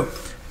so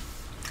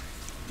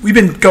we've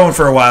been going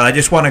for a while. I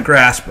just want to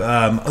grasp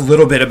a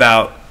little bit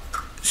about,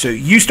 so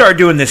you started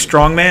doing this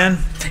strongman?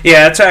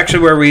 Yeah, that's actually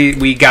where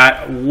we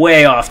got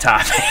way off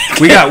topic.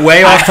 We got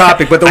way off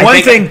topic, but the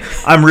one thing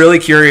I'm really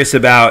curious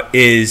about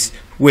is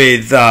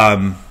with...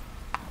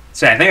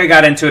 So I think I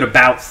got into it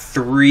about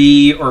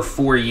 3 or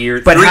 4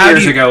 years. But 3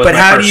 years ago was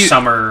my first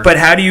summer. But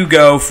how do you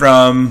go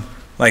from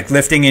like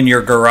lifting in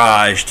your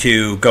garage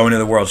to going to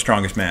the world's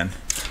strongest man?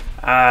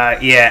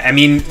 Yeah, I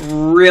mean,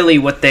 really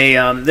what they...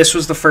 this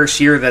was the first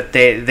year that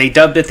they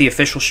dubbed it the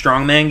official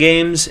Strongman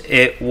Games.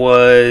 It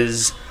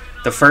was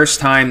the first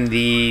time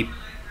the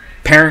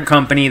parent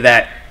company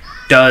that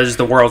does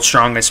the world's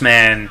strongest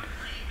man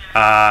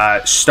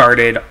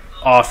started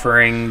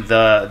offering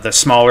the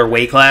smaller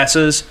weight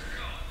classes.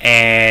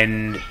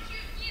 And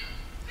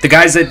the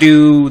guys that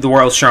do the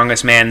world's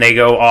strongest man, they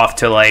go off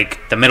to like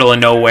the middle of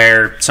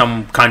nowhere,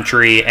 some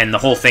country, and the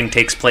whole thing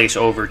takes place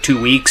over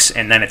 2 weeks,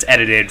 and then it's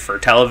edited for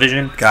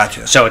television.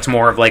 Gotcha. So it's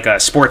more of like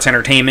a sports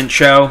entertainment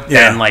show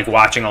than like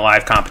watching a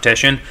live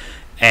competition.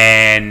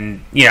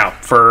 And,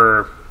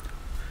 for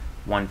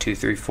 1, 2,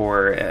 3,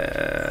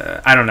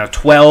 4,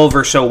 12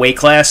 or so weight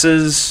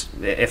classes,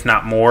 if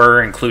not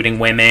more, including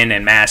women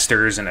and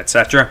masters and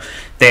etc.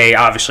 They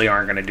obviously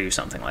aren't going to do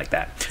something like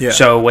that. Yeah.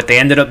 So what they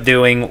ended up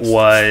doing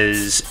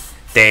was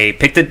they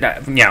picked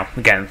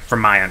again,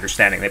 from my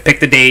understanding, they picked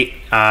the date.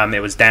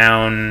 It was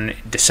down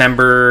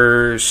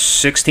December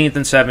 16th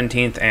and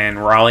 17th in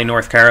Raleigh,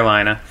 North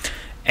Carolina.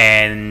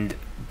 And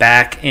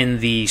back in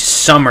the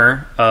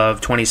summer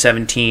of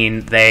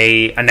 2017,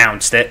 they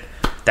announced it,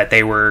 that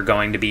they were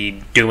going to be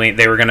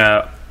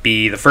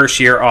the first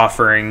year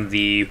offering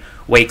the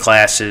weight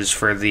classes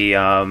for the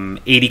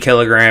 80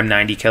 kilogram,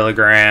 90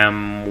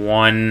 kilogram,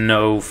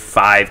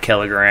 105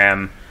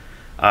 kilogram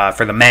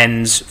for the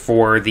men's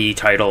for the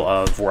title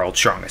of World's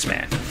Strongest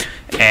Man.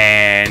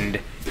 And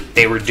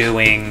they were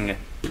doing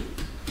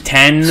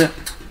 10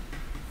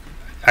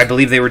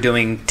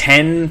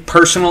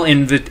 personal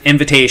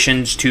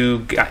invitations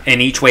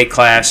in each weight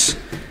class.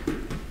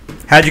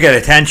 How'd you get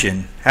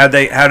attention? How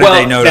did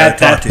they know to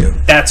talk to you?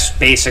 That's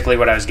basically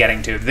what I was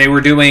getting to. They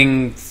were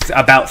doing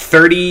about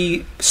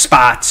 30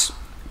 spots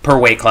per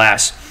weight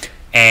class,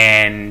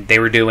 and they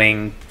were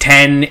doing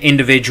 10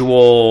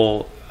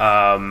 individual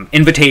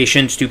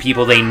invitations to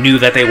people they knew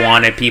that they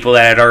wanted, people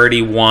that had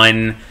already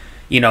won,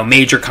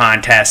 major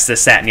contests,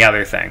 this, that, and the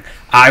other thing.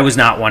 I was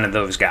not one of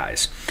those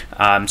guys.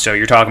 So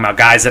you're talking about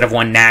guys that have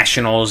won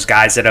nationals,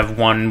 guys that have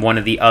won one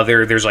of the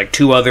other. There's like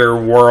 2 other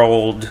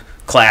world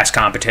class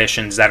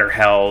competitions that are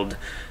held.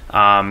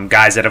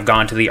 Guys that have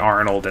gone to the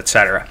Arnold,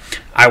 etc.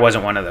 I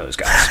wasn't one of those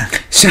guys.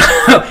 So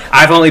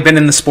I've only been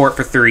in the sport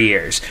for 3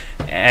 years.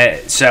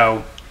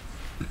 So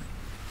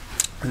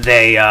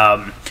they,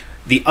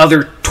 the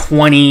other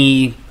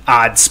 20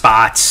 odd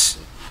spots,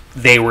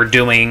 they were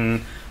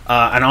doing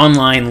an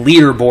online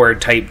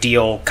leaderboard type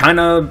deal. Kind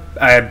of,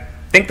 I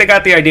think they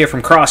got the idea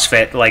from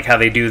CrossFit, like how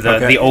they do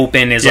the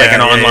Open is like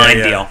an online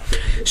deal.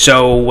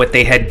 So what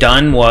they had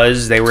done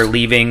was they were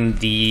leaving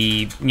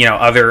the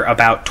other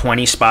about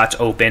 20 spots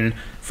open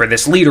for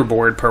this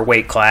leaderboard per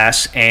weight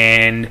class,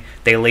 and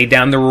they laid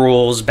down the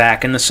rules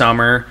back in the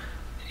summer.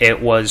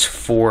 It was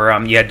for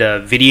you had to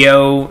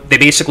video. They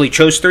basically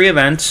chose 3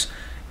 events.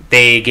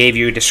 They gave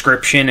you a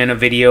description and a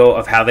video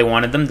of how they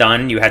wanted them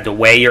done. You had to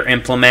weigh your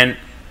implement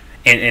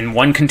in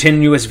one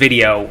continuous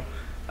video.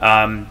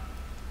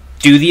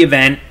 Do the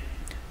event,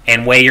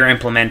 and weigh your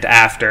implement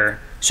after,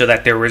 so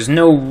that there was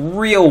no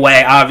real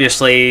way.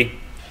 Obviously,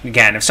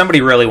 again, if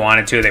somebody really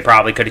wanted to, they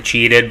probably could have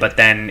cheated, but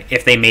then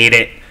if they made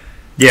it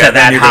to then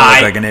that you're high, gonna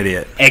look like an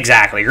idiot.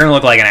 Exactly, you're gonna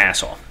look like an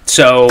asshole.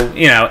 So,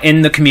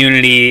 in the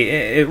community,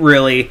 it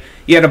really,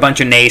 you had a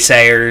bunch of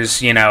naysayers,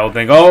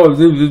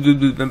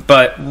 think,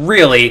 but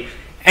really,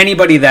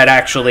 anybody that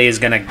actually is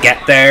gonna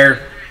get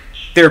there,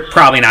 they're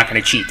probably not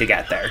going to cheat to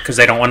get there because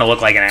they don't want to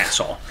look like an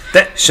asshole.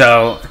 That's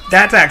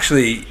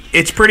actually,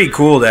 it's pretty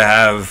cool to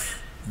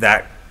have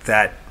that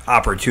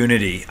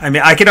opportunity. I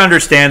mean, I could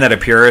understand that a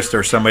purist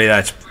or somebody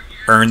that's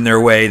earned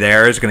their way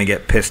there is going to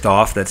get pissed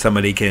off that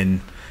somebody can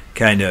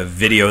kind of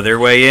video their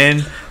way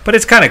in. But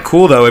it's kind of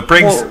cool, though. It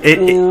brings...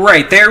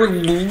 right. They're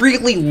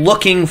really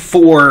looking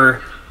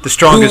for... the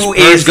strongest who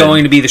person is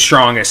going to be the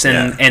strongest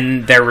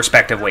in their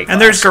respective weight class.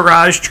 And there's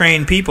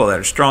garage-trained people that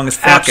are strong as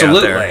fuck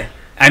out there.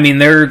 I mean,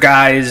 there are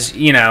guys, I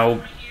see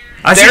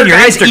your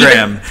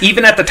Instagram.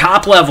 Even at the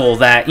top level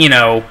that,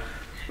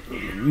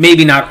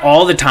 maybe not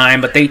all the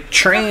time, but they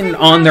train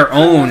on their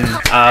own.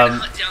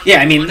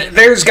 I mean,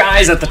 there's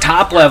guys at the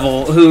top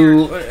level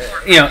who,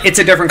 it's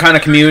a different kind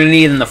of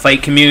community than the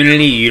fight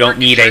community. You don't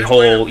need a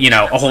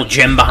whole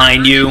gym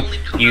behind you.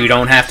 You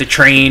don't have to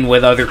train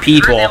with other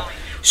people.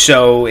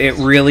 So it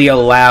really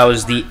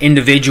allows the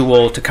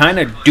individual to kind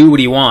of do what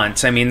he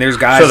wants. I mean, there's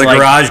guys like... So the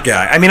garage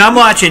guy. I mean, I'm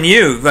watching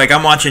you. Like,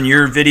 I'm watching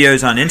your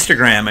videos on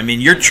Instagram. I mean,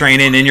 you're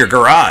training in your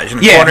garage.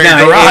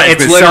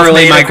 It's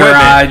literally my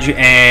garage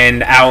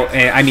and out.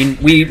 I mean,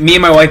 me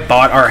and my wife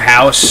bought our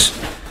house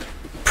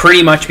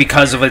pretty much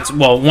because of its...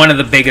 Well, one of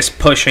the biggest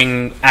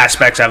pushing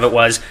aspects of it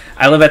was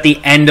I live at the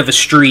end of a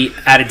street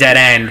at a dead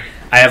end.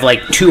 I have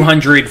like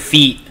 200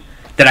 feet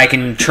that I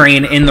can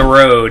train in the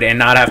road and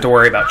not have to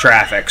worry about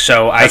traffic.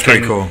 So That's I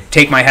can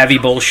take my heavy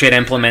bullshit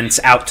implements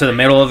out to the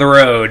middle of the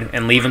road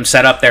and leave them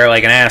set up there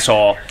like an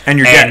asshole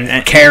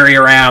and carry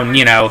around,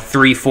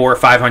 300, 400,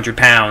 500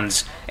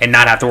 pounds and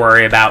not have to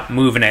worry about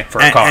moving it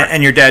for a car.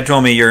 And your dad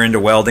told me you're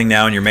into welding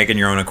now and you're making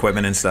your own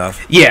equipment and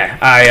stuff. Yeah,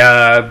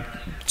 I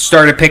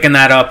started picking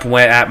that up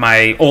at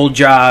my old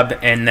job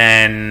and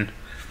then,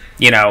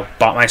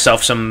 bought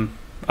myself some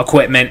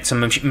equipment, some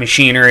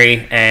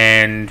machinery,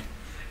 and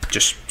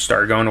just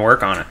started going to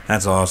work on it.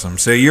 That's awesome.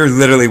 So you're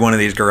literally one of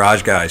these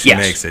garage guys who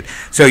makes it.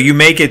 So you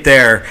make it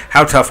there.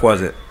 How tough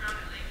was it?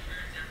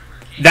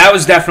 That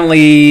was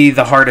definitely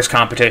the hardest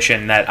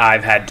competition that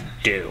I've had to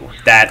do.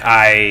 That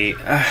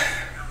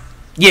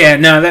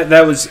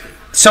was...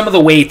 Some of the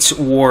weights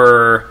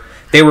were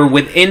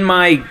within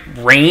my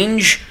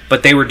range,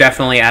 but they were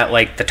definitely at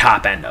like the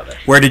top end of it.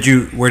 Where did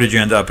you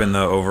end up in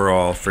the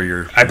overall for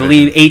your... I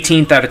believe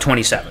 18th out of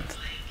 27th.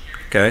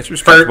 Okay, it's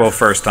respectable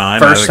first time.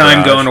 First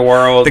time going to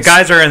Worlds. The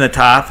guys are in the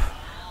top.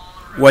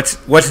 What's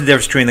the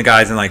difference between the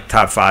guys in like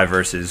top 5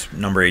 versus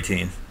number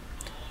 18?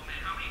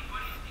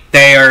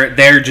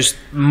 They're just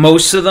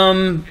most of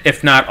them,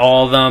 if not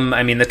all of them.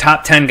 I mean, the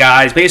top 10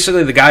 guys,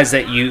 basically the guys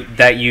that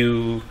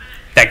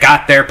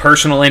got their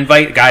personal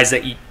invite, guys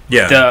that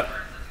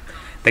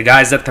the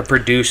guys that the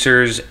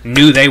producers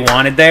knew they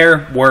wanted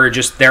there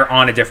they're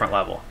on a different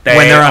level.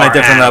 When they're on a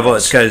different level,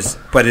 it's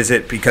is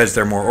it because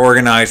they're more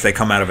organized? They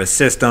come out of a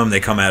system. They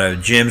come out of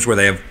gyms where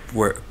they have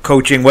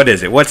coaching. What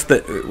is it? What's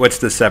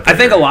the separate? I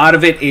think a lot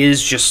of it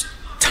is just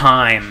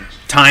time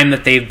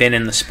that they've been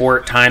in the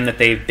sport, time that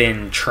they've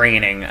been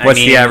training. What's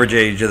the average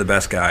age of the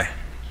best guy?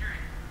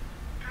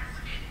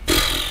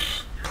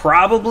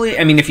 Probably,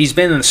 if he's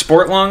been in the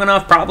sport long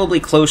enough,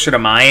 probably closer to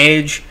my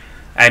age.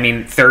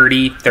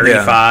 30,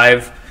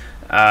 35.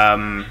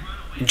 Yeah.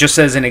 Just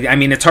as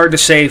it's hard to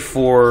say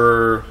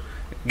for...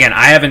 Again,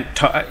 I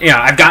haven't...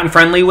 I've gotten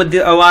friendly with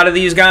a lot of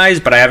these guys,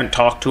 but I haven't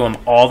talked to them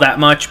all that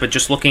much. But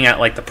just looking at,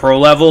 like, the pro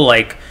level,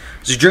 like,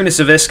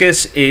 Zydrunas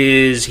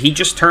Savickas he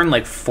just turned,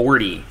 like,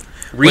 40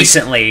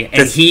 recently.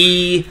 And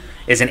he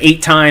is an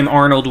 8-time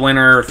Arnold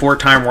winner,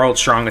 4-time World's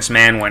Strongest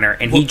Man winner,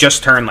 and he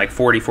just turned, like,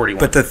 40, 41.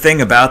 But the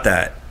thing about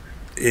that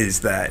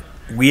is that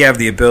we have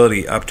the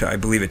ability up to, I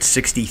believe it's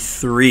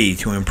 63,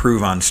 to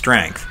improve on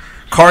strength.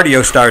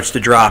 Cardio starts to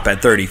drop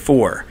at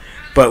 34,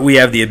 but we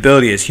have the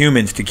ability as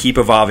humans to keep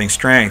evolving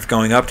strength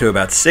going up to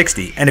about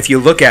 60. And if you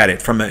look at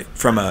it from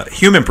a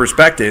human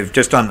perspective,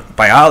 just on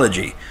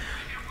biology,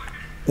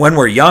 when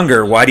we're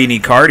younger, why do you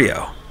need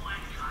cardio?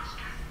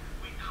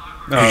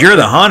 Because you're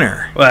the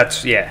hunter. Well,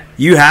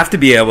 you have to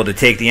be able to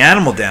take the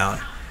animal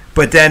down.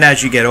 But then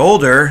as you get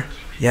older...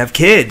 You have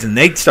kids, and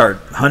they start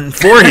hunting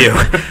for you.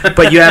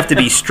 But you have to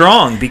be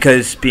strong,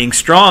 because being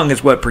strong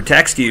is what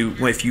protects you.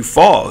 If you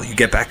fall, you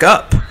get back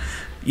up.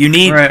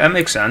 Right, that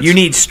makes sense. You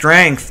need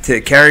strength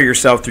to carry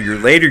yourself through your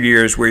later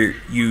years, where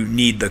you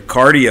need the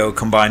cardio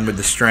combined with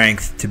the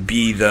strength to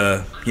be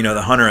the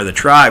hunter of the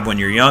tribe when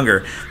you're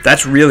younger.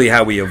 That's really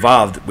how we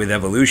evolved with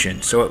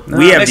evolution. So that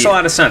makes a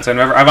lot of sense.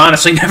 I've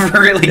honestly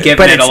never really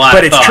given it a lot of thought.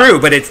 But it's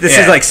true. But this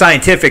is like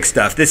scientific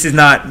stuff. This is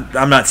not.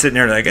 I'm not sitting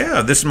there like,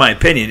 this is my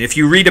opinion. If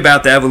you read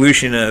about the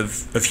evolution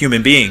of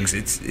human beings,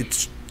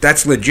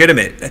 that's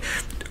legitimate.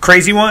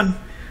 Crazy one.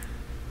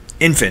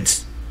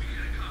 Infants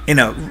in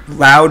a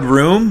loud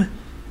room,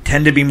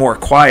 tend to be more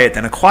quiet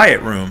than a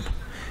quiet room,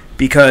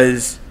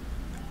 because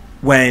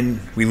when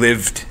we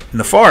lived in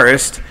the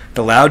forest,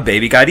 the loud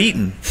baby got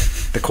eaten.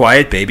 The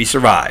quiet baby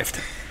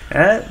survived.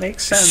 That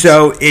makes sense.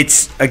 So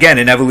it's, again,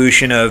 an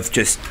evolution of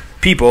just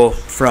people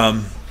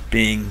from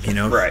being,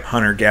 Right.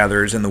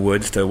 hunter-gatherers in the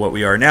woods to what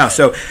we are now.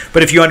 So,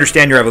 but if you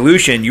understand your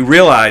evolution, you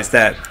realize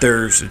that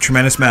there's a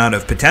tremendous amount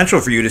of potential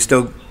for you to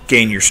still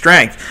gain your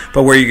strength,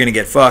 but where you're going to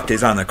get fucked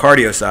is on the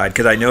cardio side,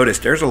 because I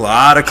noticed there's a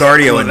lot of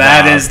cardio involved.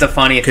 That is the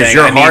funny thing. Because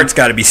your heart's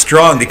got to be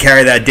strong to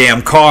carry that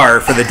damn car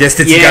for the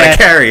distance you got to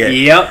carry it.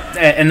 Yep,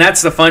 and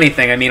that's the funny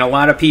thing. I mean, a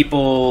lot of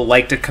people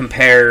like to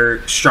compare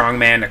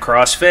strongman to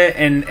CrossFit,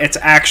 and it's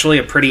actually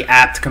a pretty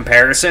apt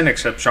comparison,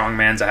 except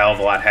strongman's a hell of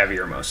a lot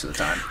heavier most of the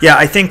time. Yeah,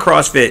 I think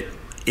CrossFit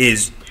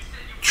is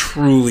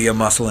truly a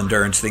muscle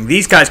endurance thing.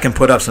 These guys can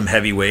put up some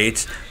heavy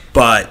weights,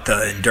 but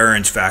the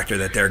endurance factor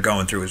that they're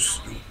going through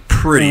is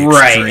pretty extreme.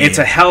 Right, it's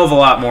a hell of a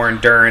lot more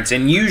endurance,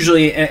 and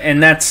usually,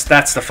 and that's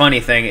the funny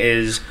thing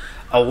is,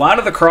 a lot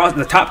of the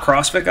top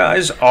CrossFit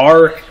guys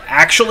are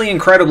actually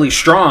incredibly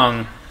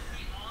strong,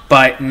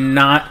 but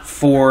not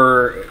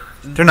for.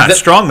 They're not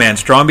strongman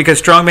strong,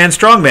 because strongman.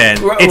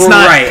 It's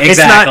not right.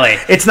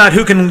 Exactly. It's not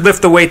who can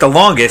lift the weight the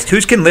longest.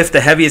 Who can lift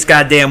the heaviest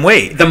goddamn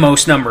weight the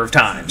most number of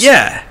times.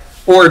 Yeah,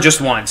 or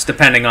just once,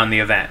 depending on the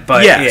event.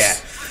 But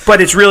yes. Yeah,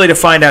 but it's really to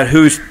find out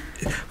who's.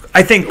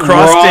 I think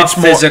raw CrossFit's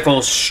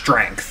physical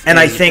strength, and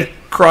I think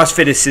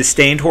CrossFit is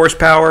sustained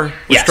horsepower.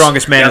 The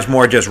strongest man is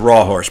more just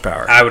raw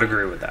horsepower. I would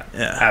agree with that.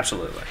 Yeah,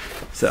 absolutely.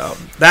 So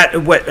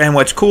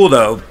what's cool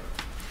though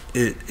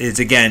is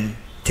again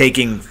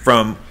taking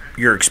from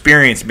your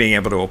experience and being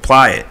able to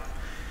apply it.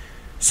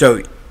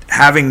 So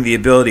having the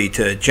ability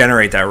to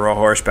generate that raw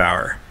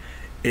horsepower,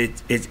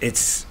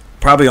 it's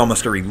probably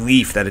almost a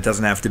relief that it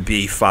doesn't have to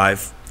be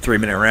 5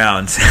 3-minute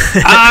rounds.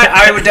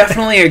 I would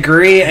definitely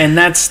agree, and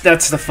that's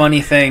the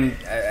funny thing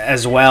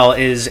as well,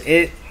 is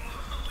it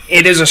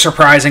is a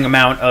surprising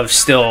amount of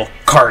still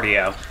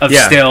cardio,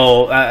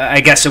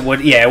 I guess it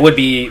would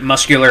be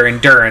muscular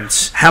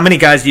endurance. How many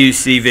guys do you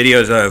see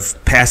videos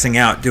of maxing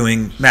out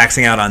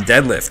on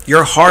deadlift?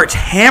 Your heart's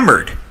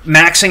hammered.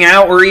 Maxing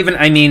out, or even,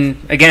 I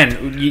mean, again,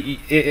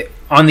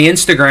 on the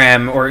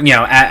Instagram or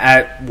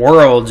at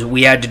Worlds,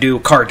 we had to do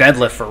car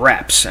deadlift for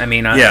reps. I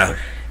mean,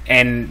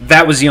 and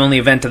that was the only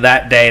event of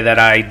that day that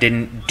I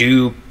didn't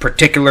do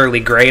particularly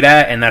great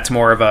at, and that's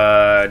more of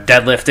a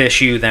deadlift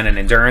issue than an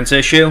endurance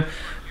issue.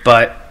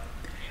 But,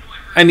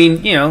 I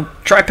mean,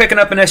 try picking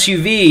up an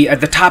SUV.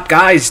 The top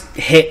guys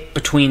hit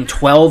between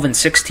 12 and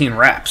 16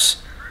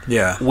 reps.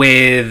 Yeah.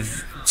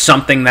 With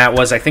something that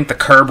was, I think the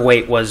curb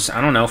weight was,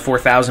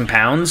 4,000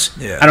 pounds.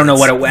 Yeah, I don't know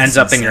what it ends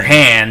up in your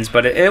hands,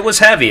 but it was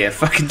heavy,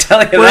 if I can tell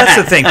you that. Well,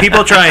 that's the thing.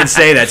 People try and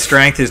say that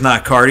strength is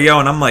not cardio,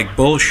 and I'm like,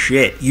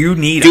 bullshit. You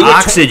need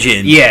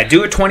oxygen.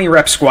 Do a 20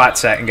 rep squat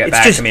set and get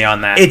back to me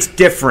on that. It's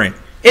different.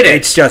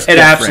 It's different.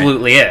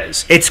 Absolutely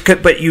is.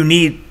 But you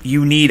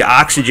need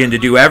oxygen to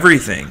do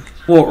everything.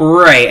 Well,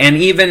 right, and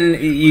even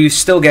you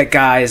still get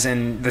guys,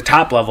 and the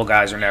top level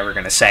guys are never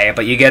going to say it,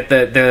 but you get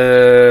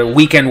the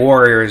weekend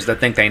warriors that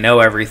think they know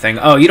everything.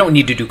 Oh, you don't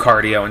need to do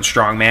cardio and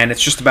strongman.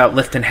 It's just about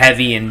lifting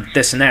heavy and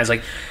this and that. It's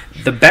like,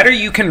 the better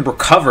you can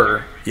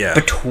recover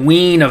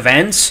between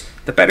events,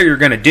 the better you're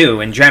going to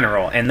do in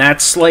general, and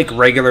that's like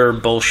regular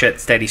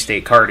bullshit steady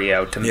state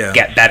cardio to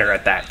get better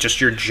at that. Just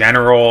your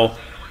general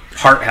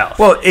heart health.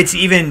 Well, it's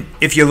even,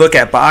 if you look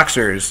at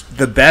boxers,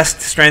 the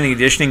best strength and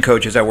conditioning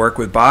coaches that work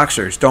with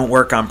boxers don't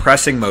work on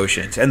pressing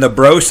motions. And the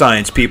bro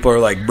science people are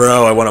like,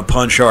 bro, I want to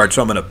punch hard,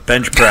 so I'm going to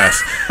bench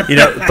press.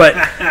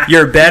 But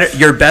your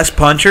best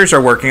punchers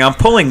are working on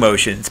pulling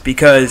motions,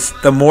 because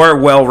the more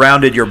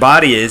well-rounded your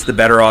body is, the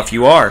better off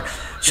you are.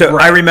 So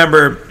I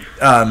remember,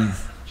 oh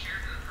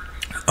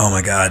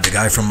my God, the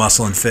guy from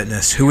Muscle and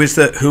Fitness. Who is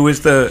the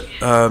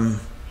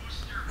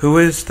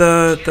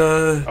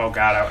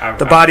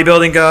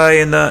bodybuilding guy,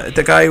 and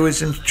the guy who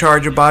was in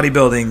charge of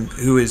bodybuilding,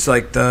 who is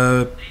like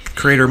the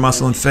creator of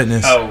Muscle and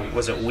Fitness? Oh,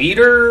 was it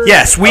Weider?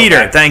 Yes,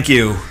 Weider. Okay. Thank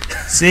you.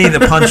 See,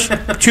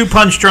 two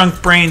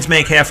punch-drunk brains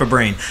make half a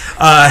brain.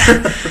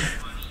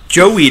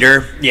 Joe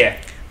Weider.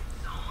 Yeah.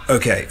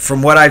 Okay,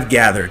 from what I've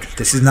gathered,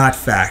 this is not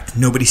fact.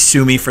 Nobody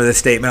sue me for the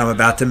statement I'm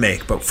about to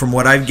make, but from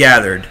what I've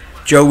gathered,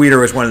 Joe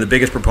Weider was one of the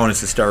biggest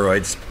proponents of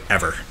steroids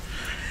ever.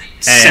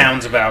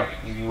 Sounds about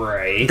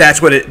right.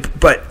 That's what it.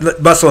 But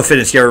Muscle and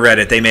Fitness, you ever read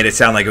it? They made it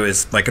sound like it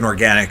was like an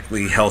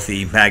organically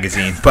healthy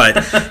magazine.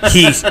 But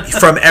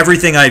from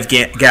everything I've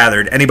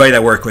gathered, anybody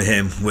that worked with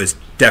him was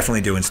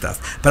definitely doing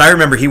stuff. But I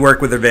remember he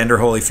worked with Evander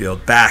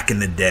Holyfield back in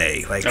the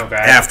day,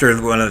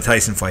 after one of the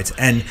Tyson fights,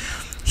 and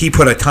he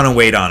put a ton of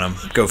weight on him.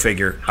 Go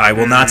figure. I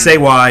will not say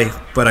why,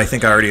 but I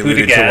think I already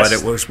alluded to what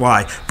it was.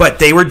 Why? But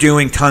they were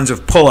doing tons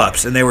of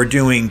pull-ups, and they were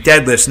doing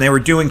deadlifts, and they were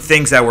doing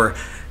things that were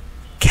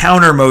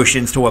counter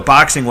motions to what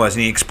boxing was,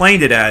 and he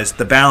explained it as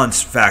the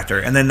balance factor.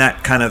 And then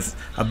that kind of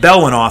a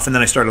bell went off, and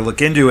then I started to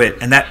look into it,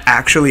 and that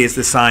actually is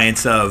the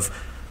science of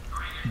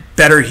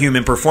better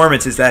human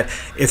performance, is that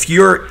if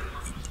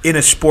in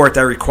a sport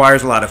that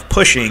requires a lot of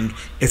pushing,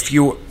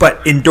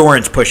 but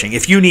endurance pushing.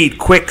 If you need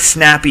quick,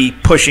 snappy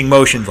pushing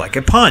motions like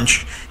a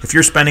punch, if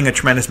you're spending a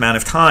tremendous amount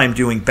of time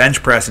doing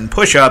bench press and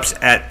push-ups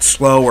at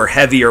slow or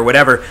heavy or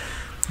whatever,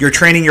 you're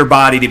training your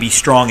body to be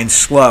strong and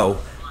slow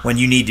when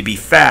you need to be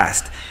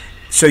fast.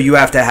 So you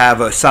have to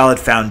have a solid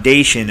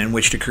foundation in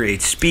which to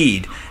create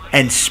speed.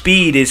 And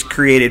speed is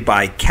created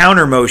by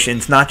counter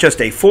motions, not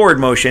just a forward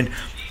motion.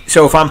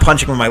 So if I'm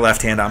punching with my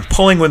left hand, I'm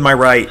pulling with my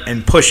right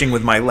and pushing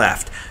with my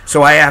left.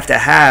 So I have to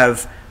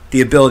have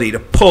the ability to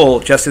pull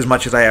just as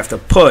much as I have to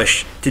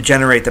push to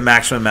generate the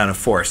maximum amount of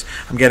force.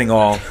 I'm getting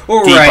all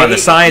deep on the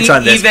science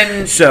on this.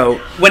 Even so,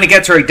 when it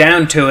gets right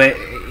down to it,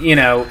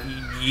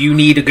 you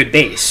need a good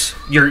base.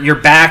 Your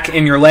back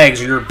and your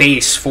legs are your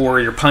base for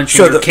your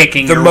punching, your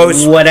kicking,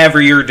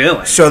 whatever you're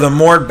doing. So the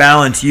more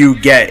balance you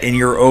get in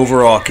your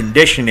overall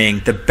conditioning,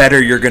 the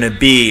better you're going to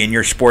be in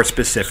your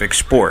sport-specific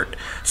sport.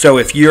 So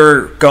if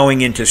you're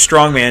going into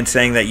strongman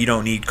saying that you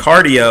don't need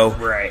cardio,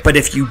 right. But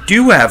if you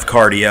do have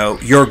cardio,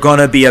 you're going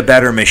to be a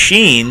better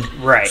machine.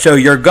 Right. So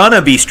you're going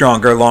to be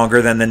stronger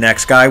longer than the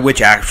next guy,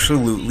 which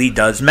absolutely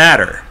does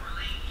matter.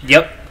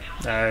 Yep.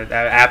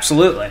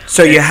 Absolutely.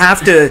 So you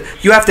have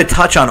to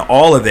touch on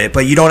all of it,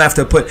 but you don't have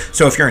to put.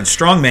 So if you're in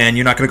strongman,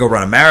 you're not going to go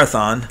run a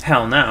marathon.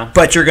 Hell no.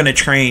 But you're going to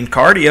train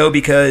cardio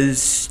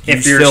because you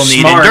if you're still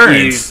smart, need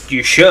endurance.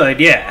 You should,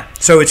 yeah.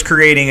 So it's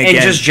creating again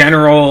and just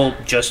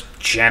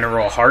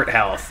general heart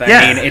health.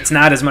 I mean, it's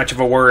not as much of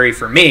a worry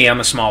for me.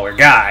 I'm a smaller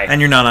guy,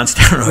 and you're not on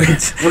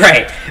steroids,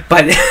 right?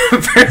 But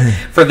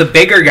for the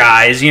bigger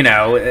guys,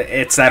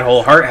 it's that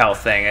whole heart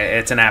health thing.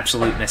 It's an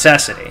absolute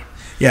necessity.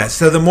 Yeah,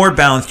 so the more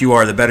balanced you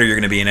are, the better you're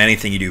going to be in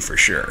anything you do for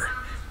sure.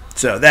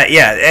 So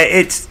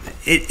that's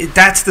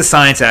the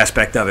science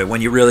aspect of it. When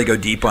you really go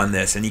deep on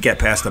this and you get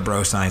past the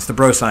bro science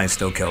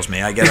still kills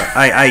me. I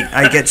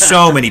get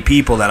so many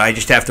people that I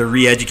just have to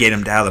re-educate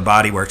them to how the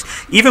body works.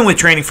 Even with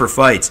training for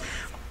fights,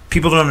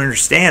 people don't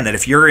understand that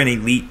if you're in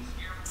elite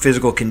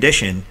physical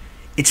condition,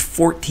 it's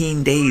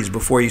 14 days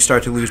before you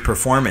start to lose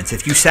performance.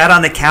 If you sat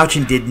on the couch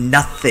and did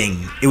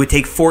nothing, it would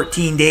take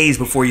 14 days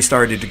before you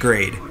started to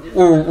degrade.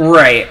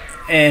 Right.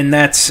 And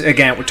that's,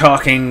 again, we're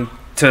talking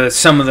to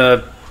some of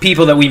the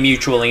people that we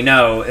mutually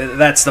know.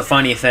 That's the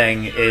funny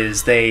thing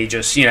is they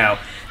just,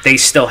 they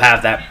still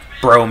have that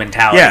bro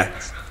mentality.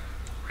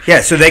 Yeah,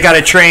 so they got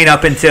to train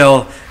up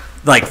until,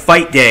 like,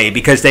 fight day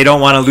because they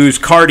don't want to lose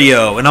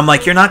cardio. And I'm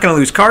like, you're not going to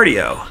lose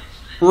cardio.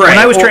 Right. When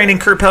I was training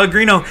Kurt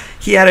Pellegrino,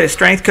 he had a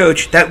strength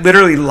coach that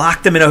literally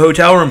locked him in a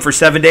hotel room for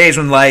 7 days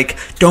and, like,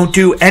 don't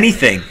do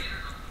anything.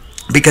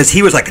 Because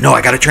he was like, no,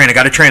 I got to train, I'm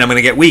going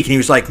to get weak. And he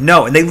was like,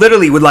 no. And they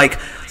literally would, like,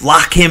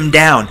 lock him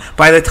down.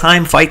 By the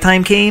time fight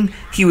time came,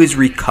 he was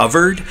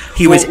recovered.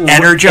 He was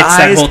energized. It's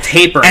that whole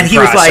tapering and he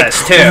was, like,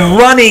 too.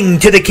 running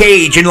to the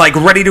cage and, like,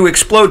 ready to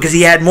explode because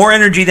he had more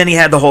energy than he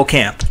had the whole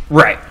camp.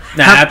 Right.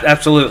 No,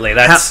 absolutely.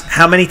 That's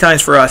how many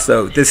times for us,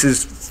 though, this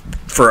is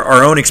for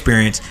our own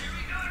experience,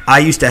 I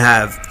used to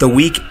have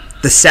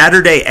the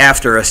Saturday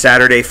after a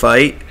Saturday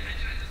fight,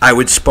 I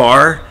would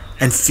spar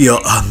and feel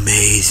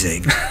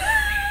amazing.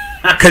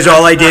 Because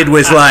all I did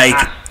was, like,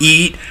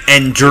 eat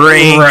and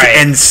drink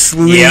and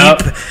sleep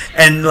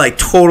and, like,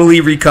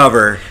 totally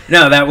recover.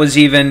 No, that was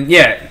even,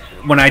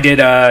 when I did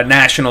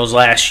Nationals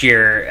last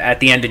year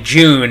at the end of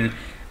June,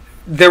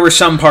 there were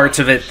some parts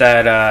of it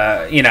that,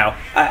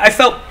 I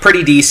felt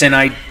pretty decent.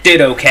 I did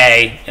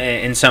okay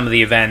in some of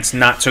the events,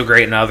 not so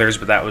great in others,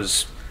 but that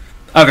was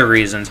other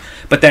reasons.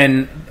 But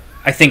then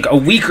I think a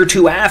week or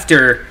two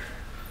after,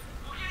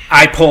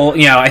 I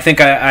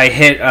think I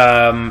hit,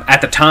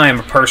 at the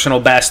time, a personal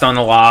best on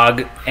the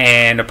log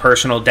and a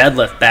personal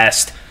deadlift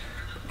best,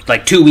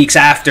 like 2 weeks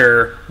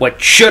after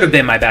what should have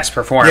been my best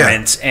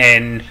performance. Yeah.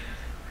 And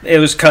it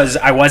was because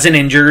I wasn't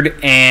injured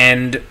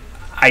and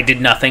I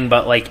did nothing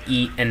but, like,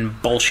 eat and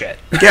bullshit.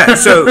 Yeah,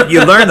 so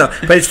you learn, though.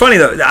 But it's funny,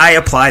 though. I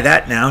apply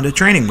that now to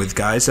training with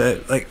guys,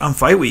 like, on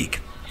fight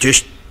week.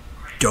 Just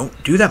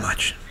don't do that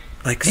much.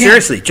 Like,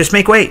 seriously, just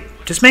make weight.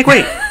 Just make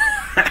weight.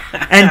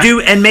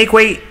 and make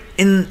weight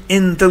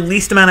in the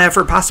least amount of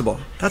effort possible.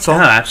 That's all.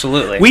 Oh,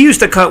 absolutely. We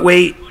used to cut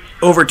weight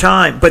over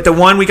time, but the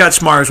one we got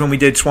smart is when we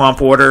did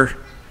swamp water,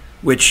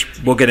 which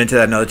we'll get into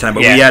that another time,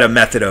 but we had a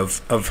method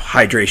of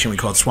hydration we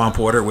called swamp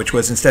water, which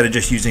was instead of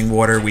just using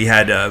water, we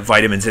had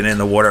vitamins in it, and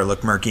the water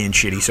looked murky and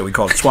shitty, so we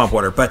called it swamp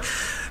water. But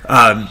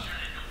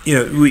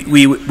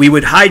we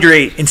would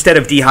hydrate instead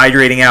of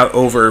dehydrating out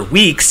over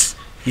weeks.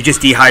 You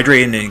just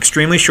dehydrate in an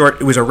extremely short.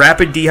 It was a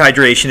rapid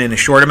dehydration in a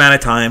short amount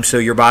of time, so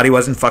your body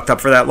wasn't fucked up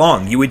for that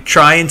long. You would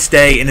try and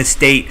stay in a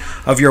state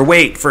of your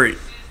weight for,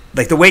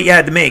 like, the weight you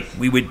had to make.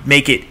 We would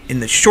make it in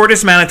the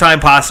shortest amount of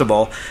time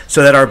possible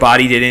so that our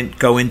body didn't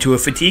go into a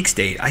fatigue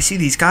state. I see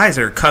these guys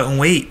that are cutting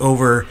weight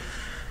over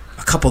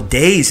a couple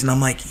days, and I'm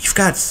like, you've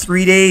got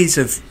 3 days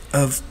of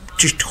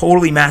just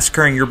totally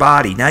massacring your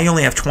body. Now you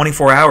only have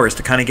 24 hours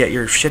to kind of get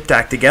your shit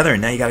back together,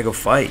 and now you got to go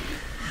fight.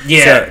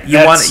 Yeah,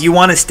 so you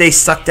want to stay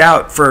sucked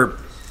out for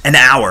an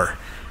hour,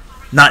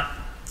 not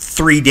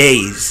 3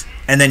 days,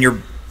 and then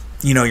you're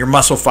your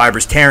muscle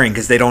fibers tearing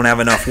because they don't have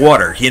enough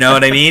water. You know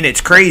what I mean?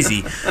 It's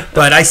crazy.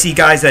 But I see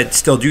guys that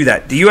still do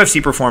that. The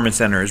UFC Performance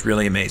Center is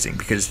really amazing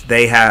because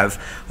they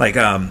have like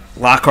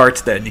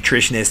Lockhart's the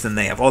nutritionist, and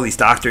they have all these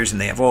doctors, and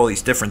they have all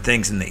these different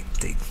things, and they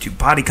do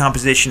body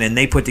composition, and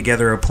they put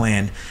together a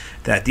plan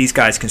that these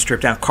guys can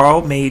strip down.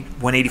 Carl made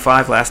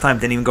 185 last time,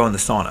 didn't even go in the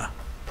sauna.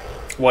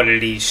 What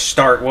did he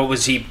start? What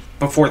was he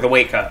before the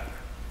weight cut?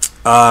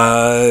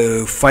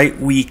 Fight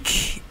week,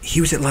 he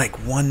was at like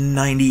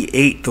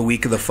 198 the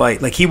week of the fight.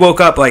 Like he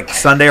woke up like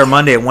Sunday or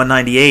Monday at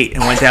 198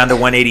 and went down to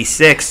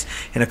 186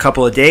 in a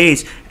couple of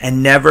days,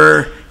 and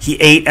he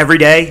ate every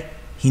day.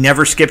 He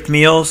never skipped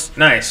meals.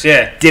 Nice,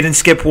 yeah. Didn't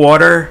skip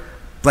water.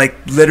 Like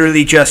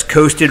literally just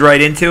coasted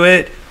right into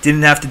it.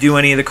 Didn't have to do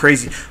any of the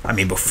crazy. I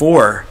mean,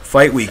 before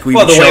fight week, the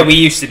way we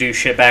used to do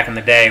shit back in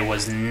the day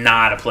was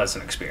not a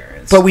pleasant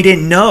experience. But we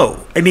didn't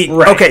know. I mean,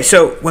 right. Okay,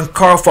 so when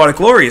Carl fought at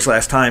Glorious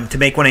last time to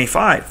make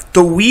 185,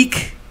 the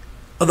week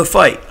of the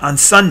fight on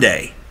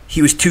Sunday,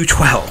 he was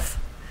 212.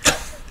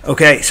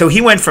 Okay, so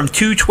he went from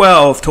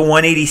 212 to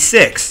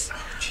 186.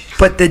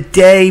 But the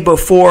day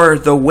before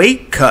the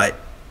weight cut,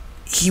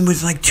 he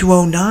was like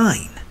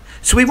 209.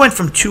 So we went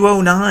from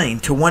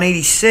 209 to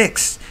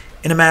 186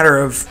 in a matter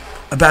of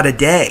about a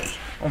day.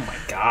 Oh my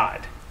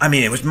God. I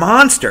mean, it was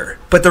monster.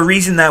 But the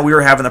reason that we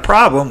were having the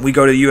problem, we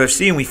go to the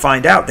UFC and we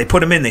find out. They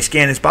put him in, they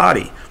scan his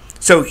body.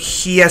 So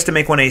he has to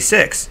make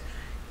 186.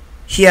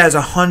 He has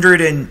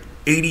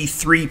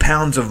 183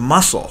 pounds of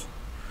muscle.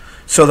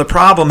 So the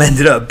problem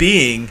ended up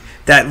being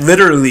that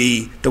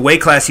literally the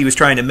weight class he was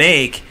trying to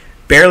make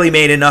barely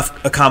made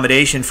enough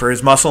accommodation for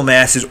his muscle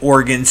mass, his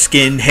organs,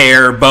 skin,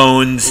 hair,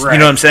 bones. Right. You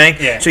know what I'm saying?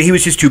 Yeah. So he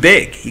was just too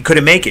big. He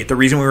couldn't make it. The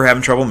reason we were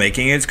having trouble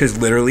making it is because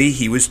literally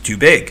he was too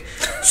big.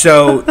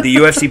 So the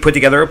UFC put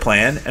together a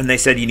plan, and they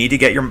said, you need to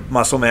get your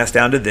muscle mass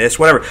down to this,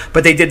 whatever.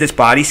 But they did this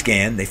body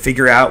scan. They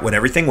figure out what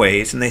everything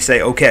weighs, and they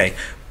say, okay,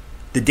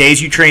 the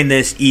days you train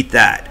this, eat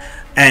that.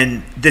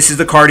 And this is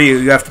the cardio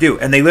you have to do.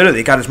 And they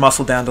literally got his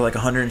muscle down to like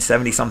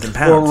 170-something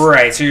pounds. Well,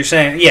 right. So you're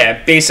saying,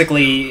 yeah,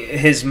 basically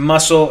his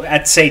muscle,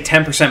 at say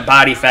 10%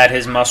 body fat,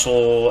 his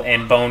muscle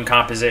and bone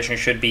composition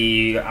should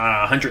be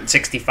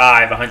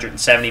 165,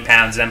 170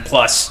 pounds, then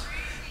plus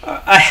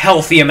a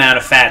healthy amount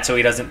of fat so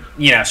he doesn't,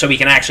 so he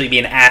can actually be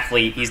an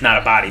athlete. He's not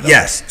a bodybuilder.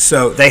 Yes.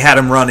 So they had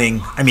him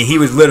running. I mean, he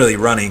was literally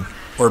running.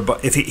 Or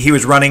if he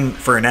was running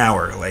for an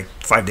hour, like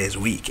 5 days a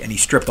week, and he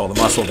stripped all the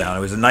muscle down.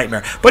 It was a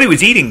nightmare. But he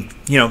was eating,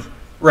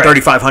 right.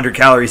 3,500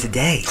 calories a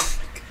day.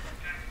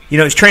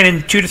 He's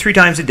training 2 to 3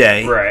 times a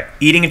day, right.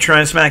 Eating a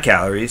tremendous amount of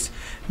calories,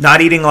 not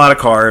eating a lot of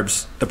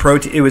carbs. The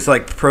protein, it was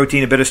like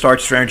protein, a bit of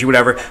starch for energy,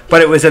 whatever.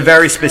 But it was a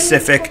very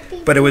specific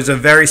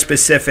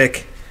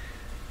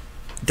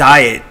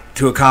diet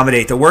to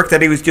accommodate the work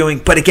that he was doing.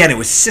 But again, it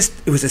was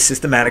a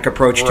systematic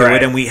approach to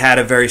it, and we had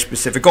a very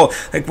specific goal.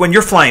 Like when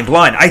you're flying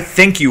blind, I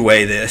think you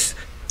weigh this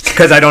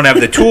because I don't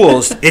have the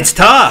tools. It's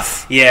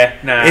tough. Yeah,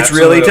 no, it's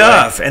absolutely. really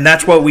tough, and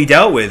that's what we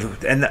dealt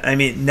with. And I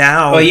mean,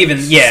 now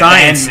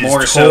science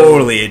is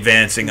totally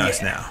advancing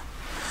us now.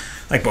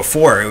 Like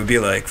before, it would be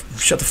like,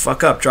 shut the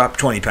fuck up, drop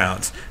 20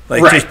 pounds.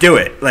 Like, just do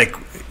it. Like,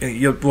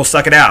 we'll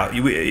suck it out.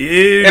 It'll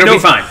be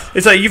fine.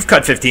 It's like, you've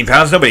cut 15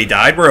 pounds. Nobody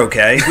died. We're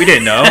okay. We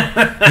didn't know.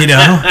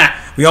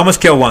 We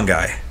almost killed one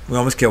guy.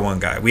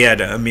 We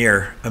had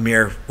Amir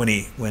when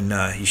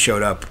he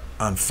showed up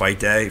on fight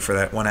day for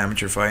that one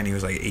amateur fight, and he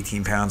was like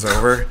 18 pounds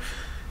over.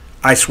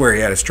 I swear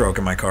he had a stroke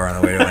in my car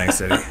on the way to Atlantic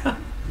City.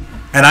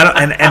 And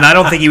I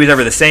don't think he was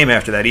ever the same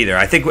after that either.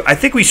 I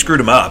think we screwed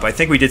him up. I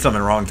think we did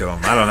something wrong to him.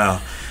 I don't know.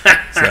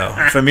 So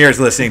if Amir's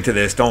listening to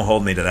this, don't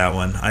hold me to that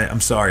one. I'm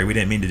sorry. We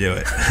didn't mean to do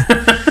it.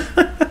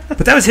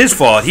 But that was his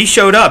fault. He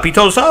showed up. He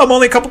told us, I'm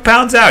only a couple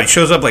pounds out. He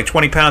shows up like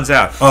 20 pounds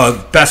out.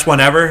 Oh, best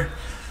one ever?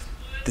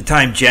 The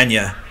time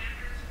Jenya,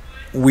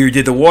 we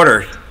did the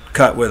water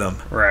cut with him.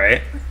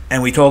 Right.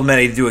 And we told him that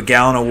he had to do a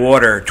gallon of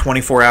water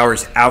 24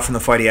 hours out from the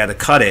fight. He had to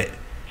cut it.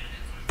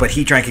 But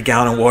he drank a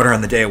gallon of water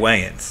on the day of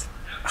weigh-ins.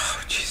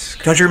 Oh, Jesus.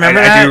 Don't you remember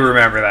that? I do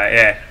remember that,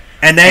 yeah.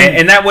 And then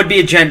and that would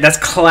be that's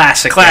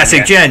classic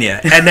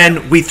Jenya. And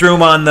then we threw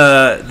him on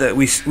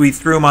we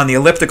threw him on the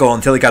elliptical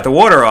until he got the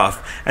water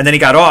off. And then he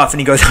got off and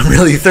he goes, I'm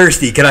really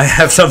thirsty. Can I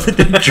have something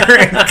to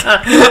drink?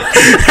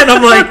 and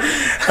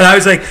I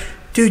was like,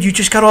 dude, you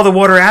just got all the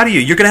water out of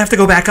you. You're gonna have to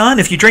go back on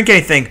if you drink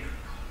anything.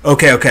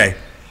 Okay.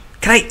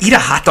 Can I eat a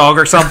hot dog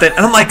or something? And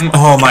I'm like,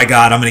 oh my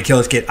God, I'm going to kill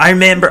this kid. I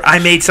remember I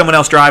made someone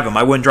else drive him.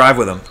 I wouldn't drive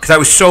with him because I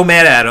was so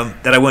mad at him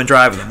that I wouldn't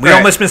drive with him. We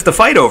almost missed the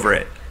fight over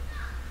it.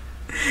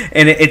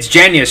 And it's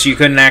genius. You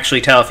couldn't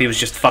actually tell if he was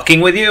just fucking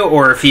with you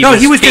or if he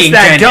he was just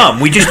that dumb.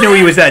 We just knew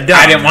he was that dumb.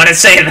 I didn't want to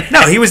say that.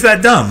 No, he was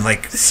that dumb.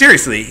 Like,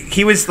 seriously.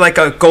 He was like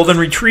a golden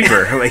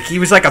retriever. Like, he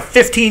was like a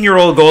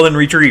 15-year-old golden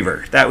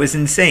retriever. That was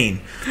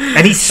insane.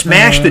 And he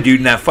smashed the dude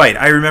in that fight.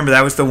 I remember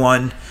that was the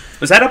one.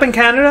 Was that up in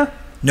Canada?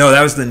 No,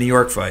 that was the New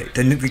York fight.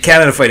 The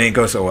Canada fight didn't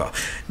go so well.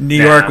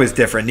 New York was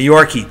different. New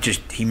York,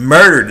 he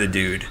murdered the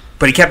dude.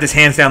 But he kept his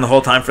hands down the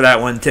whole time for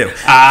that one, too.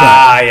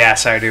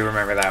 Yes, I do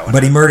remember that one.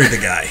 But he murdered the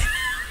guy.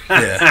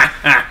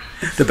 Yeah.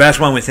 The best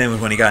one with him was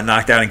when he got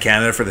knocked out in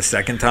Canada for the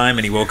second time,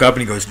 and he woke up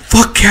and he goes,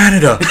 "Fuck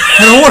Canada!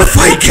 I don't want to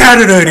fight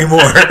Canada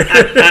anymore."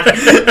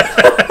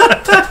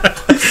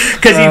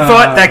 Because he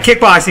fought that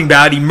kickboxing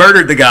bout, he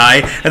murdered the guy,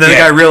 and then the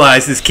guy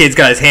realized this kid's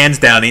got his hands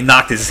down, and he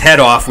knocked his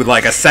head off with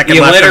like a second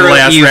left in the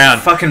last round.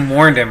 You fucking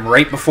warned him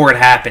right before it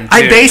happened, too.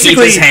 I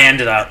basically... Keep his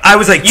hand up. I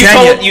was like,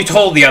 you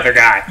told the other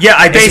guy. Yeah,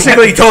 I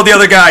basically told the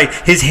other guy,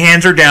 his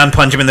hands are down,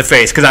 punch him in the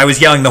face, because I was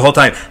yelling the whole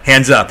time,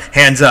 hands up,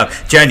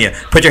 Jenya,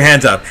 put your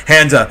hands up,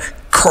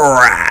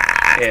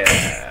 crack.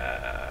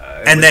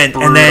 Yeah, and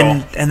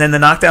then the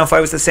knockdown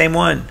fight was the same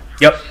one.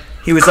 Yep.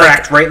 He was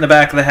cracked right in the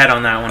back of the head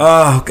on that one.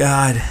 Oh,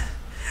 God.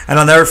 And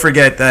I'll never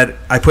forget that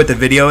I put the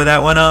video of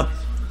that one up,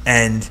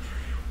 and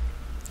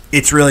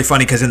it's really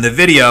funny because in the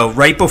video,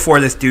 right before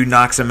this dude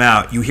knocks him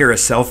out, you hear a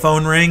cell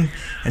phone ring,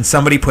 and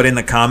somebody put in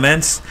the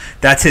comments,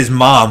 that's his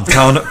mom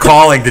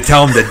calling to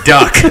tell him to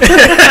duck.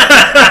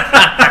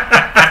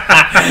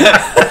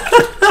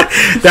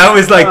 That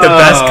was like the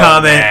best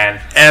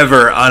comment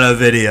ever on a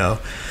video.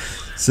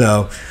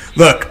 So,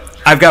 look,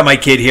 I've got my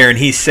kid here, and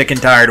he's sick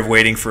and tired of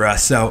waiting for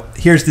us. So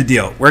here's the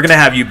deal: we're gonna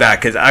have you back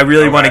because I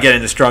really want to get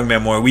into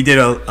strongman more. We did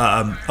a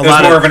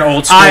lot more of an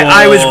old school.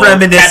 I was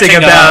reminiscing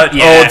about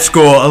old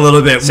school a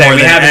little bit more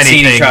than anything.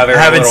 Seen each other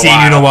I haven't seen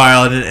you in a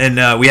while,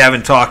 and we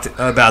haven't talked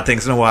about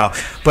things in a while.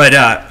 But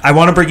I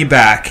want to bring you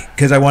back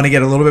because I want to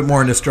get a little bit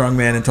more into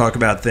strongman and talk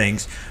about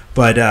things.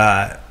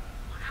 But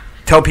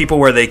tell people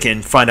where they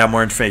can find out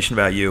more information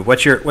about you.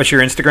 What's your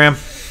Instagram?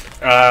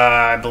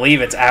 I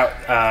believe it's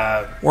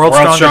at World's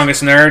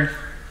Strongest Nerd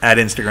at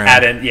Instagram.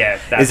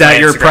 That's is that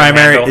your Instagram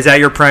primary? handle. Is that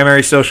your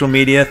primary social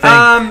media thing?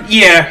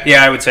 Yeah,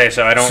 I would say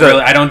so. I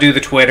don't do the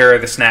Twitter or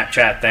the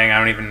Snapchat thing. I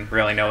don't even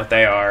really know what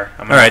they are.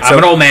 I'm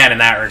an old man in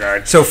that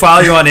regard. So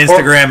follow you on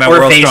Instagram at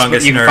World's Facebook.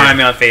 Strongest Nerd. You can find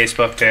me on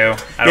Facebook too.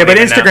 But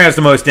Instagram's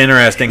the most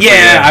interesting.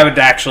 Yeah, I would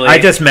actually. I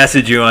just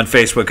message you on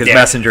Facebook because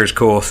Messenger is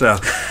cool. So,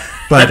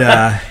 but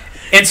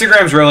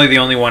Instagram's really the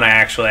only one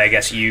I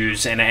guess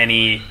use in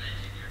any.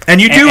 And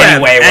you do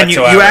have, and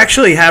you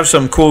actually have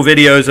some cool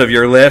videos of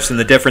your lifts and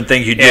the different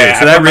things you do. Yeah,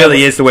 so that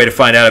really is the way to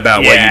find out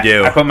about what you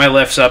do. I put my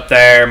lifts up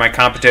there, my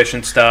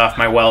competition stuff,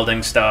 my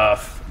welding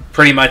stuff,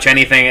 pretty much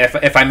anything.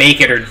 If I make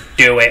it or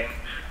do it,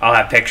 I'll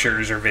have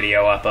pictures or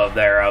video up of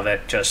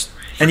it, just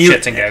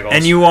shits and giggles.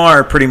 And you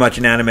are pretty much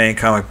an anime and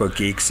comic book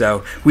geek,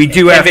 so we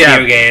do have to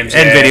have games.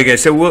 Video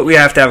games. So we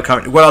have to have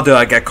a what I'll do,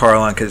 I'll get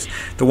Carl on, because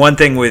the one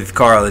thing with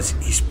Carl is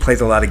he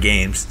plays a lot of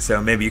games,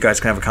 so maybe you guys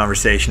can have a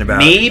conversation about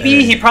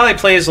maybe he probably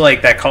plays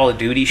like that Call of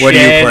Duty shit. What do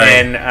you play?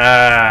 And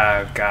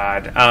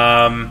God.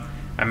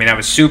 I mean, I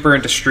was super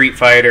into Street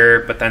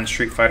Fighter, but then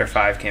Street Fighter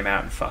 5 came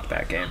out and fuck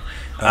that game.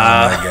 Oh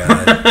my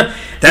God,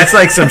 that's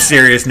like some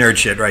serious nerd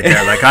shit right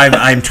there. Like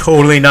I'm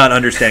totally not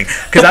understanding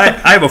because I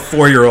have a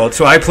 4-year-old,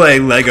 so I play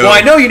Lego. Well,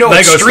 I know you know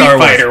Lego what Street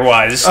Fighter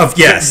was.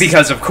 Yes,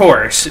 because of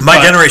course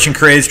my generation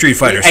created Street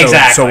Fighter. So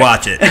exactly. So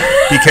watch it.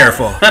 Be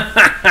careful.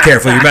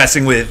 Careful, you're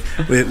messing with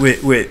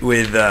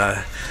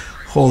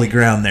holy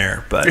ground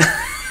there. But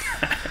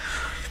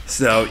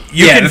so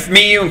you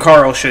and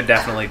Carl should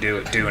definitely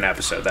do an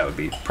episode. That would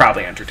be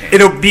probably entertaining.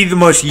 It'll be the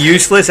most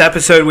useless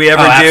episode we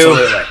ever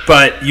do,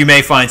 but you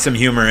may find some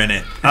humor in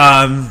it.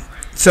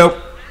 So,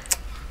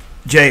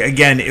 Jay,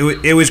 again,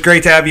 it was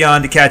great to have you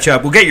on to catch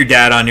up. We'll get your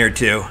dad on here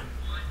too.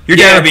 Your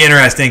dad will be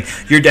interesting.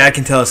 Your dad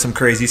can tell us some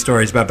crazy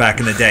stories about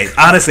back in the day.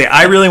 Honestly,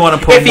 I really want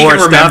to pull more stuff. If he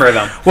can remember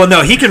them. Well,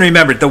 no, he can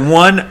remember it. The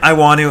one I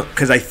want to,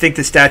 because I think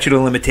the statute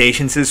of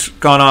limitations has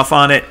gone off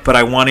on it, but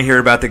I want to hear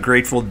about the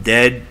Grateful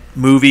Dead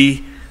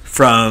movie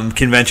from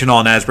Convention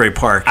Hall in Asbury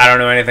Park. I don't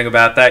know anything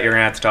about that. You're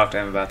gonna have to talk to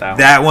him about that one.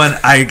 That one,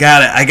 I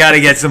gotta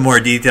get some more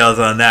details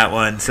on that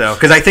one. So,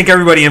 because I think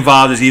everybody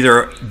involved is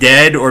either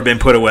dead or been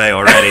put away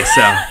already.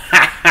 So,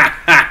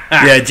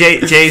 yeah,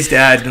 Jay's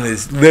dad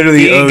was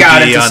literally OG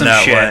on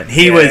that one.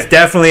 He was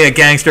definitely a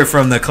gangster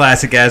from the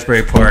classic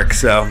Asbury Park.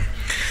 So,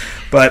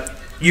 but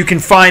you can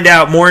find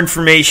out more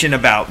information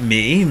about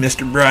me,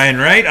 Mr. Brian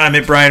Wright. I'm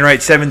at Brian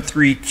Wright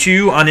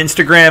 732 on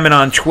Instagram and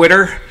on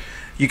Twitter.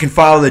 You can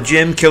follow the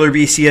gym,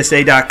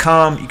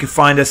 KillerBCSA.com. You can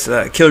find us,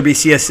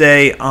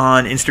 KillerBCSA,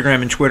 on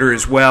Instagram and Twitter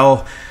as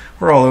well.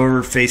 We're all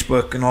over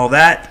Facebook and all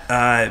that.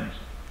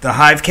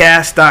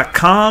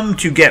 TheHivecast.com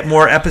to get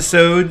more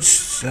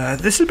episodes.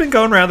 This has been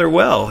going rather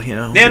well, you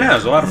know. Yeah, no, it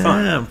was a lot of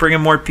fun. Yeah,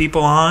 bringing more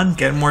people on,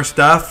 getting more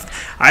stuff.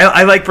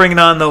 I like bringing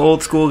on the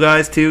old school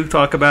guys, too,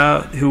 talk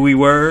about who we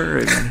were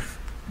and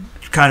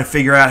kind of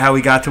figure out how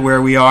we got to where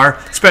we are,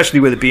 especially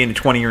with it being a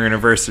 20-year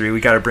anniversary.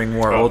 We got to bring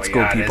more old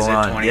school people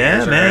on.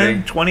 Yeah,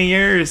 man, 20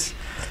 years.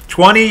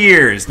 20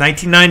 years.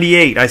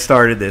 1998 I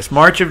started this.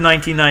 March of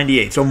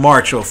 1998. So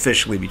March will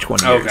officially be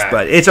 20 years,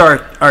 but it's our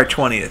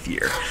 20th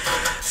year.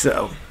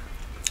 So,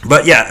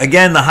 but yeah,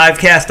 again,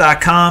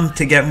 thehivecast.com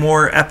to get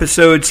more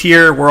episodes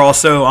here. We're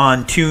also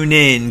on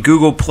TuneIn,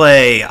 Google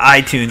Play,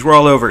 iTunes. We're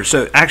all over.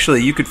 So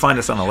actually, you could find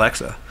us on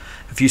Alexa.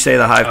 If you say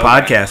the Hive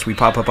Podcast, we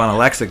pop up on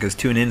Alexa because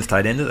TuneIn's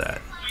tied into that.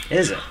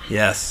 Is it?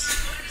 Yes.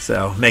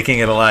 So making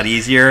it a lot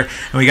easier.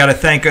 And we got to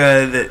thank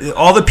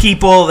all the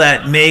people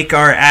that make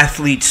our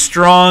athletes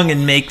strong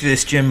and make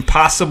this gym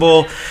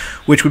possible,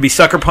 which would be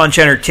Sucker Punch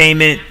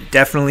Entertainment,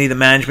 definitely the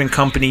management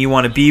company you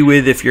want to be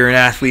with if you're an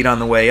athlete on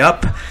the way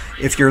up.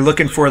 If you're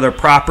looking for the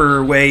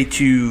proper way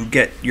to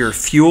get your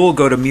fuel,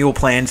 go to Meal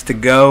Plans to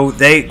Go.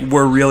 They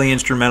were really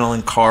instrumental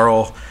in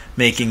Carl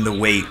making the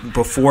weight.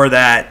 Before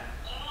that,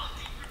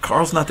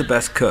 Carl's not the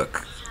best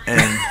cook.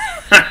 And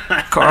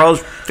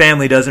Carl's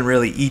family doesn't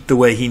really eat the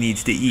way he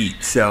needs to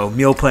eat. So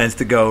Meal Plans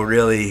to Go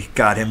really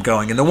got him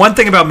going. And the one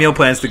thing about Meal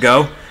Plans to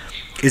Go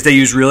is they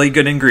use really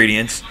good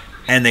ingredients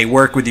and they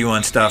work with you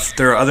on stuff.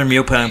 There are other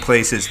meal plan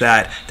places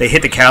that they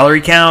hit the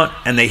calorie count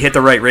and they hit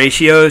the right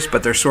ratios,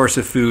 but their source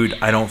of food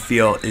I don't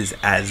feel is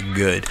as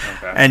good.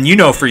 Okay. And you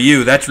know, for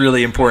you, that's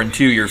really important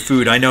too. Your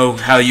food. I know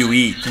how you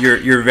eat.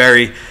 You're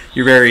very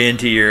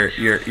into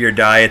your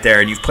diet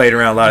there, and you've played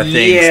around a lot of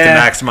things to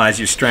maximize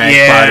your strength,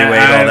 body weight,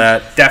 all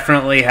that.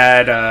 Definitely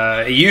had.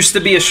 It used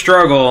to be a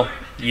struggle.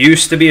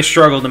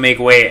 To make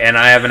weight, and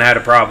I haven't had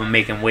a problem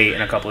making weight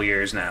in a couple of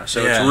years now.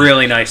 So it's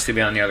really nice to be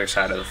on the other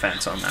side of the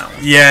fence on that one.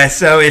 Yeah,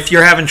 so if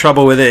you're having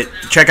trouble with it,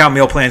 check out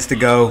Meal Plans to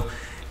Go.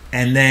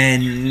 And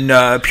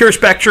then Pure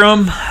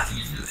Spectrum,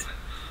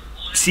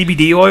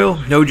 CBD oil,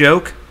 no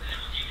joke.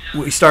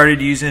 We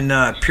started using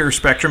Pure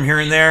Spectrum here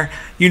and there.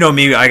 You know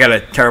me, I got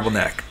a terrible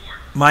neck.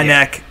 My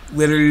neck,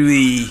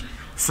 literally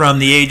from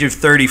the age of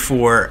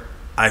 34,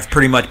 I've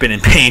pretty much been in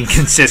pain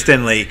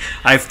consistently.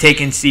 I've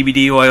taken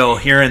CBD oil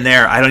here and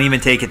there. I don't even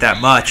take it that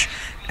much.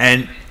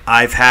 And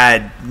I've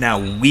had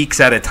now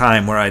weeks at a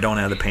time where I don't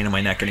have the pain in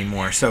my neck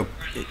anymore. So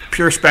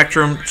Pure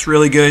Spectrum, it's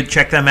really good.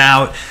 Check them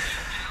out.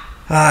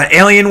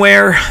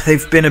 Alienware,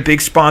 they've been a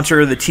big sponsor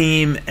of the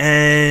team.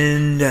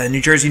 And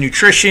New Jersey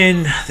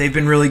Nutrition, they've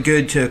been really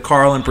good to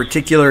Carl in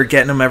particular,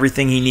 getting him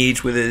everything he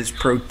needs with his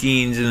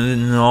proteins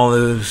and all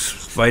those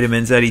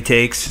vitamins that he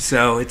takes.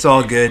 So it's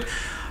all good.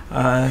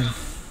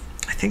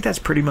 I think that's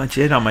pretty much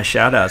it on my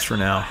shout-outs for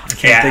now. I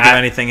can't think of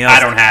anything else. I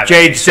don't have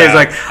Jade says,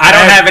 like, I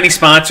don't have any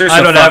sponsors, so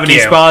I don't have any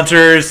you.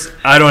 sponsors.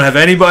 I don't have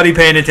anybody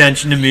paying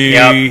attention to me.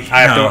 Yep.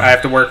 I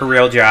have to work a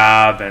real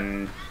job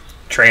and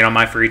train on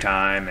my free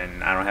time,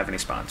 and I don't have any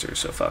sponsors,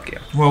 so fuck you.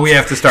 Well, we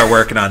have to start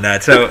working on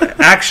that. So,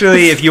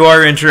 actually, if you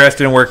are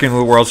interested in working with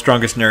the World's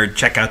Strongest Nerd,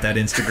 check out that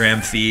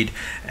Instagram feed.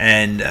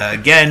 And,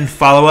 again,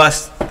 follow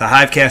us,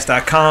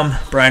 thehivecast.com,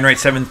 Brian Wright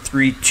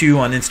 732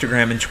 on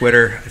Instagram and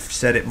Twitter. I've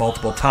said it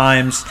multiple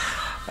times.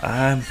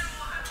 I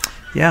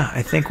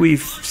think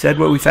we've said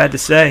what we've had to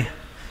say.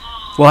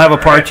 We'll have a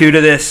part 2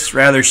 to this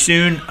rather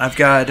soon. I've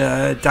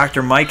got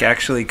Dr. Mike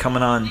actually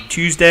coming on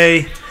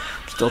Tuesday.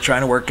 Still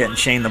trying to work getting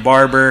Shane the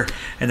barber.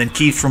 And then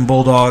Keith from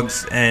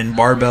Bulldogs and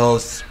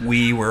Barbells.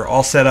 We were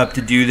all set up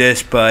to do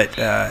this, but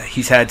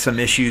he's had some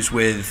issues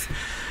with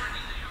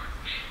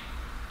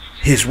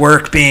his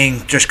work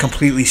being just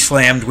completely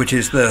slammed, which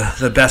is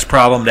the best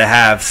problem to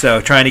have. So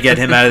trying to get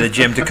him out of the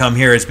gym to come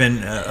here has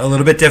been a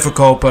little bit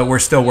difficult, but we're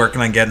still working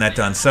on getting that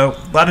done. So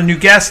a lot of new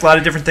guests, a lot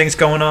of different things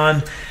going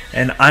on,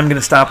 and I'm going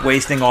to stop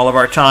wasting all of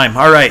our time.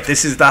 All right,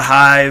 this is the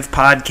Hive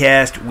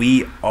Podcast.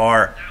 We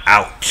are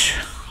out.